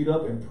people and meet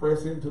up and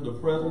press into the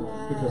presence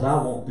because I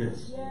want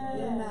this.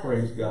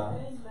 Praise God.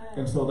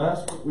 And so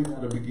that's what we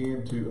got to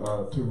begin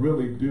to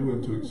really do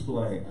and to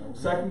explain.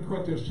 2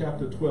 Corinthians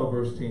chapter 12,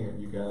 verse 10,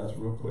 you guys,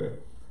 real quick.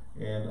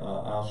 And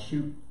I'll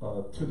shoot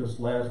to this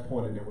last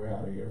point and then we're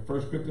out of here.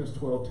 1 Corinthians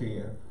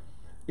 12:10.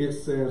 It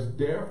says,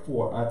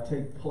 therefore I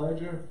take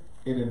pleasure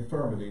in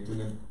infirmities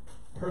and in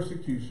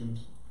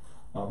persecutions,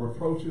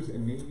 reproaches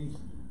and needs,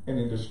 and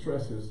in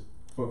distresses,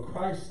 for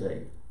Christ's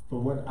sake, for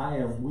when I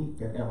am weak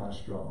then am I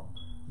strong.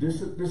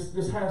 This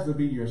has to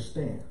be your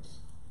stance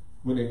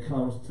when it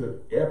comes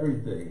to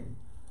everything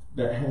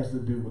that has to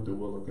do with the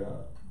will of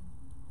God.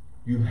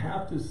 You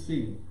have to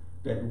see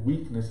that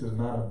weakness is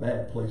not a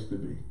bad place to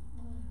be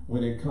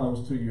when it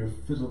comes to your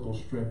physical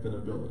strength and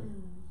ability.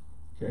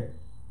 Okay?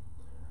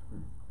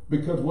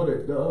 Because what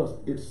it does,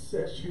 it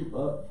sets you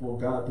up for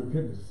God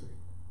dependency.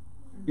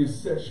 It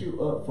sets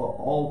you up for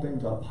all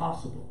things are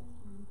possible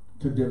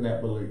to them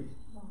that believe.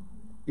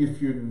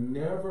 If you're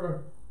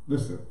never,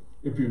 listen,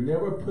 if you're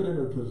never put in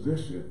a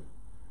position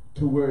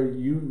to where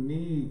you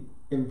need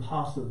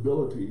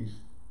impossibilities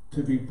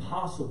to be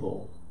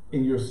possible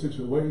in your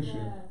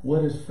situation,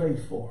 what is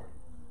faith for?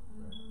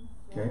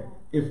 Okay?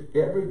 If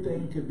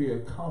everything could be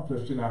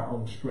accomplished in our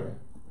own strength,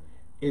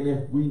 and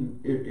if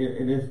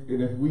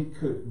we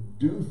could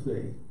do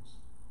things,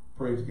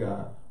 praise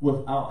God,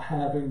 without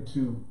having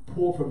to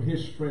pull from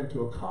his strength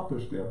to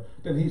accomplish them,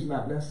 then he's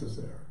not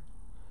necessary.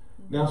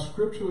 Now,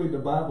 scripturally, the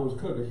Bible is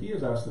clear that he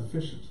is our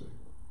sufficiency.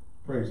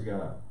 Praise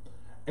God.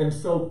 And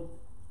so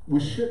we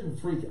shouldn't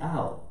freak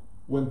out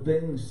when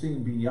things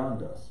seem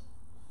beyond us.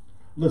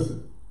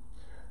 Listen,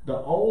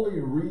 the only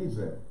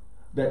reason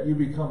that you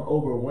become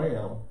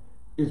overwhelmed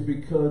is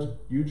because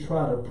you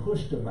try to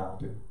push the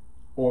mountain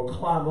or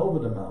climb over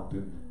the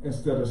mountain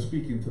instead of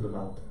speaking to the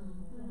mountain.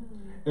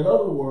 In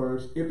other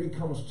words, it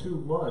becomes too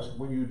much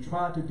when you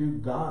try to do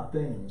God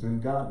things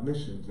and God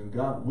missions and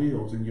God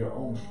wills in your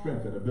own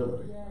strength and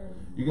ability.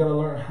 You got to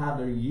learn how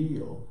to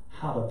yield,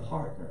 how to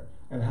partner,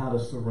 and how to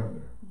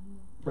surrender.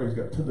 Praise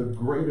God, to the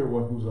greater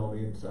one who's on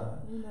the inside.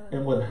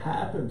 And what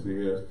happens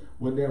is,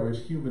 when there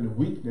is human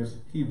weakness,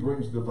 he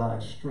brings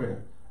divine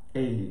strength,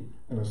 aid,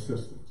 and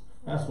assistance.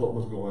 That's what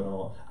was going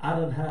on. I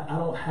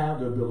don't have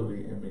the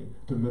ability in me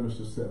to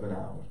minister 7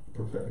 hours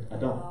prophetic. I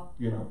don't.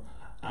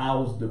 I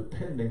was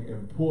depending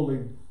and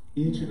pulling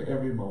each and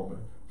every moment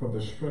from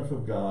the strength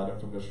of God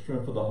and from the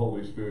strength of the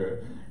Holy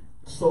Spirit.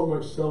 So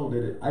much so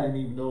that I didn't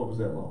even know it was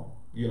that long.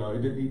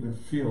 It didn't even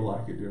feel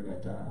like it during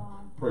that time.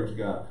 Praise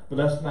God. But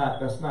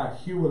that's not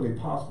humanly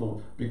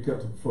possible,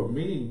 because for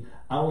me,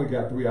 I only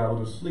got 3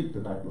 hours of sleep the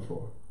night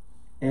before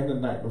and the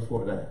night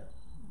before that.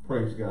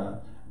 Praise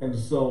God. And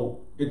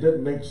so it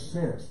doesn't make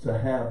sense to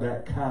have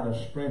that kind of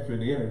strength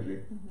and energy.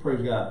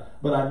 Praise God.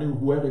 But I knew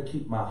where to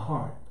keep my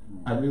heart.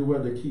 I knew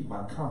where to keep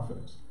my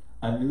confidence.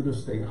 I knew to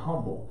stay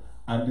humble.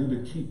 I knew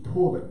to keep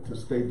pulling, to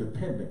stay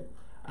dependent.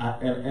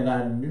 And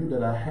I knew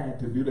that I had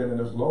to do that. And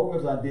as long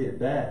as I did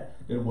that,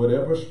 then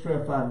whatever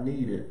strength I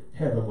needed,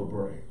 heaven would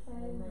bring.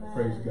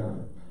 Praise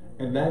God.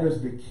 And that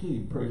is the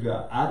key. Praise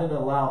God. I didn't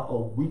allow a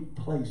weak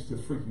place to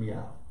freak me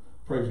out.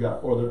 Praise God.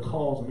 Or to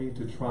cause me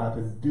to try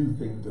to do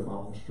things in my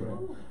own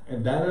strength.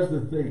 And that is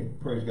the thing.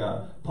 Praise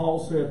God. Paul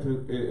said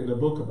in the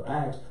book of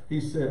Acts,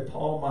 he said,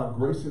 Paul, my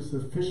grace is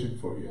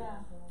sufficient for you.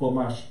 For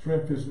my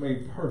strength is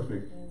made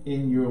perfect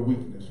in your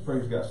weakness.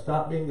 Praise God.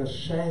 Stop being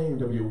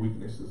ashamed of your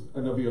weaknesses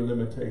and of your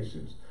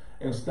limitations.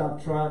 And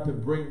stop trying to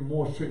bring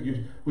more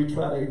strength. We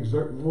try to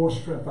exert more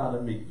strength out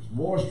of me.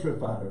 More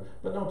strength out of it.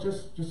 But no,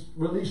 just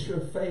release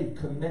your faith.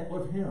 Connect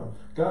with him.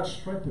 God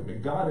strengthen me.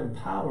 God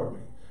empower me.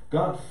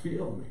 God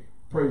fill me.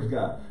 Praise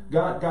God.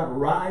 God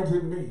rides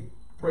in me.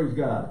 Praise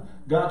God.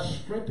 God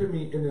strengthen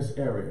me in this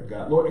area,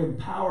 God. Lord,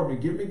 empower me.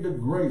 Give me the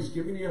grace.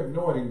 Give me the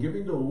anointing. Give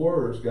me the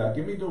words, God.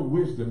 Give me the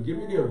wisdom. Give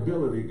me the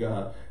ability,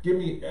 God. Give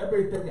me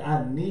everything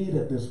I need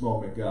at this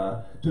moment,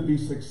 God, to be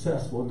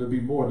successful and to be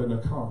more than a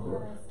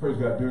conqueror. Praise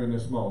God, during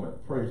this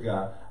moment. Praise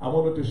God. I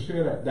wanted to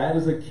share that. That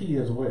is a key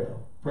as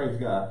well. Praise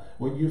God.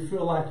 When you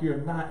feel like you're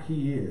not,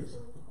 he is.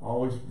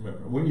 Always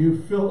remember. When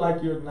you feel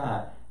like you're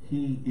not,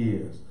 he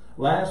is.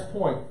 Last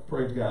point,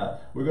 praise God,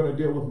 we're going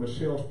to deal with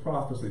Michelle's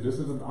prophecy. This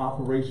is an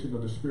operation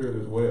of the Spirit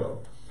as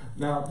well.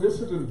 Now, this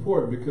is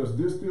important because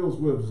this deals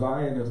with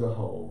Zion as a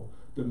whole,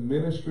 the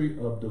ministry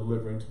of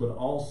deliverance, but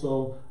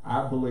also,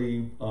 I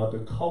believe,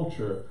 the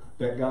culture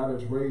that God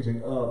is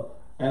raising up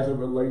as it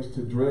relates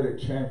to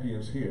dreaded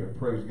champions here,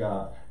 praise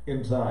God,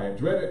 in Zion.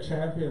 Dreaded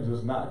champions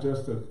is not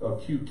just a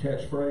cute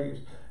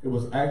catchphrase. It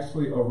was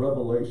actually a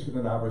revelation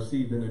that I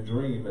received in a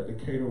dream at the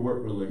Cater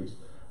Work release.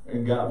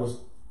 And God was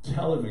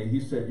telling me, he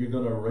said, you're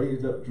going to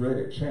raise up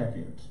dreaded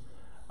champions.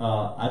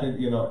 I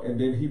didn't, and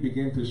then he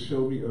began to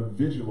show me a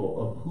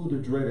visual of who the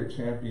dreaded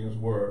champions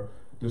were.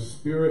 The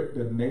spirit,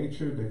 the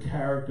nature, the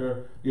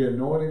character, the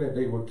anointing that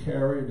they would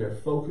carry, their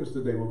focus,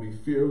 that they would be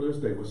fearless.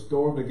 They would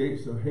storm the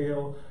gates of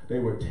hell. They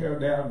would tear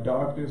down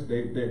darkness.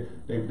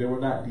 They were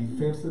not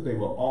defensive. They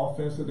were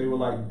offensive. They were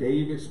like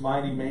David's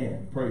mighty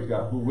man, praise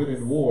God, who went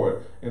in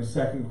war in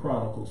 2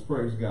 Chronicles,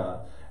 praise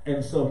God.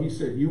 And so he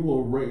said, you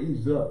will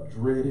raise up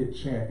dreaded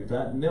champions.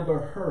 I'd never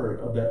heard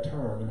of that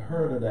term and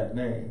heard of that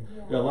name.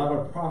 Yeah. There are a lot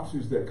of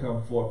prophecies that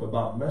come forth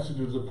about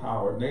messengers of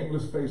power,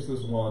 nameless,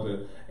 faceless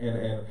ones,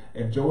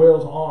 and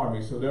Joel's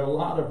army. So there are a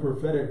lot of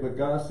prophetic, but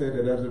God said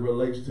that as it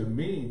relates to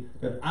me,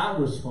 that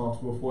I'm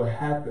responsible for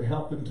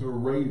helping to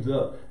raise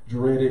up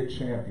dreaded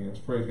champions,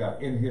 praise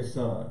God, in his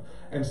son.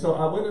 And so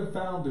I went and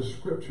found the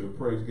scripture,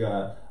 praise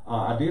God,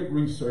 I did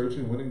research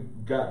and went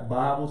and got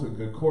Bibles and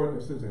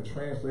concordances and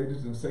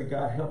translators and said,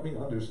 God, help me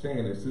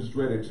understand this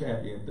dreaded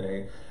champion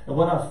thing. And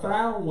what I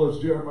found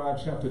was Jeremiah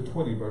chapter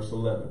 20, verse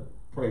 11.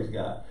 Praise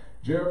God.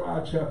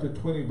 Jeremiah chapter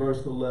 20,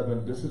 verse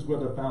 11. This is where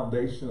the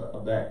foundation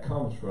of that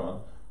comes from.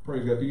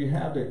 Praise God. Do you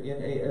have the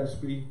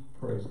NASB?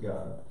 Praise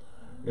God.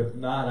 If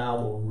not, I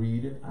will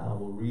read it. I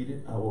will read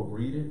it. I will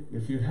read it.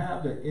 If you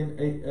have the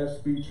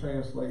NASB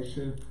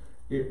translation,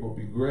 it will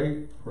be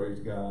great. Praise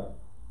God.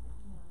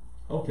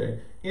 Okay.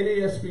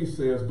 NASB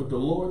says, but the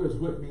Lord is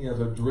with me as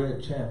a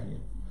dread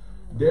champion.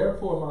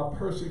 Therefore my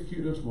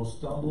persecutors will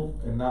stumble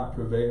and not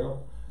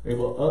prevail. They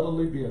will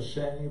utterly be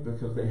ashamed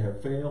because they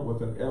have failed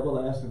with an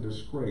everlasting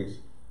disgrace.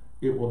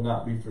 It will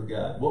not be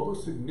forgotten. What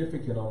was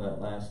significant on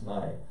that last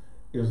night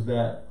is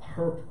that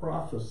her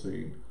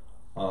prophecy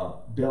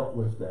dealt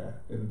with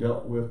that and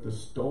dealt with the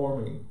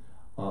storming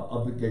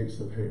of the gates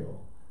of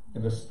hell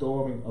and the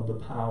storming of the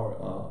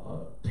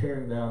power,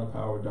 tearing down the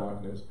power of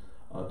darkness,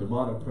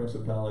 demonic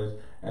principalities.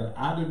 And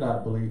I do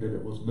not believe that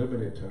it was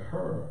limited to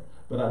her,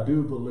 but I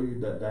do believe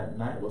that that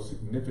night was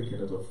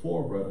significant as a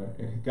forerunner,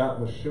 and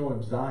God was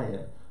showing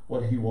Zion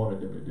what he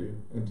wanted them to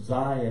do, and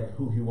Zion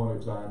who he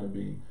wanted Zion to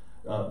be.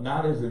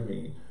 Not as in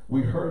me.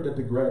 We heard that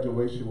the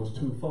graduation was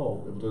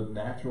twofold. It was a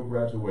natural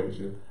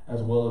graduation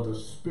as well as a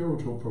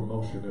spiritual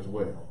promotion as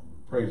well.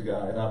 Praise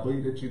God. And I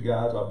believe that you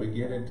guys are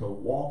beginning to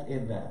walk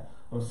in that.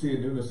 I'm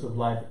seeing newness of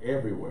life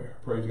everywhere.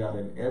 Praise God,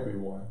 in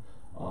everyone.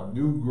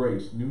 New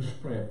grace, new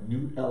strength,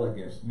 new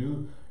elegance,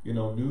 new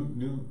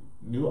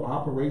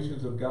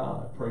operations of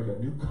God. Praise God.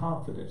 New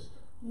confidence,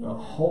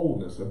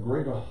 wholeness, a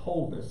greater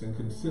wholeness and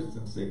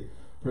consistency.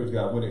 Praise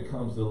God, when it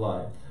comes to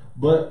life.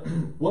 But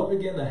what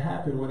began to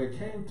happen when it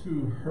came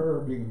to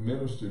her being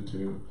ministered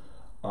to,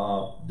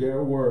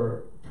 there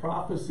were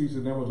prophecies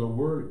and there was a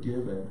word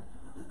given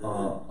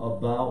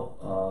about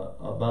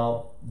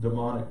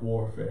demonic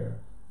warfare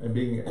and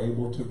being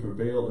able to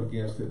prevail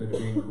against it and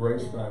being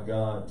graced by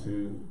God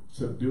to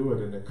subdue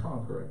it and to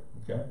conquer it.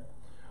 Okay.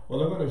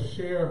 Well, I'm going to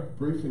share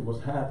briefly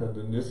what's happened,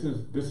 and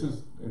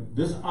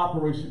this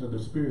operation of the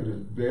Spirit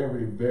is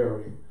very,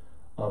 very,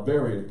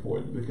 very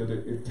important because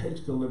it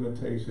takes the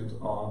limitations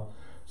off.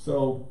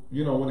 So,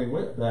 when they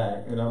went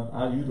back, and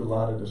I used a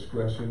lot of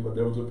discretion, but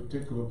there was a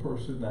particular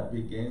person that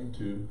began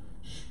to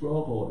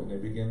struggle and they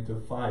began to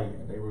fight,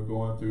 and they were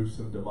going through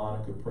some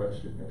demonic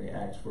oppression, and they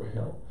asked for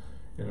help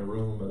in a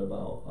room at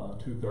about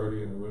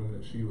 2:30 in the room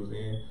that she was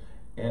in.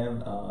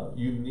 And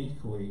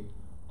uniquely,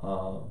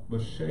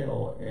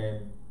 Michelle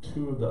and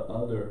two of the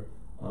other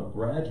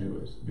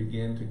graduates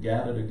began to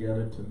gather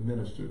together to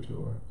minister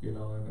to her,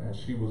 and as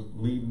she was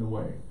leading the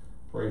way,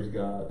 praise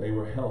God, they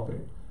were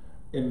helping.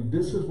 And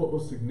this is what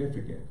was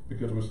significant,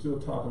 because we're still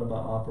talking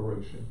about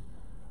operation.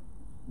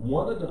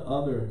 One of the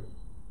other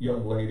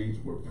young ladies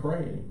were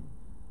praying,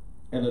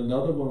 and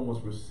another one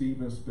was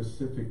receiving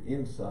specific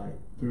insight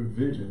through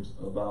visions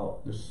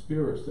about the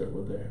spirits that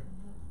were there.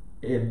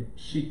 And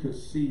she could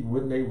see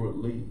when they would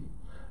leave.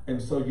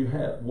 And so you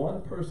had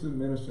one person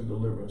ministering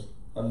deliverance,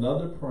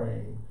 another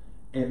praying,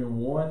 and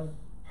one,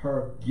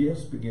 her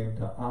gifts began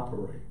to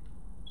operate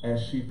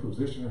as she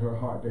positioned her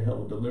heart to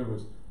help with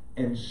deliverance.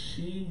 And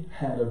she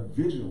had a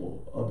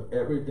visual of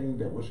everything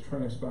that was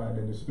transpiring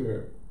in the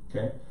spirit.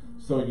 Okay?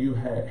 So you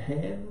had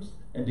hands,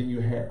 and then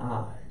you had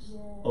eyes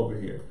over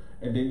here.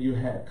 And then you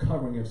had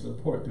covering and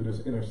support through this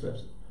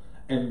intercession.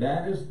 And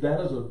that is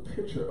a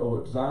picture of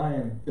what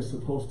Zion is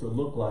supposed to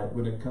look like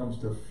when it comes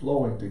to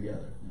flowing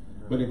together,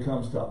 when it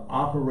comes to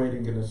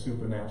operating in the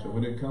supernatural,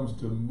 when it comes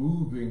to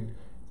moving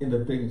in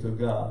the things of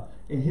God.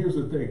 And here's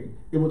the thing.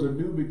 It was a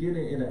new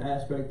beginning in an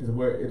aspect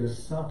where it is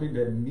something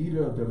that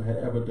neither of them had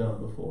ever done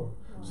before.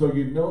 So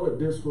that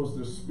this was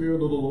the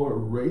Spirit of the Lord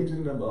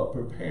raising them up,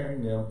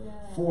 preparing them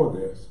for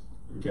this,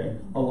 okay,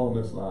 along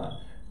this line.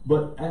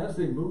 But as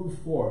they moved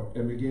forth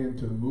and began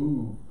to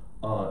move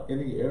in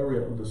the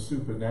area of the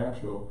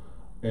supernatural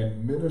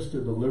and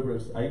minister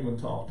deliverance, I even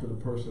talked to the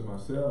person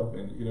myself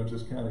and,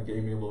 just kind of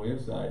gave me a little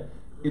insight.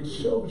 It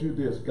shows you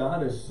this.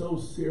 God is so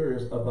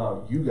serious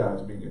about you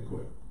guys being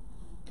equipped.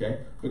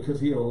 Okay?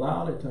 Because he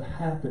allowed it to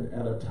happen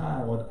at a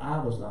time when I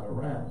was not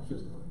around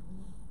physically.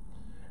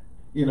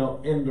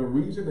 And the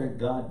reason that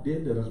God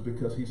did that is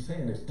because he's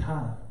saying it's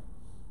time.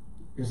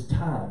 It's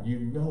time. You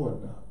know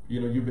enough.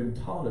 You've been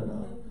taught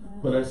enough.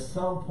 But at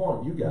some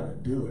point, you got to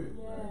do it.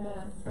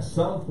 Yes. At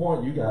some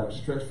point, you got to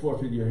stretch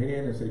forth in your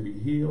hand and say, be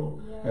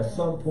healed. Yes. At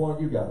some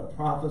point, you got to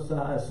prophesy.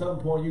 At some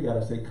point, you got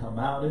to say, come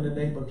out in the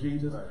name of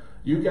Jesus. Right.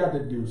 You got to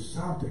do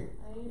something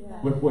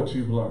with what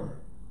you've learned.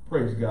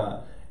 Praise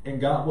God.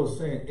 And God was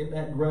saying in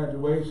that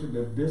graduation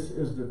that this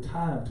is the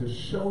time to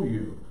show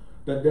you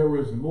that there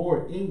is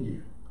more in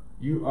you.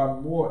 You are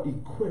more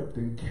equipped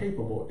and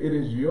capable. It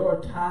is your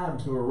time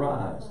to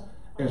arise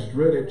as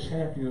dreaded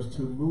champions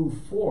to move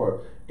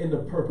forward in the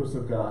purpose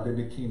of God, in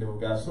the kingdom of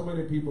God. So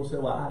many people say,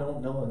 well, I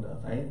don't know enough.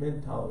 I ain't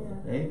been taught enough.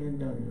 I ain't been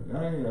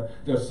done enough.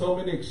 There's so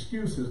many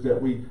excuses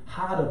that we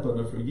hide up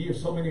under for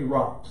years. So many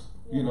rocks,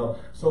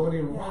 so many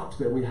rocks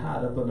that we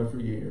hide up under for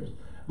years.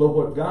 But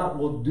what God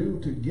will do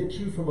to get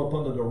you from up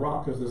under the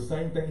rock is the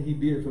same thing he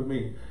did for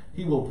me.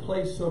 He will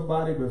place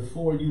somebody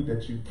before you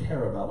that you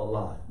care about a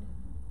lot.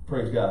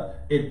 Praise God.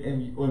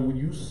 And when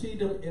you see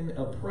them in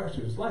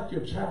oppression, it's like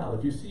your child.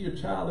 If you see your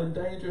child in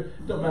danger,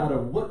 no matter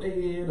what they're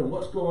in and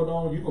what's going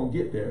on, you're going to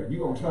get there.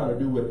 You're going to try to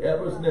do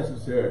whatever is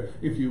necessary.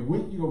 If you're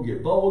weak, you're going to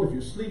get bold. If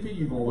you're sleepy,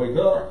 you're going to wake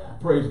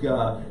up. Praise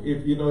God.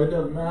 If it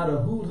doesn't matter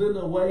who's in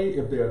the way,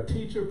 if they're a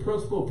teacher,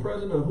 principal,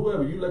 president, or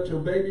whoever, you let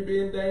your baby be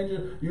in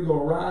danger, you're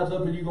going to rise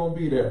up and you're going to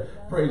be there.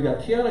 Praise God.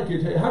 Kiana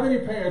can tell you, how many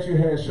parents you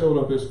had showed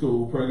up at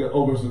school, praise God,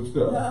 over some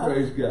stuff?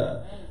 Praise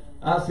God.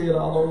 I see it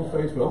all over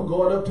Facebook. I'm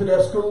going up to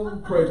that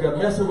school, praise God,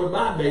 messing with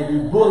my baby,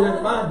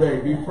 bullying my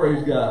baby,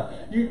 praise God.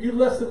 You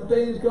let some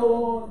things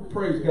go on,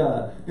 praise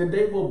God. Then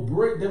they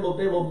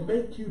will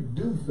make you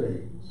do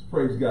things,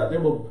 praise God. They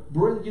will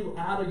bring you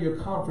out of your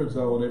comfort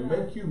zone and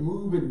make you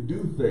move and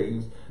do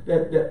things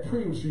that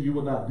previously you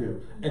would not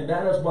do. And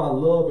that is why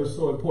love is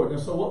so important.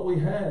 And so what we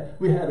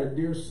had a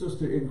dear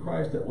sister in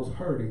Christ that was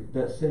hurting,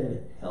 that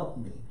said, help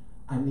me,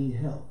 I need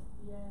help.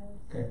 Yes.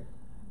 Okay.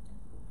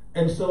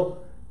 And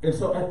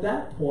so at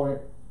that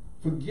point,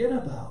 forget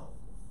about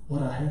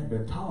what I had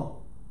been taught.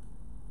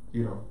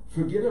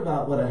 Forget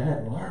about what I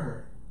hadn't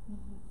learned.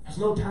 There's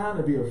no time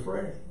to be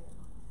afraid.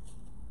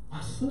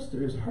 My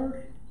sister is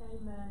hurting.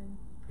 Amen.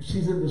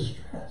 She's in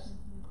distress.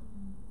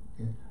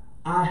 Okay.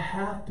 I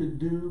have to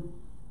do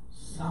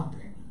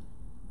something.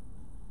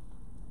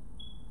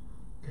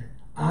 Okay.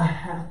 I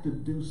have to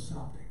do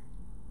something.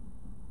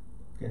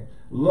 Okay.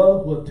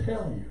 Love will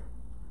tell you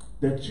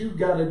that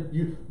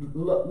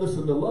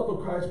listen, the love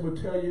of Christ will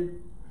tell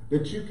you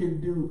that you can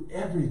do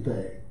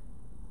everything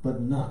but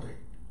nothing.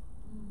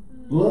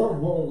 Mm-hmm. Love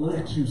won't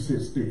let you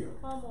sit still.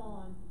 Come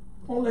on.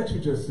 Won't let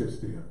you just sit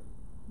still.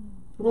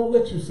 It won't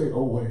let you say,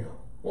 oh well.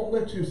 Won't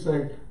let you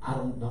say, I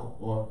don't know,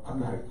 or I'm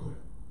not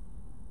equipped.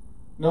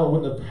 No,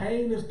 when the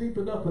pain is deep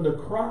enough, when the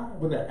cry,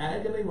 when the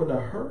agony, when the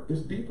hurt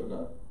is deep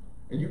enough,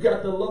 and you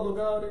got the love of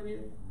God in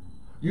you,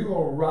 you're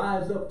going to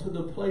rise up to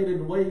the plate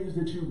in ways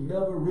that you've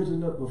never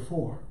risen up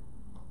before.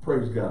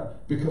 Praise God.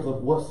 Because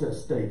of what's at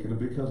stake and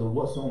because of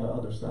what's on the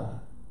other side.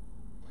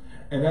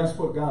 And that's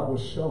what God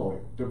was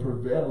showing, the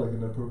prevailing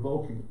and the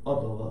provoking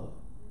of the love.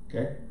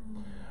 Okay?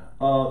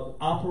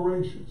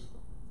 Operations.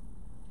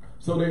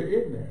 So they're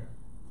in there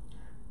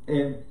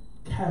and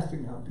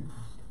casting out demons,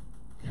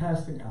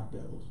 casting out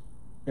devils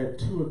at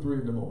 2 or 3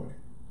 in the morning.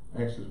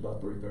 Actually, it's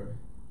about 3:30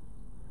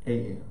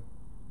 a.m.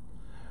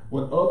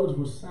 When others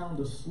were sound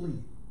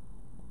asleep,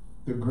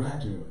 the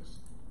graduates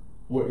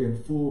were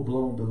in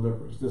full-blown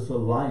deliverance. This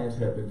alliance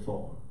had been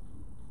formed.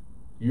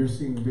 You're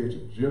seeing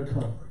visions. You're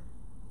covering.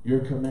 You're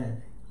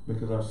commanding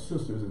because our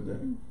sisters in there.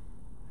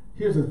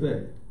 Here's the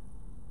thing.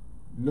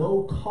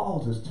 No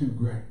cause is too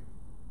great.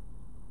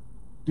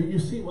 Do you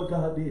see what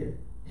God did?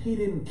 He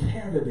didn't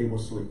care that they were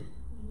sleeping.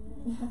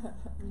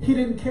 He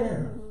didn't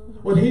care.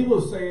 What he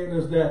was saying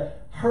is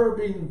that her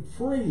being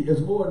free is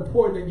more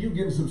important than you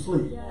getting some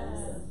sleep.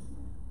 Yes.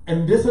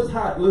 And this is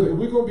how, listen, if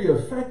we're going to be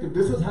effective,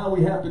 this is how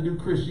we have to do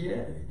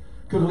Christianity.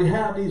 Because we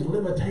have these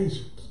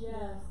limitations. Yes.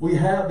 We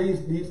have these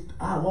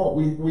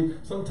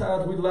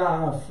sometimes we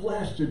allow our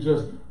flesh to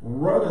just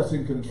run us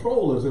and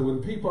control us. And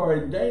when people are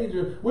in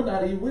danger, we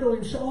don't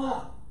even show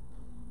up.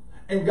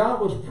 And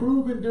God was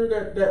proving during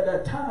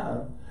that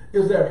time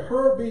is that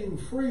her being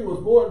free was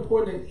more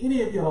important than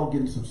any of y'all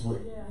getting some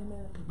sleep. Yeah.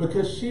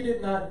 Because she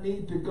did not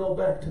need to go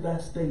back to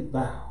that state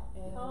bound.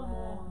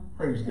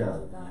 Praise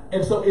God.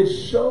 And so it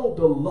showed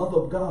the love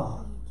of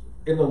God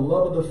and the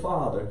love of the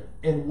Father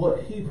and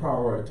what he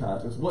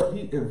prioritizes, what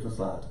he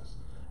emphasizes,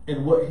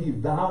 and what he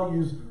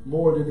values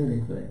more than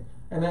anything.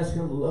 And that's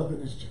him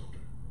loving his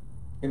children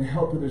and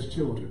helping his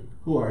children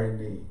who are in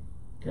need.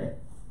 Okay?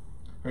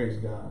 Praise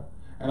God.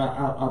 And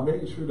I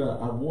made sure that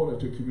I wanted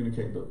to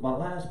communicate. But my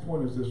last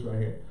point is this right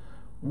here.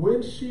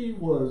 When she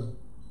was,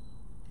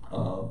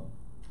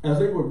 as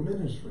they were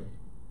ministering,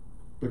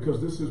 because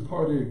this is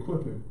part of the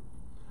equipping,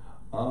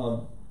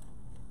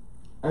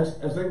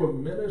 as they were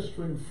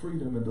ministering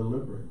freedom and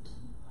deliverance,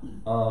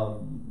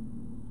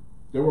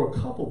 there were a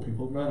couple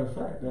people, matter of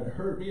fact, that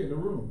heard me in the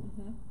room,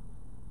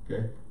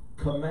 okay,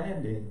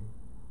 commanding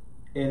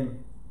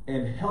and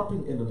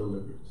helping in the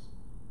deliverance,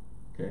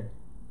 okay.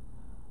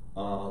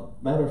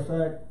 Matter of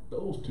fact,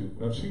 those two.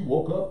 Now she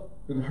woke up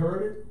and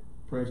heard it.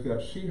 Praise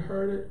God, she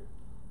heard it,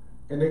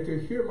 and they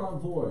could hear my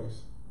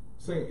voice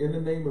saying, "In the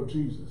name of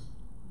Jesus,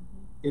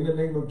 in the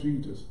name of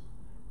Jesus,"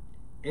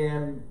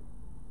 and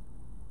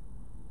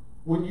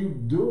when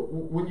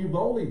you've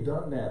only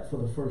done that for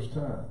the first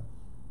time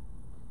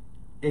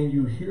and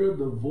you hear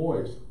the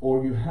voice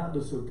or you have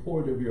the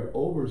support of your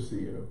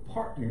overseer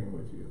partnering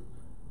with you,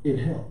 it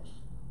helps.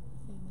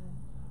 Amen.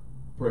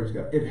 Praise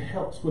God. It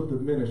helps with the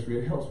ministry.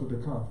 It helps with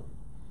the comfort.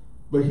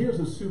 But here's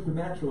a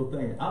supernatural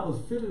thing. I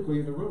was physically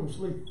in the room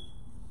sleeping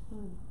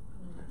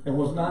and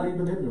was not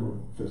even in the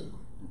room physically.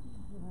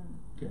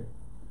 Okay.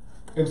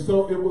 And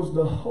so it was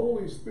the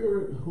Holy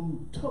Spirit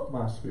who took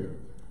my spirit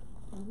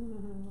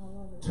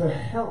to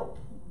help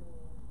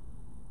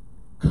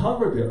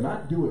cover them,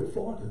 not do it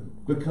for them,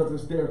 because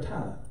it's their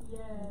time.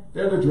 Yes.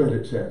 They're the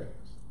dreaded champions.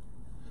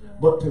 Yes.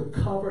 But to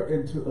cover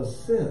and to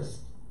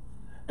assist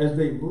as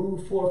they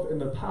move forth in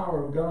the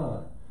power of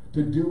God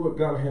to do what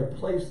God had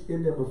placed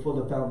in them before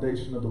the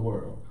foundation of the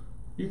world.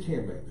 You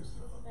can't make this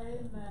up.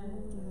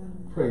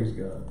 Amen. Praise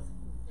God.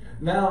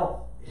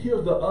 Now,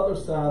 here's the other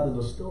side of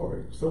the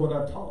story. So when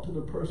I talked to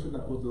the person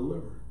that was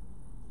delivered,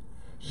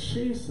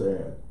 she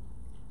said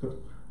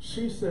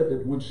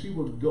that when she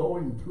was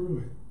going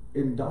through it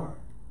in dark,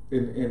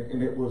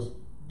 and it was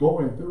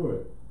going through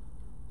it,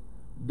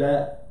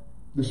 that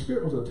the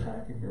spirit was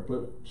attacking her,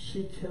 but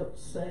she kept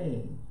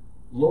saying,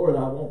 Lord,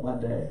 I want my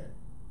dad.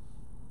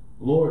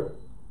 Lord,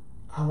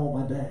 I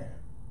want my dad.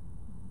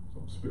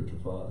 Some spiritual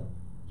father.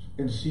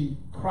 And she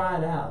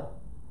cried out,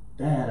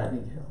 Dad, I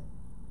need help.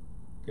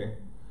 Okay?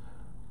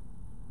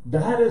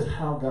 That is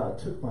how God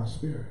took my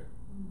spirit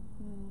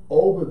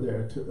over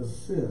there to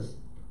assist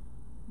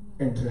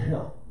and to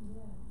help.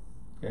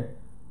 Okay?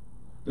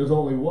 There's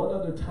only one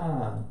other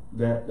time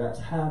that's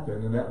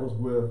happened, and that was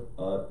with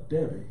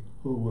Debbie,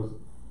 who was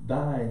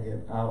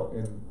dying out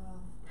in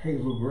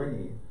Hazel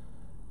Green.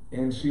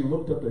 And she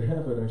looked up to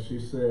heaven and she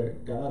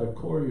said, God, if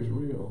Corey is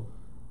real,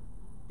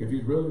 if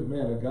he's really a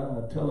man of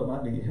God, tell him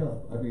I need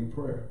help. I need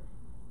prayer.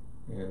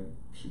 And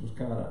she was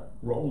kind of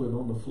rolling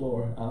on the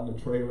floor out in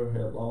the trailer,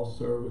 had lost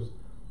service.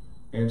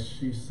 And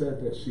she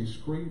said that she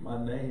screamed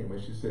my name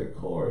and she said,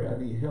 Corey, I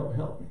need help.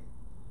 Help me.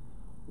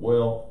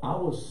 Well, I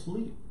was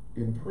asleep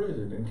in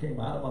prison and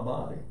came out of my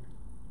body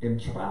and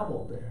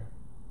traveled there.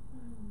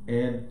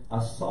 And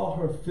I saw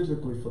her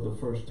physically for the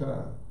first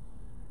time.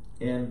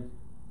 And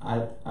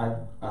I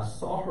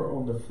saw her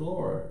on the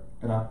floor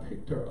and I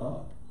picked her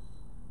up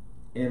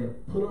and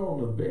put her on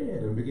the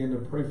bed and began to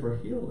pray for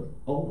healing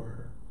over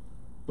her.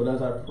 But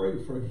as I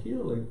prayed for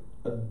healing,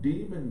 a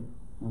demon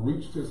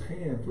reached his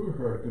hand through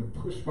her and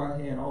pushed my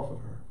hand off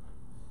of her.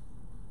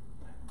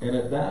 And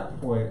at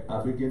that point,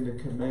 I began to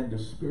command the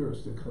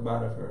spirits to come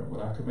out of her. And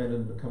when I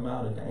commanded them to come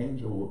out, an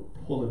angel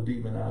would pull a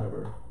demon out of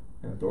her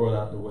and throw it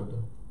out the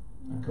window.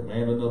 I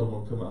command another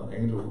one to come out. An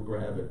angel would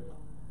grab it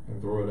and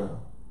throw it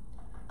out.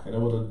 And it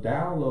was a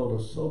download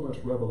of so much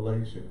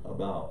revelation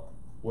about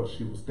what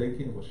she was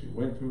thinking, what she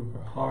went through,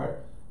 her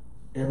heart,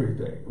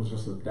 everything. It was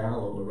just a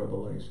download of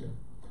revelation.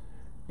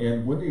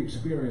 And when the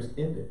experience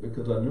ended,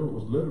 because I knew it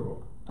was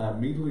literal, I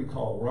immediately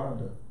called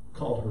Rhonda,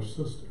 called her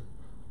sister.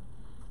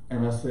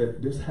 And I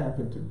said, this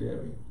happened to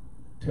Debbie.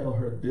 Tell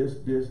her this,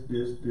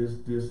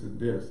 and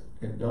this.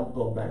 And don't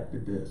go back to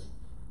this.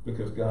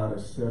 Because God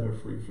has set her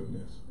free from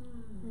this.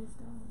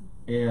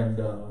 And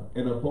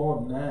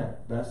upon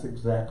that, that's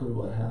exactly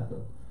what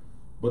happened.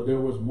 But there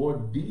was more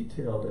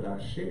detail that I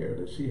shared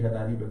that she had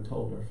not even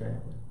told her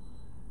family.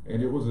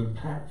 And it was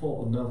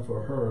impactful enough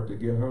for her to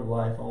give her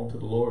life on to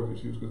the Lord,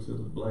 because she was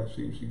considered the black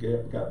sheep. She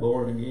got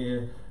born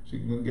again. She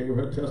gave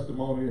her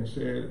testimony and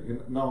shared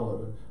and all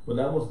of it. But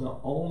that was the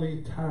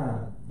only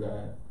time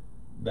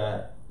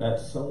that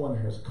someone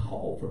has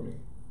called for me,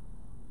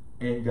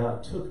 and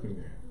God took me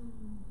there.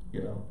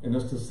 You know, and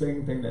it's the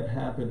same thing that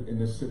happened in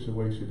this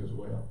situation as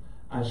well.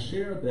 I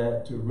shared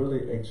that to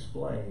really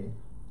explain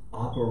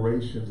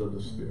operations of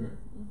the Spirit.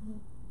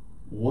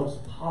 What's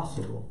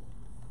possible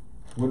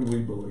when we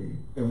believe,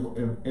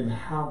 and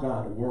how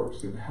God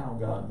works and how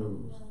God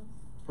moves.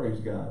 Praise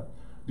God.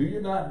 Do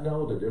you not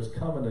know that there's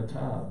coming a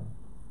time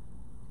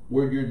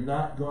where you're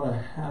not going to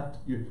have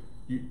to,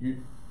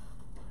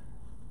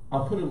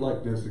 I'll put it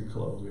like this in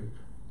closing.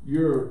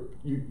 You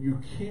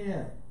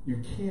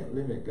can't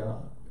limit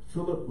God.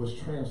 Philip was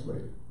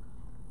translated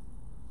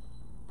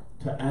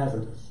to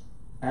Azotus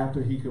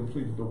after he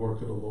completed the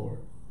work of the Lord.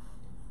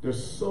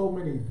 There's so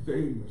many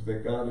things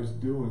that God is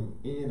doing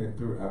in and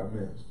through our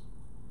midst.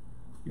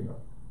 You know,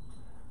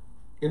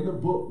 in the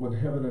book When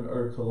Heaven and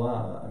Earth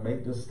Collide, I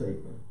make this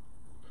statement.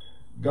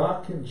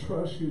 God can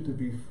trust you to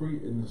be free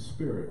in the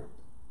spirit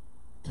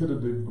to the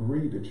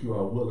degree that you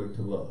are willing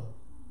to love.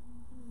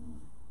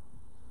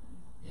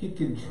 He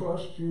can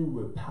trust you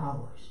with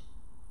powers,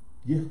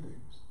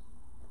 giftings,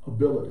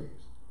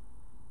 abilities,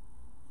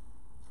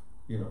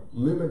 you know,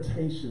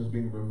 limitations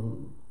being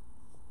removed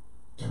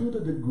to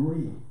the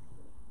degree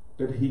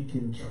that he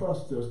can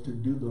trust us to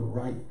do the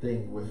right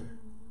thing with it.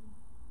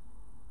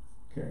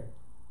 Okay.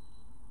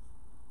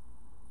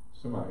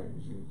 Some of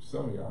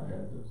y'all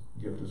had the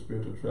gift of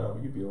spiritual travel.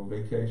 You'd be on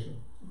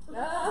vacation. You'd be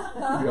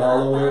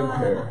all over there in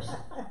Paris.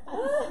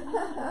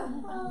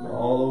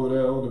 All over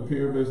there on the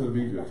pyramids of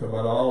Egypt.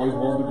 Somebody always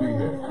wanted to be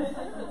here.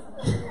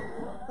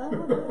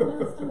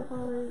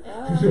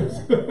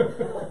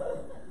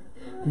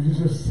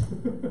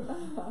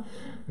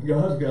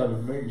 God's got to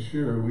make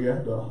sure we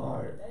have the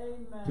heart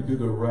to do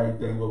the right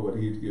thing with what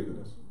he's given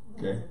us.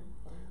 Okay?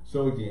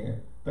 So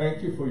again,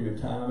 thank you for your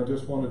time. I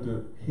just wanted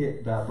to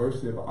hit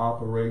diversity of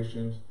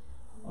operations,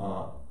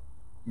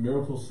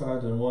 miracles,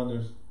 signs, and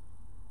wonders,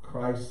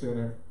 Christ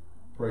Center,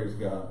 praise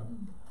God.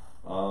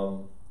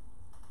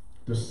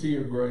 The sea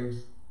of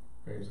grace,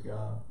 praise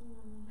God,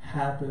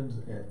 happens,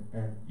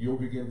 and you'll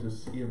begin to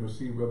see and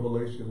receive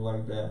revelation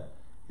like that.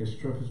 His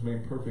strength is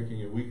made perfect in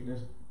your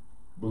weakness.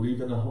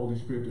 Believe in the Holy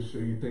Spirit to show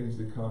you things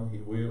to come. He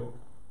will.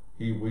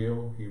 He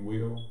will. He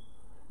will.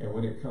 And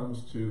when it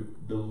comes to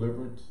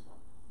deliverance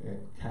and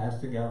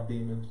casting out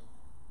demons,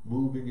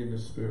 moving in the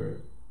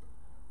Spirit,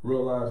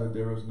 realize that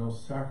there is no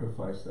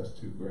sacrifice that's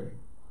too great.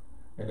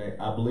 And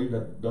I believe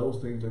that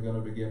those things are going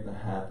to begin to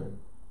happen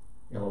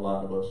in a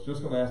lot of us.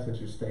 Just going to ask that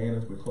you stand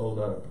as we close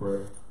out in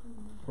prayer.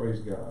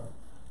 Praise God.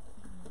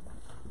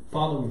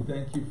 Father, we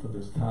thank you for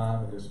this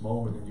time and this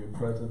moment in your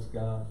presence,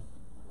 God.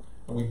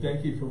 And we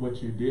thank you for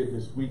what you did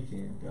this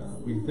weekend,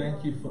 God. We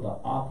thank you for the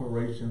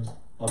operations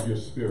of your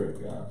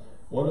Spirit, God.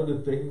 One of the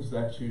things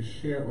that you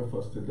shared with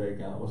us today,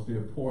 God, was the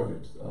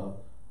importance of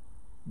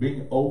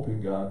being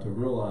open, God, to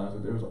realize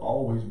that there's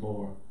always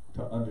more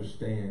to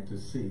understand, to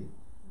see.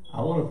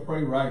 I want to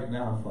pray right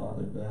now,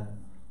 Father, that,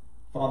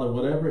 Father,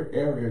 whatever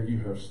area you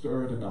have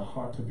stirred in the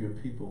hearts of your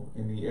people,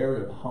 in the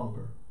area of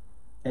hunger,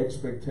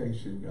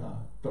 expectation,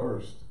 God,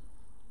 thirst,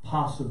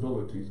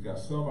 possibilities, God.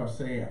 Some are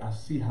saying, I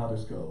see how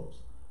this goes.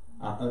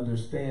 I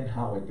understand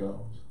how it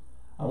goes.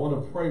 I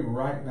want to pray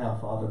right now,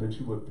 Father, that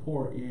you would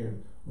pour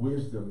in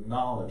wisdom,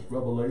 knowledge,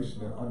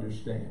 revelation, and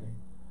understanding.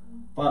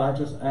 Father, I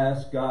just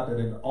ask, God, that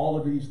in all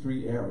of these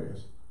three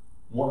areas,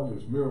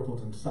 wonders,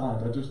 miracles, and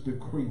signs, I just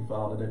decree,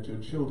 Father, that your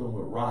children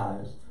will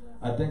rise.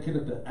 I thank you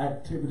that the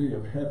activity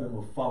of heaven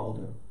will follow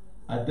them.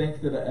 I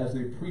thank you that as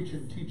they preach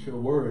and teach your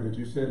word, as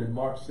you said in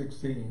Mark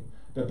 16,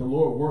 that the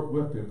Lord worked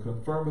with them,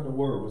 confirming the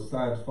word with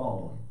signs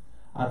following.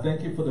 I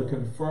thank you for the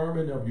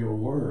confirming of your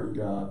word,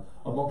 God,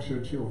 amongst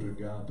your children,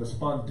 God. The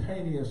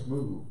spontaneous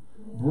move,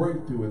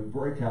 breakthrough and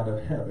breakout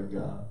of heaven,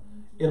 God,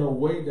 in a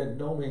way that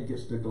no man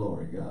gets the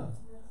glory, God.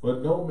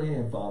 But no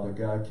man, Father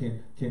God,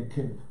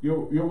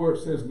 your word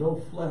says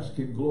no flesh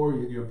can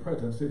glory in your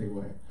presence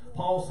anyway.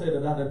 Paul said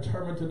that I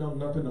determined to know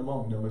nothing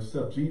among them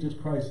except Jesus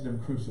Christ and him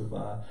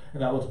crucified.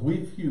 And I was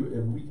with you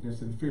in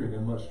weakness and fear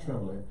and much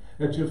trembling.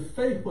 That your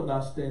faith would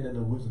not stand in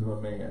the wisdom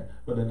of man,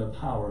 but in the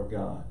power of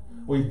God.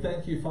 We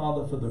thank you,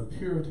 Father, for the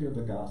purity of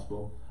the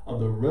gospel, of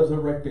the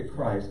resurrected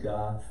Christ,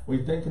 God.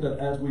 We thank you that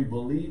as we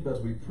believe, as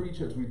we preach,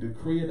 as we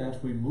decree, and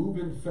as we move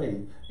in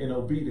faith, in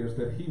obedience,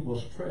 that he will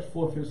stretch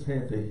forth his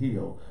hand to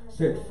heal,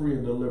 set free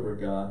and deliver,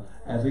 God,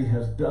 as he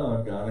has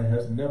done, God, and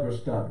has never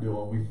stopped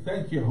doing. We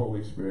thank you,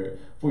 Holy Spirit,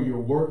 for your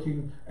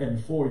working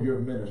and for your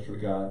ministry,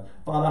 God.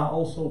 Father, I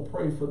also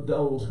pray for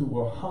those who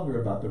were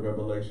hungry about the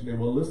revelation. They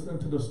were listening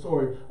to the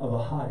story of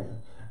Ahiah,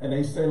 and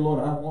they say,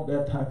 Lord, I want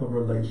that type of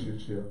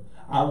relationship.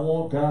 I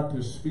want God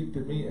to speak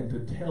to me and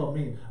to tell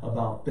me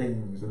about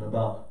things and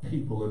about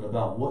people and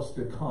about what's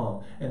to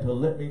come and to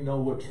let me know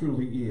what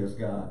truly is,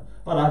 God.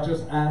 But I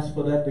just ask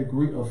for that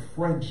degree of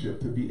friendship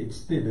to be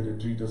extended in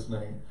Jesus'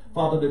 name.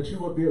 Father, that you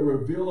would be a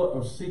revealer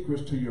of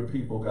secrets to your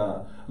people,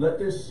 God. Let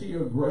this seer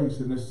grace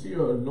and this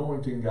seer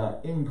anointing,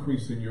 God,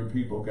 increase in your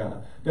people,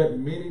 God. That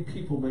many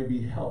people may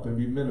be helped and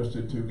be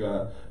ministered to,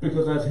 God.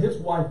 Because as his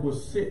wife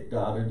was sick,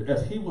 God, and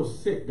as he was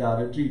sick,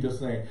 God, in Jesus'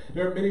 name,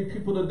 there are many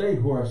people today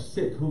who are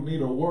sick, who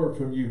need a word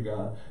from you,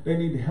 God. They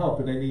need help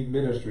and they need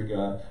ministry,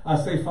 God. I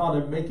say,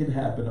 Father, make it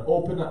happen.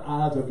 Open the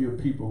eyes of your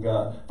people,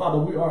 God. Father,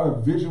 we are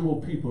a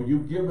visual people.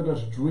 You've given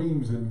us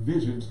dreams and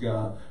visions,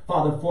 God.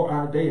 Father, for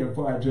our day and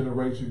for our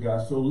generation,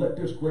 God. So let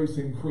this grace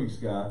increase,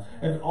 God.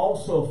 And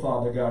also,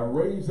 Father God,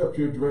 raise up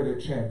your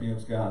dreaded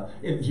champions, God,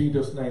 in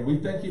Jesus' name. We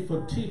thank you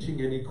for teaching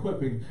and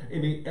equipping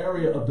in the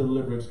area of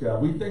deliverance,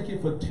 God. We thank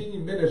you for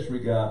team ministry,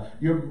 God.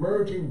 You're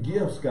merging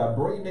gifts, God.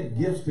 Bring the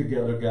gifts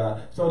together,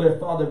 God, so that,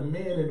 Father,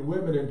 men and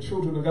women and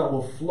children of God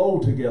will flow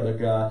together,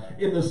 God,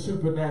 in the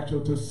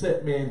supernatural to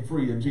set man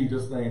free in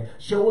Jesus' name.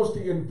 Show us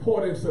the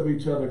importance of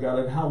each other, God,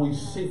 and how we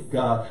seek,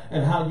 God,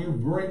 and how you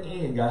bring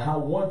in, God, how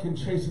one can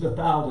chase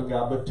 1,000,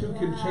 God, but two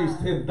can chase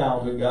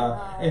 10,000,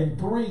 God, and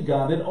 3,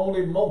 God, it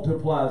only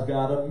multiplies,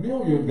 God,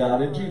 1,000,000,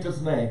 God, in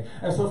Jesus' name.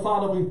 And so,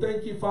 Father, we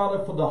thank you,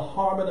 Father, for the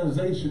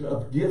harmonization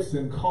of gifts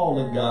and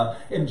calling, God,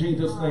 in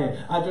Jesus' name.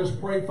 I just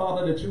pray,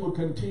 Father, that you will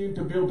continue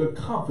to build the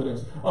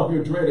confidence of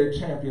your dreaded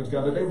champions,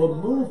 God, that they will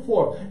move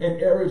forth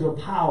in areas of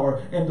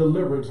power and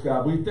deliverance,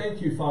 God. We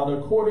thank you, Father,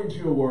 according to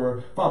your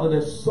word, Father,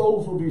 that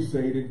souls will be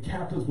saved and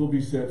captives will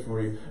be set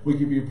free. We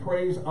give you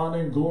praise, honor,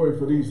 and glory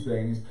for these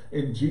things.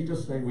 In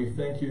Jesus' name, we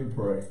thank you and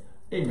pray.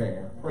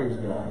 Amen. Praise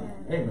God.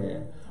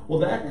 Amen. Well,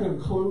 that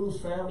concludes,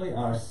 family,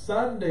 our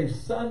Sunday,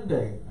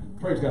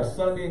 praise God,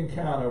 Sunday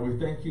encounter. We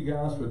thank you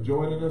guys for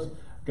joining us.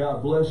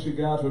 God bless you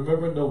guys.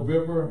 Remember,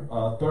 November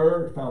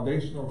 3rd,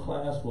 foundational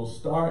class will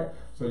start.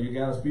 So you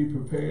guys be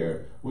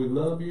prepared. We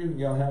love you.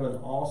 Y'all have an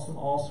awesome,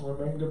 awesome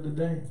remainder of the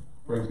day.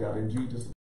 Praise God in Jesus' name.